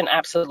question,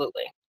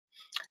 absolutely.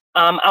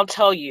 I'll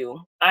tell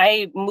you,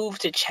 I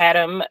moved to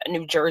Chatham,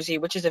 New Jersey,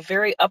 which is a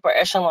very upper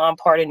echelon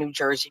part of New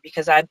Jersey,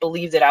 because I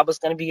believed that I was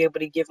going to be able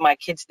to give my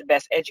kids the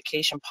best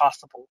education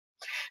possible.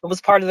 It was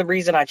part of the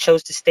reason I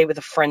chose to stay with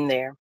a friend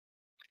there.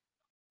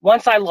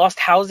 Once I lost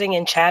housing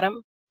in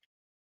Chatham,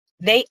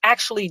 they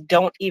actually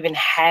don't even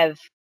have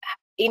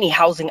any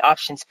housing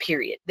options,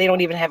 period. They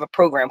don't even have a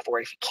program for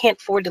it. If you can't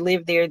afford to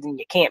live there, then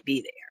you can't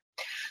be there.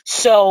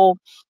 So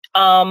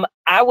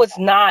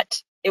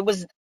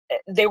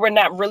they were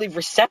not really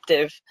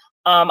receptive.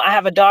 I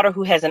have a daughter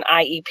who has an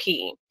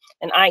IEP.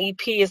 An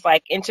IEP is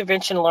like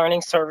intervention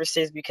learning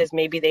services, because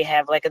maybe they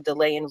have like a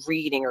delay in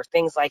reading or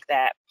things like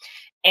that.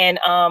 And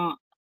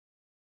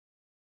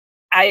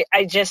I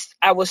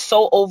was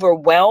so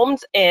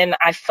overwhelmed, and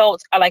I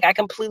felt like I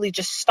completely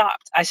just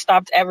stopped. I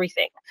stopped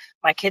everything.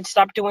 My kids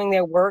stopped doing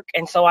their work,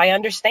 and so I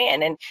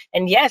understand.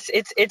 And yes,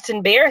 it's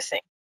embarrassing.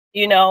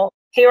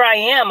 Here I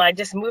am. I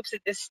just moved to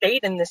this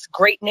state in this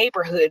great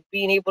neighborhood,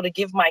 being able to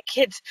give my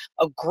kids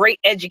a great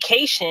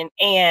education.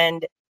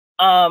 And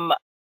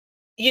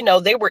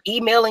they were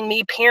emailing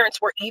me.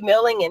 Parents were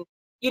emailing, and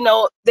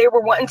they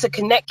were wanting to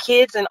connect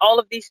kids and all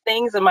of these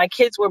things. And my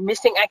kids were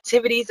missing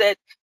activities that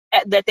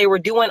they were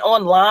doing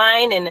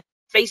online and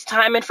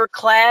FaceTiming for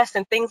class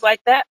and things like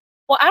that.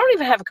 Well, I don't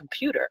even have a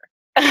computer.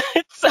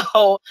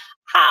 So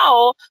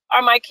how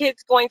are my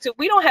kids going to,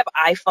 we don't have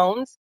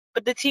iPhones,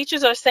 but the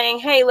teachers are saying,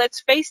 hey,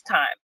 let's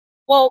FaceTime.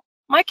 Well,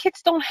 my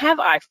kids don't have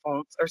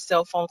iPhones or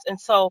cell phones. And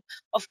so,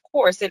 of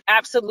course, it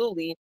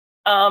absolutely,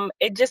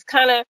 it just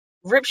kind of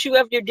rips you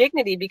of your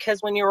dignity,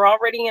 because when you're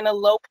already in a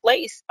low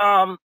place,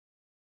 what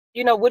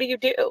do you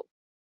do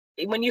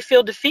when you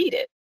feel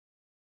defeated?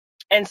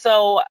 And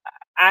so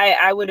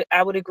I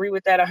would agree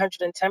with that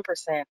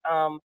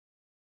 110%.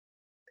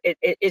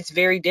 It's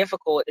very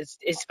difficult,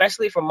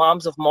 especially for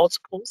moms of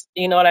multiples.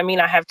 You know what I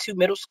mean? I have 2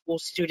 middle school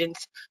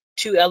students,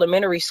 2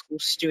 elementary school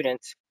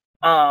students,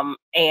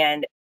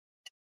 and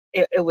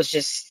it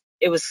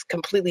was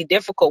completely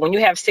difficult when you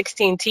have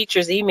 16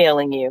 teachers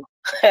emailing you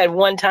at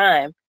one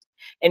time,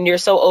 and you're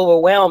so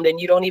overwhelmed, and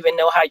you don't even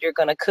know how you're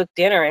going to cook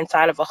dinner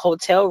inside of a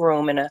hotel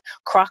room in a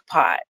crock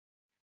pot.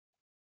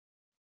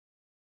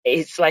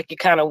 It's like you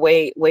kind of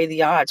weigh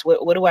the odds.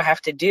 What do I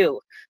have to do?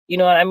 You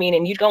know what I mean?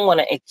 And you don't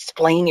want to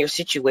explain your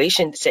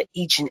situation to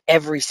each and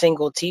every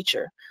single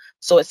teacher.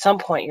 So at some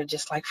point, you're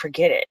just like,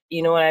 forget it.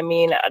 You know what I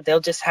mean? They'll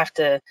just have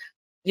to,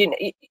 you've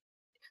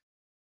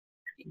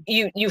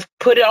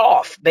put it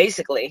off,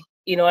 basically.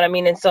 You know what I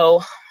mean? And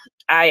so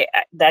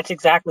that's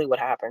exactly what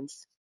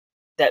happens.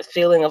 That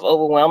feeling of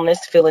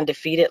overwhelmness, feeling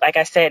defeated. Like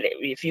I said,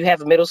 if you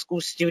have middle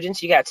school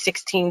students, you got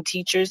 16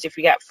 teachers. If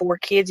you got 4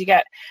 kids, you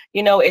got,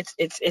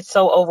 it's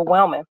so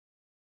overwhelming,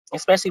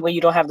 especially when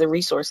you don't have the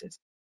resources.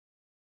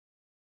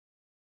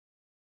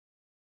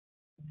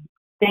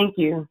 Thank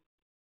you,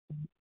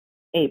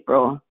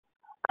 April.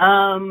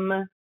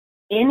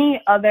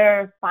 Any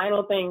other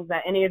final things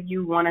that any of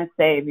you want to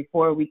say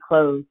before we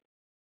close?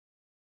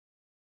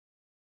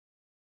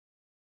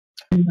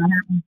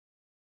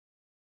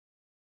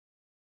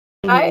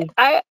 I'm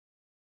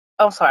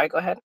sorry, go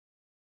ahead.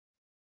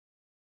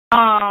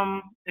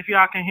 If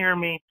y'all can hear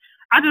me,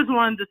 I just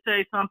wanted to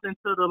say something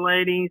to the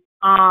ladies.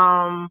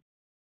 I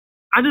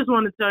just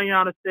want to tell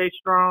y'all to stay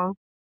strong.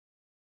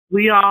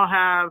 We all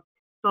have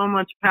so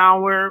much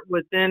power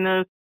within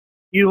us,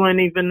 you wouldn't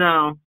even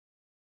know.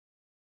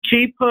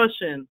 Keep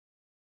pushing.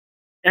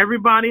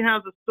 Everybody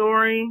has a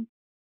story.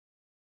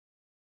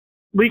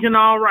 We can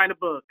all write a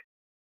book.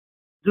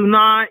 Do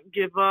not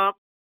give up,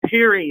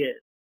 period.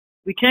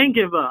 We can't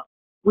give up.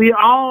 We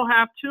all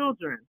have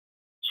children.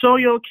 Show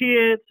your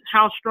kids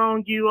how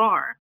strong you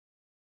are.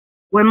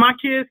 When my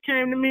kids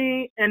came to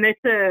me and they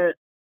said,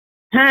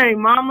 hey,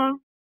 mama,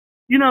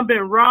 you done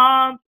been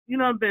robbed, you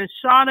done been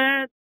shot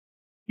at,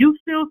 you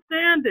still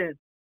standing.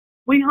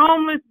 We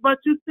homeless, but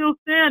you still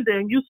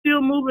standing. You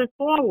still moving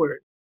forward.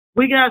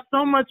 We got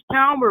so much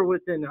power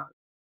within us.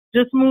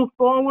 Just move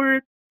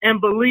forward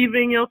and believe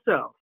in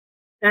yourself.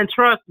 And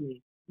trust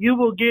me, you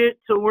will get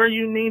to where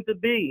you need to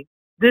be.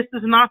 This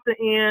is not the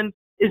end.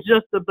 It's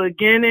just the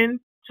beginning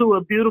to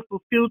a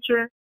beautiful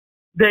future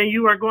that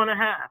you are going to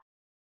have.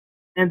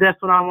 And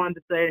that's what I wanted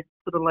to say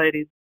to the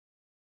ladies.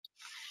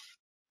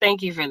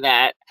 Thank you for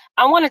that.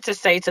 I wanted to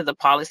say to the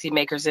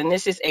policymakers, and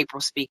this is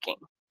April speaking,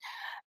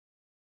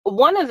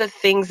 one of the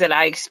things that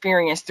I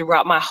experienced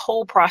throughout my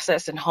whole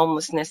process in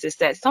homelessness is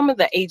that some of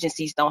the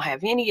agencies don't have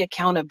any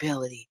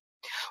accountability.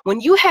 When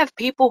you have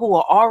people who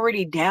are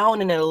already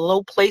down in a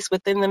low place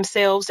within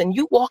themselves and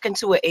you walk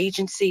into an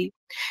agency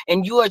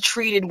and you are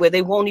treated where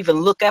they won't even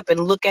look up and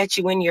look at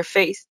you in your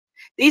face,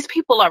 these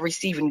people are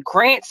receiving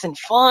grants and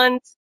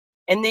funds,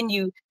 and then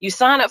you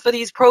sign up for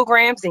these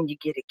programs and you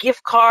get a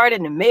gift card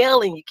in the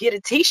mail and you get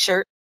a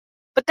t-shirt,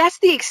 but that's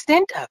the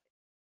extent of it.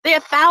 There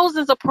are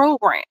thousands of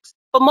programs,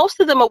 but most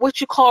of them are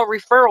what you call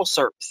referral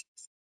services.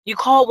 You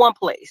call one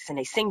place and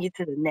they send you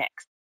to the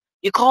next.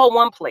 You call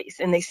one place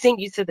and they send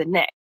you to the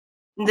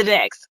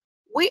next.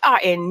 We are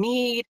in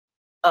need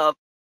of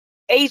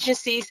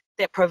agencies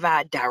that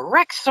provide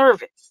direct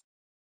service,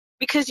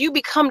 because you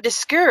become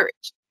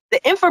discouraged. The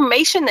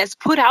information that's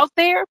put out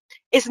there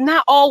is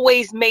not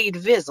always made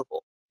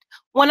visible.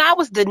 When I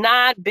was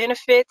denied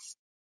benefits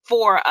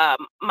for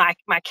my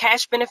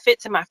cash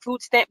benefits and my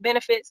food stamp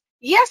benefits,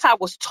 yes, I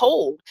was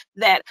told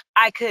that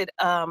I could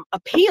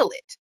appeal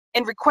it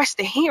and request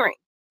a hearing.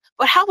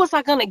 But how was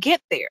I going to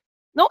get there?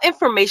 No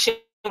information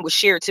was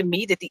shared to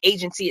me that the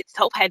agency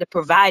itself had to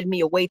provide me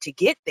a way to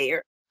get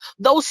there.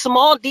 Those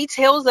small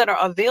details that are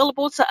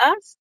available to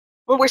us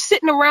when we're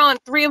sitting around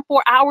 3 and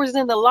 4 hours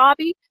in the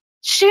lobby,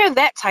 share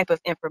that type of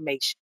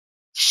information.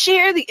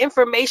 Share the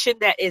information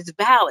that is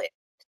valid.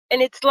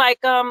 And it's like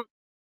the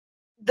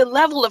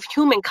level of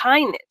human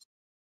kindness,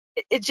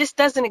 it just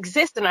doesn't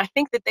exist. And I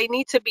think that they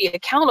need to be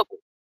accountable.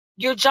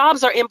 Your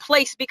jobs are in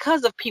place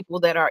because of people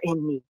that are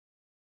in need.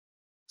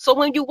 So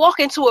when you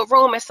walk into a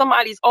room and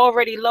somebody's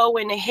already low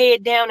and their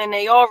head down and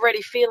they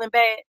already feeling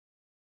bad,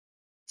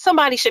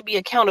 somebody should be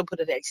accountable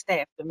to their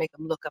staff to make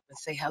them look up and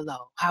say,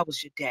 hello, how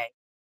was your day?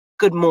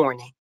 Good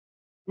morning,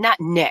 not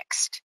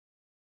next.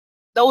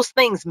 Those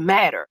things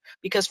matter,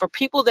 because for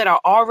people that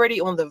are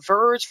already on the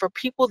verge, for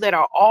people that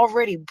are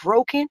already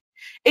broken,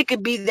 it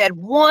could be that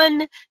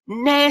one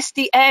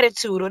nasty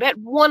attitude or that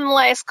one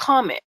last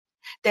comment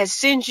that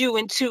sends you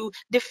into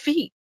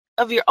defeat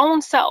of your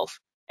own self.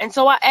 And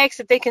so I ask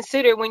that they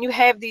consider, when you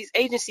have these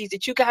agencies,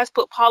 that you guys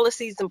put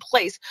policies in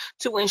place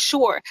to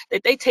ensure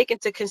that they take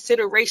into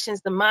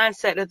considerations the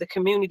mindset of the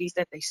communities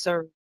that they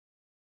serve.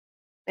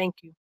 Thank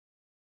you.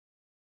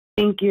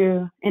 Thank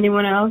you.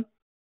 Anyone else?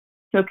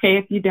 It's okay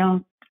if you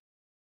don't.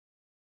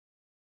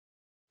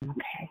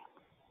 Okay.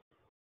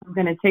 I'm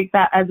going to take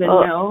that as a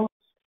no.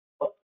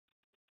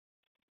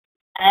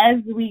 As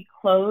we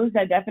close,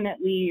 I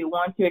definitely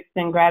want to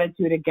extend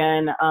gratitude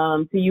again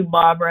to you,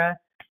 Barbara,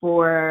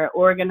 for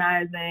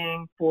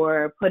organizing,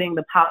 for putting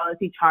the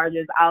policy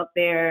charges out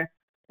there,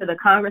 to the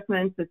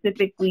congressman,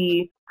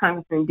 specifically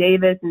Congressman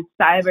Davis and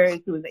Stivers,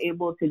 who was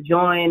able to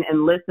join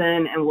and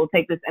listen and will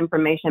take this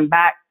information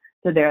back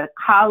to their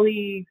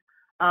colleagues,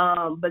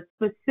 but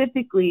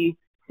specifically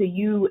to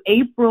you,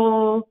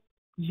 April,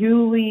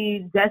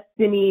 Julie,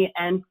 Destiny,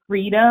 and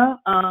Freda.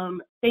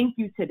 Thank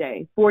you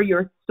today for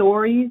your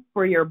stories,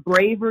 for your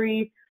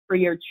bravery, for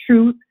your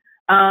truth,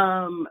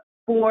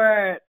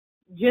 for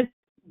just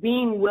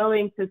being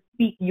willing to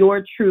speak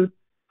your truth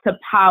to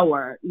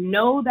power.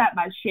 Know that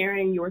by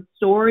sharing your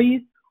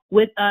stories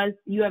with us,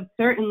 you have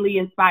certainly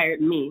inspired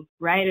me,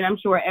 right? And I'm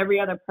sure every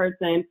other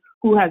person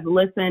who has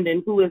listened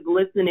and who is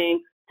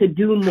listening to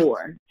do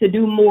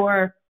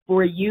more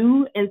for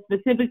you, and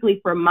specifically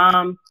for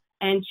moms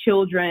and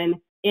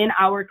children in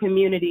our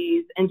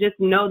communities. And just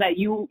know that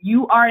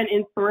you are an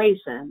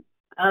inspiration.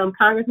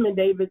 Congressman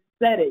Davis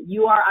said it.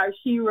 You are our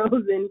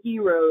sheroes and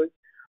heroes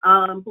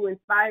who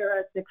inspire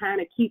us to kind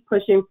of keep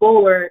pushing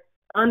forward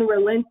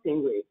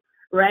unrelentingly,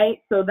 right?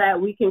 So that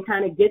we can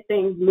kind of get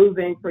things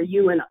moving for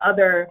you and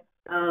other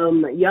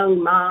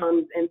young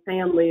moms and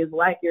families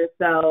like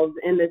yourselves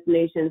in this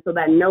nation, so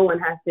that no one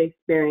has to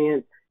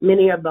experience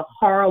many of the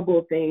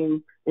horrible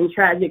things and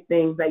tragic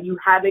things that you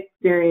have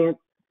experienced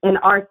and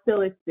are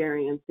still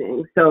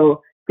experiencing.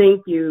 So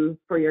thank you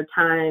for your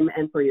time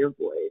and for your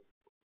voice.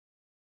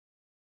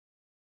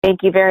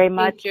 Thank you very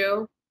much. Thank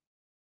you.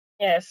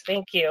 Yes,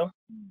 thank you.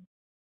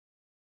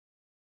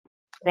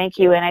 Thank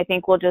you. And I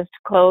think we'll just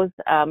close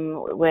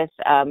with,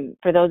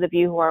 for those of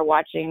you who are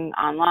watching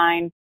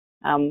online,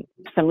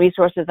 some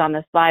resources on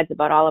the slides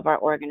about all of our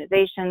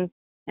organizations.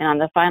 And on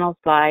the final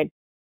slide,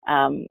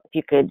 if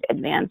you could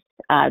advance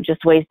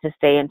just ways to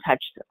stay in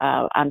touch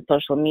on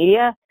social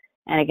media.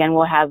 And again,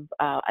 we'll have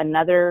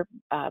another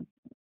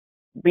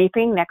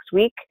briefing next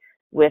week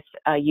with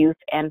youth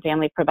and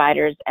family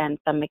providers and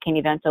some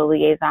McKinney-Vento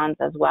liaisons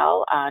as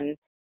well on,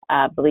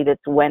 I believe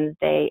it's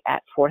Wednesday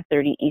at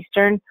 4:30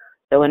 Eastern.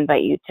 So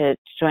invite you to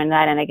join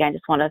that. And again,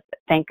 just want to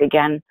thank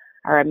again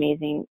our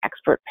amazing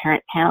expert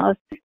parent panelists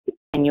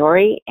and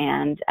Yorri,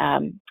 and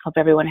hope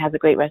everyone has a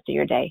great rest of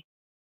your day.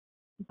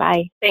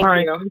 Bye. Thank All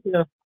right, you. thank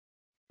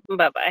you.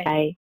 Bye-bye.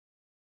 Bye.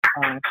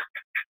 All right.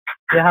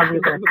 Yeah, have a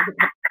good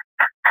day.